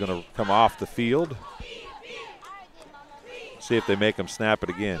Ladd's going to come off the field. See if they make him snap it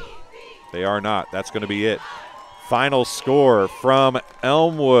again. They are not. That's going to be it. Final score from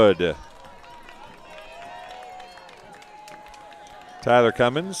Elmwood. Tyler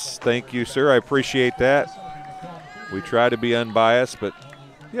Cummins, thank you, sir. I appreciate that. We try to be unbiased, but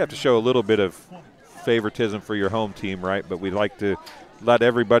you have to show a little bit of favoritism for your home team, right? But we like to let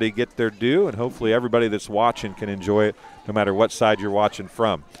everybody get their due, and hopefully everybody that's watching can enjoy it no matter what side you're watching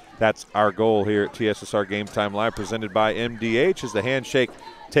from. That's our goal here at TSSR Game Time Live, presented by MDH, as the handshake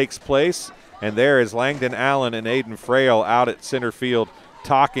takes place. And there is Langdon Allen and Aiden Frail out at center field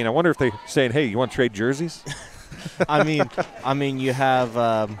talking. I wonder if they're saying, hey, you want to trade jerseys? I mean, you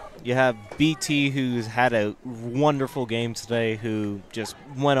have BT, who's had a wonderful game today, who just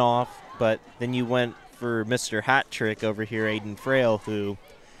went off. But then you went for Mr. Hat Trick over here, Aiden Frail, who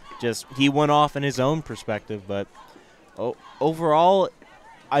he went off in his own perspective. But overall,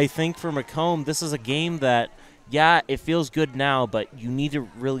 I think for Macomb, this is a game that, yeah, it feels good now, but you need to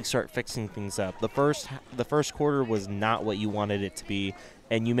really start fixing things up. The first quarter was not what you wanted it to be,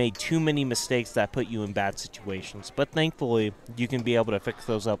 and you made too many mistakes that put you in bad situations. But thankfully, you can be able to fix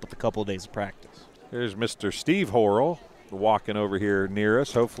those up with a couple of days of practice. Here's Mr. Steve Horrell walking over here near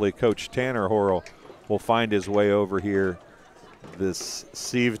us. Hopefully Coach Tanner Horrell will find his way over here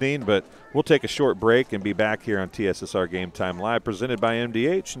this evening, but we'll take a short break and be back here on TSSR Game Time Live, presented by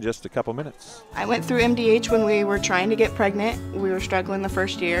MDH, in just a couple minutes. I went through MDH when we were trying to get pregnant. We were struggling the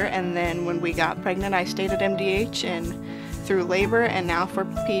first year, and then when we got pregnant, I stayed at MDH and through labor and now for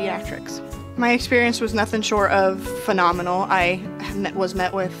pediatrics. My experience was nothing short of phenomenal. I was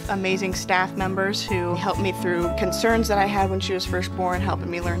met with amazing staff members who helped me through concerns that I had when she was first born,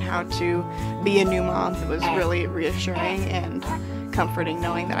 helping me learn how to be a new mom. It was really reassuring and comforting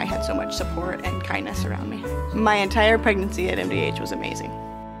knowing that I had so much support and kindness around me. My entire pregnancy at MDH was amazing.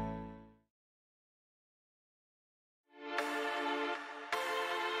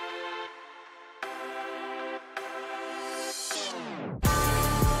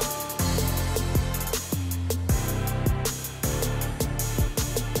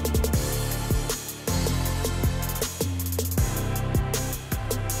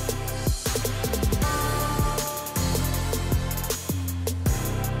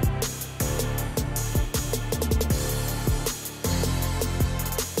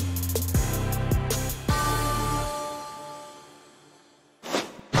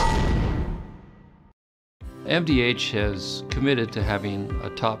 MDH has committed to having a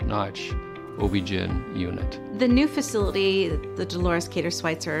top-notch OB-GYN unit. The new facility, the Dolores Cater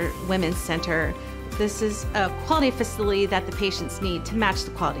Schweitzer Women's Center, this is a quality facility that the patients need to match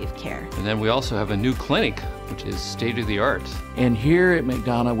the quality of care. And then we also have a new clinic, which is state-of-the-art. And here at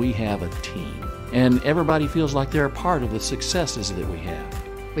McDonough, we have a team. And everybody feels like they're a part of the successes that we have.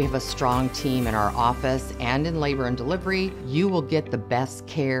 We have a strong team in our office and in labor and delivery. You will get the best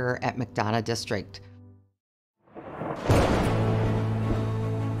care at McDonough District.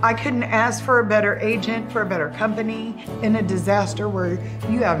 I couldn't ask for a better agent, for a better company in a disaster where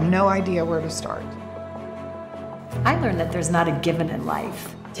you have no idea where to start. I learned that there's not a given in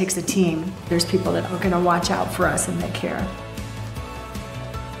life. It takes a team. There's people that are going to watch out for us and they care.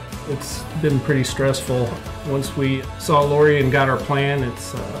 It's been pretty stressful. Once we saw Lori and got our plan,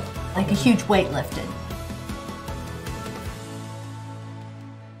 it's like a huge weight lifted.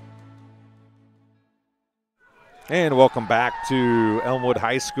 And welcome back to Elmwood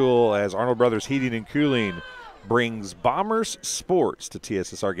High School as Arnold Brothers Heating and Cooling brings Bombers Sports to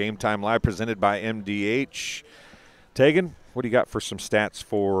TSSR Game Time Live, presented by MDH. Tegan, what do you got for some stats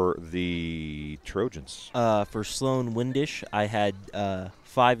for the Trojans? For Sloan Windish, I had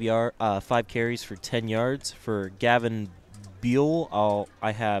 5 carries for 10 yards. For Gavin Beal,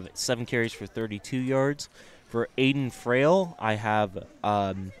 I have 7 carries for 32 yards. For Aiden Frail, I have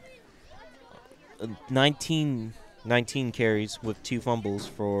 19 carries with 2 fumbles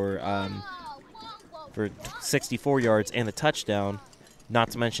for 64 yards and a touchdown. Not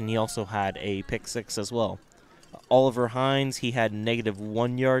to mention he also had a pick 6 as well. Oliver Hines, he had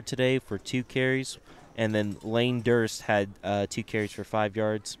 -1 yard today for 2 carries. And then Lane Durst had 2 carries for 5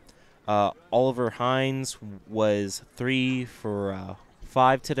 yards. Oliver Hines was 3 for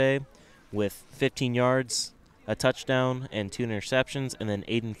 5 today with 15 yards, a touchdown, and 2 interceptions. And then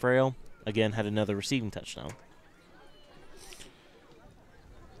Aiden Frail, again, had another receiving touchdown.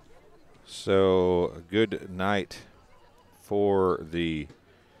 So a good night for the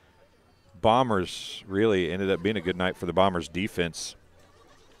Bombers. Really ended up being a good night for the Bombers defense.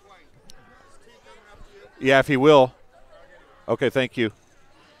 Yeah, if he will. Okay, thank you.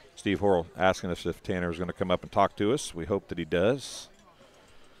 Steve Horrell asking us if Tanner is going to come up and talk to us. We hope that he does.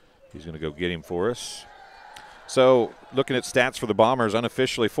 He's going to go get him for us. So looking at stats for the Bombers,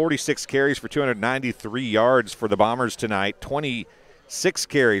 unofficially 46 carries for 293 yards for the Bombers tonight, 26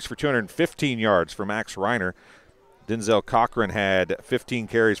 carries for 215 yards for Max Reiner. Denzel Cochran had 15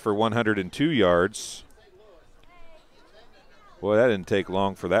 carries for 102 yards. Boy, that didn't take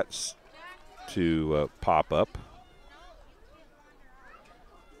long for that to pop up.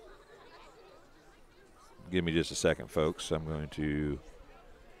 Give me just a second, folks. I'm going to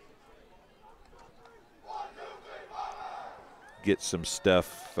get some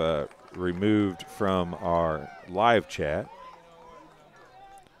stuff removed from our live chat.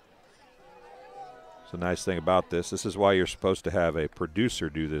 It's a nice thing about this. This is why you're supposed to have a producer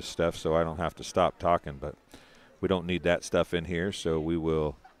do this stuff, so I don't have to stop talking, but we don't need that stuff in here, so we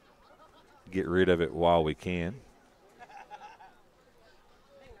will get rid of it while we can.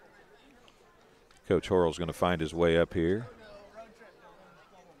 Coach Horrell's going to find his way up here.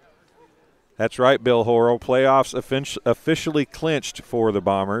 That's right, Bill Horrell. Playoffs officially clinched for the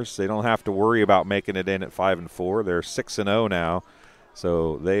Bombers. They don't have to worry about making it in at 5-4. They're 6-0 now.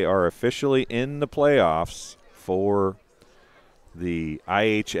 So they are officially in the playoffs for the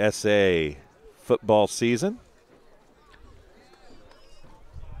IHSA football season.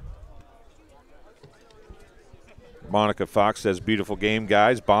 Monica Fox says, beautiful game,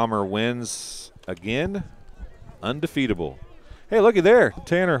 guys. Bomber wins again. Undefeatable. Hey, looky there.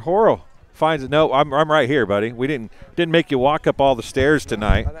 Tanner Horrell finds it. No, I'm right here, buddy. We didn't make you walk up all the stairs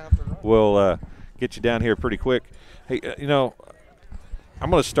tonight. We'll get you down here pretty quick. Hey, you know, I'm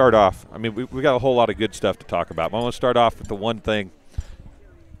going to start off. I mean, we got a whole lot of good stuff to talk about. But I'm going to start off with the one thing.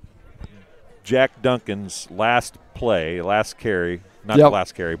 Jack Duncan's last play, last carry, not the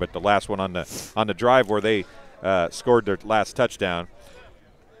last carry, but the last one on the drive where they scored their last touchdown.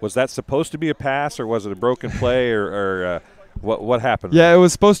 Was that supposed to be a pass, or was it a broken play, or what happened? Yeah, it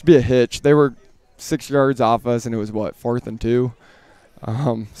was supposed to be a hitch. They were 6 yards off us, and it was, 4th and 2.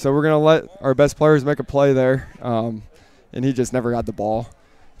 So we're going to let our best players make a play there, and he just never got the ball.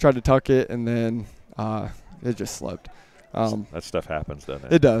 Tried to tuck it, and then it just slipped. That stuff happens, doesn't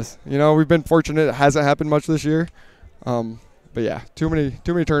it? It does. You know, we've been fortunate. It hasn't happened much this year. But, yeah, too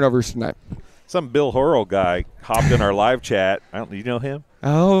many turnovers tonight. Some Bill Horrell guy hopped in our live chat. You know him?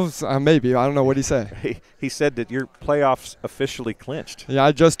 Oh, maybe. I don't know what he said. He said that your playoffs officially clinched. Yeah,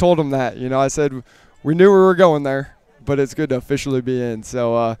 I just told him that. You know, I said we knew we were going there, but it's good to officially be in.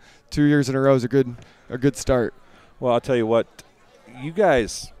 So 2 years in a row is a good start. Well, I'll tell you what, you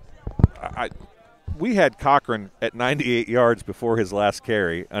guys, we had Cochran at 98 yards before his last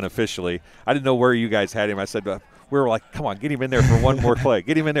carry unofficially. I didn't know where you guys had him. I said, we were like, come on, get him in there for one more play.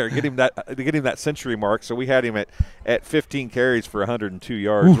 Get him in there, get him that century mark. So we had him at 15 carries for 102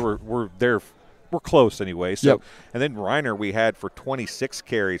 yards. We're there. We're close anyway. So and then Reiner we had for 26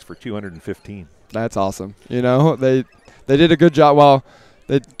 carries for 215. That's awesome. You know, they did a good job. Well,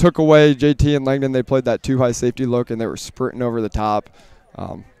 they took away JT and Langdon. They played that too high safety look, and they were sprinting over the top.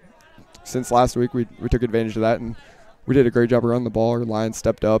 Since last week, we took advantage of that, and we did a great job around the ball. Our line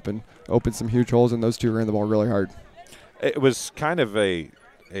stepped up and opened some huge holes, and those two ran the ball really hard. It was kind of a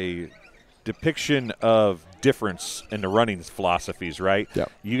depiction of difference in the running philosophies, right? Yeah.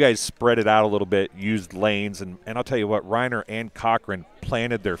 You guys spread it out a little bit, used lanes, and I'll tell you what, Reiner and Cochran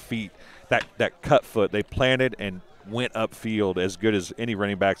planted their feet, that cut foot, they planted and went upfield as good as any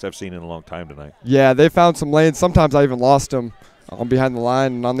running backs I've seen in a long time tonight. Yeah, they found some lanes. Sometimes I even lost them behind the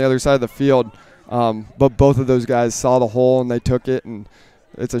line and on the other side of the field. But both of those guys saw the hole and they took it, and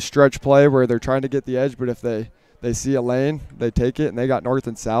it's a stretch play where they're trying to get the edge, but if they see a lane, they take it, and they got north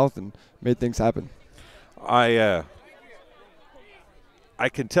and south and made things happen. I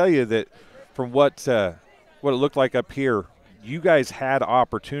can tell you that from what it looked like up here, you guys had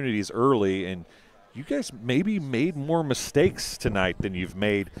opportunities early, and you guys maybe made more mistakes tonight than you've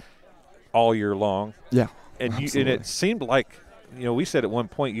made all year long. Yeah, and it seemed like, you know, we said at one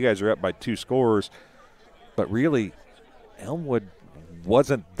point you guys are up by 2 scores, but really Elmwood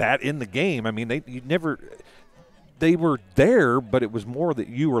wasn't that in the game. I mean, they were there, but it was more that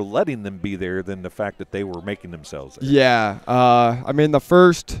you were letting them be there than the fact that they were making themselves there. Yeah. I mean, the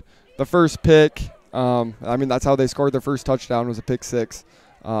first pick, I mean, that's how they scored their first touchdown, was a pick 6.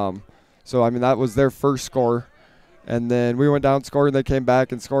 So, I mean, that was their first score. And then we went down, scored, and they came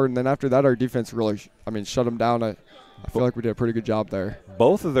back and scored. And then after that, our defense really, shut them down. I feel like we did a pretty good job there.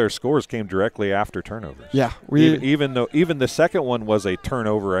 Both of their scores came directly after turnovers. Yeah. Even the second one was a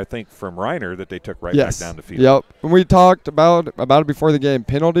turnover, I think, from Reiner that they took right back down the field. Yep. When we talked about it before the game,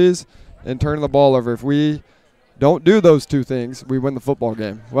 penalties and turning the ball over. If we don't do those two things, we win the football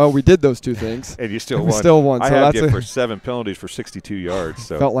game. Well, we did those two things. And you still won. We still won. I so had that's you for 7 penalties for 62 yards.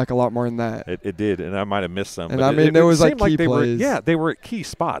 So felt like a lot more than that. It did, and I might have missed some. And but I mean, it was like key plays. They were at key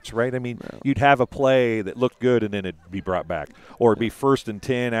spots, right? I mean, you'd have a play that looked good, and then it'd be brought back. Or it'd be 1st and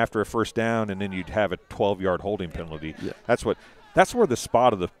 10 after a first down, and then you'd have a 12-yard holding penalty. Yeah. That's where the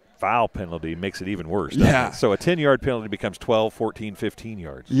spot of the foul penalty makes it even worse. Yeah. So a 10-yard penalty becomes 12, 14, 15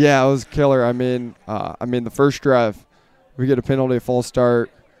 yards. Yeah, it was killer. I mean, the first drive, we get a penalty, a false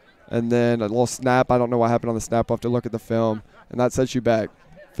start, and then a little snap. I don't know what happened on the snap. I'll have to look at the film, and that sets you back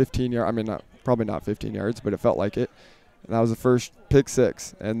 15 yards. I mean, probably not 15 yards, but it felt like it. And that was the first pick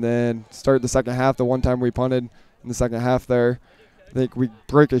 6. And then start the second half. The one time we punted in the second half there, I think we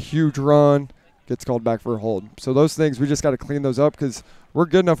break a huge run, gets called back for a hold. So those things, we just got to clean those up because we're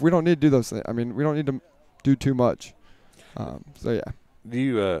good enough. We don't need to do those things. I mean, we don't need to do too much. So, yeah.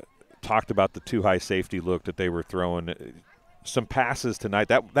 You talked about the too high safety look that they were throwing. Some passes tonight.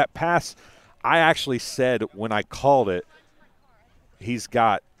 That pass, I actually said when I called it, he's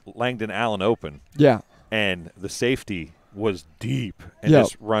got Langdon Allen open. Yeah. And the safety was deep and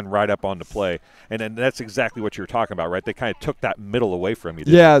just run right up on the play. And then that's exactly what you were talking about, right? They kind of took that middle away from you.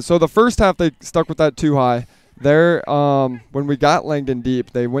 Yeah, so the first half they stuck with that too high. There, when we got Langdon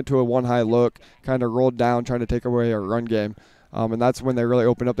deep, they went to a one high look, kind of rolled down, trying to take away our run game. And that's when they really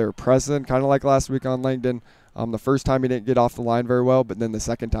opened up. They were pressing, kind of like last week on Langdon. The first time he didn't get off the line very well, but then the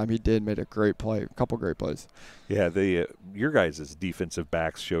second time he did, made a great play, a couple great plays. Yeah, your guys' defensive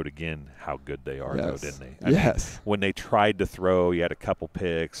backs showed again how good they are, though, didn't they? I mean, when they tried to throw, you had a couple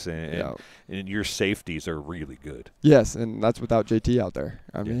picks, and your safeties are really good. Yes, and that's without JT out there.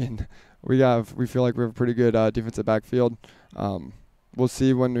 I mean, we feel like we have a pretty good defensive backfield. We'll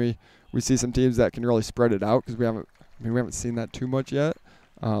see when we see some teams that can really spread it out because we haven't seen that too much yet.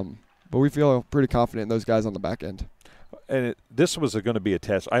 But we feel pretty confident in those guys on the back end. And this was going to be a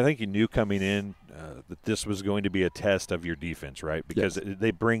test. I think you knew coming in that this was going to be a test of your defense, right? Because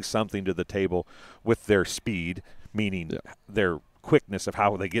they bring something to the table with their speed, meaning their quickness of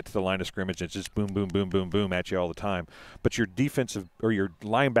how they get to the line of scrimmage. It's just boom, boom, boom, boom, boom at you all the time. But your defensive or your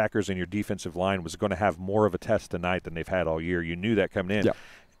linebackers and your defensive line was going to have more of a test tonight than they've had all year. You knew that coming in. Yeah.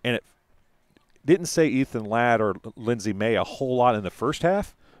 And it didn't say Ethan Ladd or Lindsey May a whole lot in the first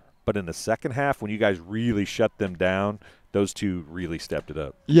half. But in the second half, when you guys really shut them down, those two really stepped it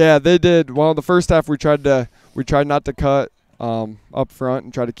up. Yeah, they did. Well, the first half we tried not to cut up front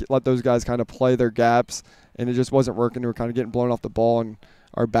and try to let those guys kind of play their gaps, and it just wasn't working. We were kind of getting blown off the ball, and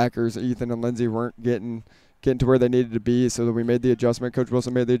our backers, Ethan and Lindsey, weren't getting to where they needed to be. So that we made the adjustment. Coach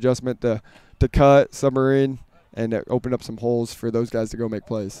Wilson made the adjustment to cut Submarine, and it opened up some holes for those guys to go make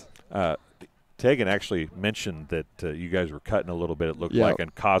plays. Tegan actually mentioned that you guys were cutting a little bit, it looked like,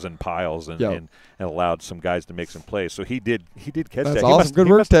 and causing piles and allowed some guys to make some plays. So he did catch that. That's awesome. Good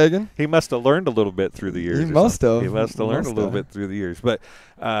work, Tegan. He must have learned a little bit through the years. He must have. He must have learned a little bit through the years. But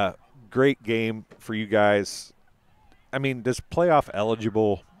great game for you guys. I mean, does playoff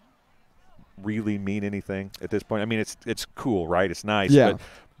eligible really mean anything at this point? I mean, it's cool, right? It's nice. Yeah.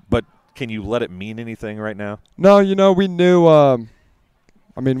 But can you let it mean anything right now? No, we knew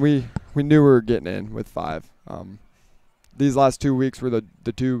we knew we were getting in with 5. These last 2 weeks were the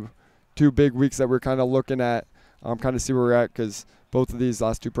two big weeks that we're kind of looking at, kind of see where we're at, because both of these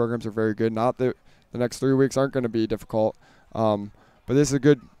last 2 programs are very good. Not that the next 3 weeks aren't going to be difficult, but this is a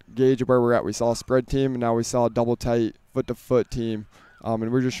good gauge of where we're at. We saw a spread team, and now we saw a double tight foot-to-foot team,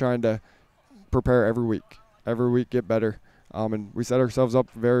 and we're just trying to prepare every week get better, and we set ourselves up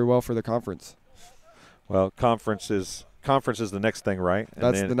very well for the conference. Well, conference is the next thing, right? And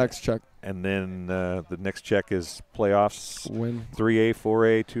that's the next check. And then the next check is playoffs. Win 3A,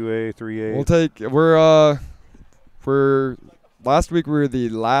 4A, 2A, 3A. We're last week we were the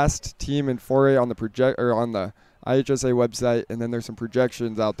last team in 4A on the IHSA website, and then there's some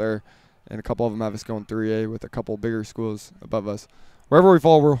projections out there, and a couple of them have us going 3A with a couple bigger schools above us. Wherever we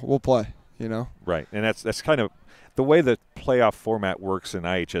fall, we'll play. you know. Right, and that's kind of the way the playoff format works in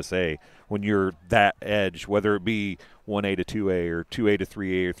IHSA. When you're that edge, whether it be 1A to 2A or 2A to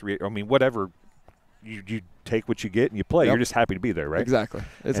 3A or 3A, I mean, whatever, you take what you get and you play. Yep. You're just happy to be there, right? Exactly.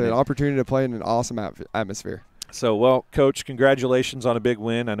 It's an opportunity to play in an awesome atmosphere. So, well, Coach, congratulations on a big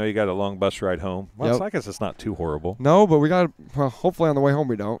win. I know you got a long bus ride home. Well, Yep. I guess it's not too horrible. No, but we got hopefully on the way home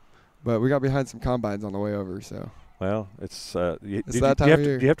we don't. But we got behind some combines on the way over, so. Well, it's that time of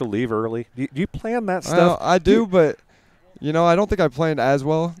year. Do you have to leave early? Do you plan that stuff? Well, I do, but you know, I don't think I planned as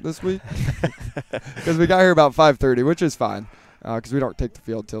well this week because we got here about 5:30, which is fine because we don't take the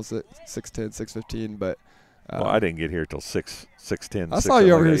field till 6:10, 6:15. But well, I didn't get here till 6:10. I saw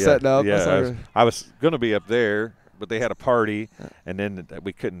you over here setting up. Yeah, I was going to be up there, but they had a party, and then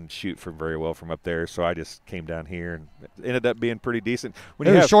we couldn't shoot very well from up there, so I just came down here, and it ended up being pretty decent. It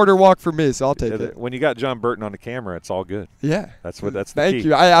was a shorter walk for me, so I'll take it. When you got John Burton on the camera, it's all good. Yeah, that's the Thank key.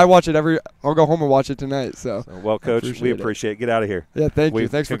 you. I watch it I'll go home and watch it tonight. So well, Coach, we appreciate it. Get out of here. Yeah, thank you.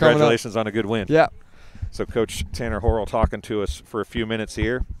 Thanks for coming up. Congratulations on a good win. Yeah. So Coach Tanner Horrell talking to us for a few minutes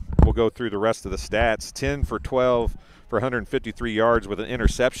here. We'll go through the rest of the stats. 10 for 12 for 153 yards with an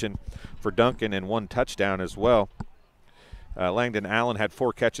interception for Duncan and 1 touchdown as well. Langdon Allen had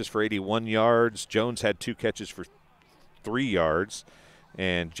 4 catches for 81 yards. Jones had 2 catches for 3 yards.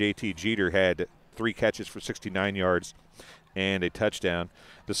 And JT Jeter had 3 catches for 69 yards and a touchdown.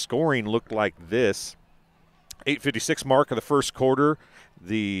 The scoring looked like this. 8:56 mark of the first quarter.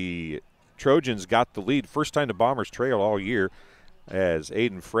 The Trojans got the lead. First time the Bombers trailed all year as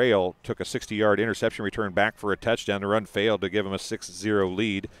Aiden Frail took a 60-yard interception return back for a touchdown. The run failed to give him a 6-0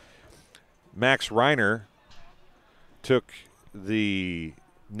 lead. Max Reiner took the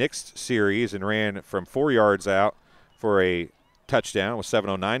next series and ran from 4 yards out for a touchdown with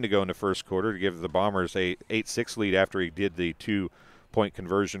 7:09 to go in the first quarter to give the Bombers a 8-6 lead after he did the 2-point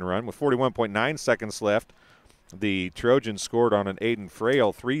conversion run. With 41.9 seconds left, the Trojans scored on an Aiden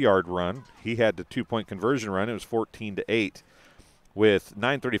Frail 3-yard run. He had the 2-point conversion run. It was 14-8. With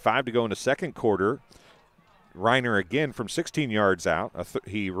 9:35 to go in the second quarter, Reiner again from 16 yards out.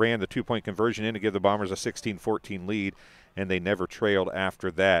 He ran the 2-point conversion in to give the Bombers a 16-14 lead, and they never trailed after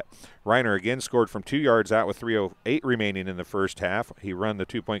that. Reiner again scored from 2 yards out with 3:08 remaining in the first half. He ran the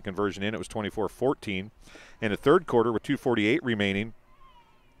 2-point conversion in. It was 24-14. In the third quarter with 2:48 remaining,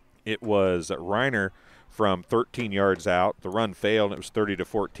 it was Reiner from 13 yards out. The run failed, and it was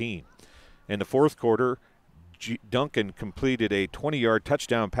 30-14. In the fourth quarter, Duncan completed a 20-yard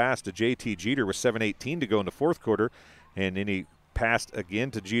touchdown pass to JT Jeter with 7:18 to go in the fourth quarter, and then he passed again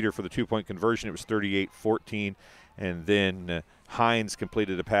to Jeter for the 2-point conversion. It was 38-14, and then Hines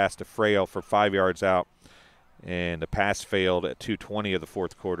completed a pass to Frail for 5 yards out, and the pass failed at 2:20 of the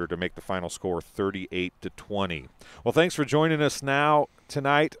fourth quarter to make the final score 38-20. Well, thanks for joining us now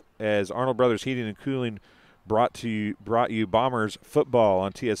tonight as Arnold Brothers Heating and Cooling brought you Bombers football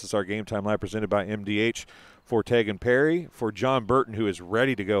on TSSR Game Time Live, presented by MDH. For Tegan Perry, for John Burton, who is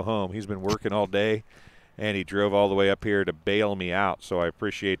ready to go home. He's been working all day, and he drove all the way up here to bail me out, so I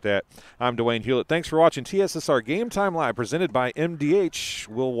appreciate that. I'm Dwayne Hulett. Thanks for watching TSSR Game Time Live, presented by MDH.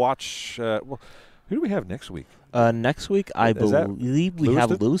 We'll watch who do we have next week? Next week, I believe we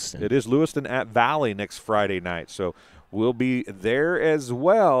have Lewiston. It is Lewiston at Valley next Friday night, so we'll be there as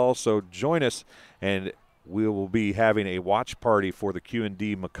well, so join us, and we will be having a watch party for the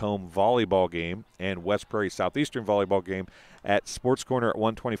Q&D Macomb volleyball game and West Prairie Southeastern volleyball game at Sports Corner at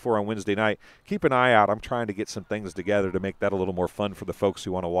 124 on Wednesday night. Keep an eye out. I'm trying to get some things together to make that a little more fun for the folks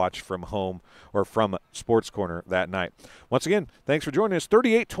who want to watch from home or from Sports Corner that night. Once again, thanks for joining us.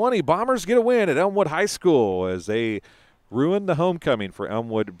 38-20, Bombers get a win at Elmwood High School as they ruin the homecoming for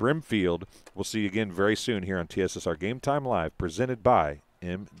Elmwood-Brimfield. We'll see you again very soon here on TSSR Game Time Live, presented by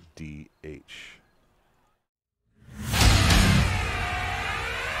MDH.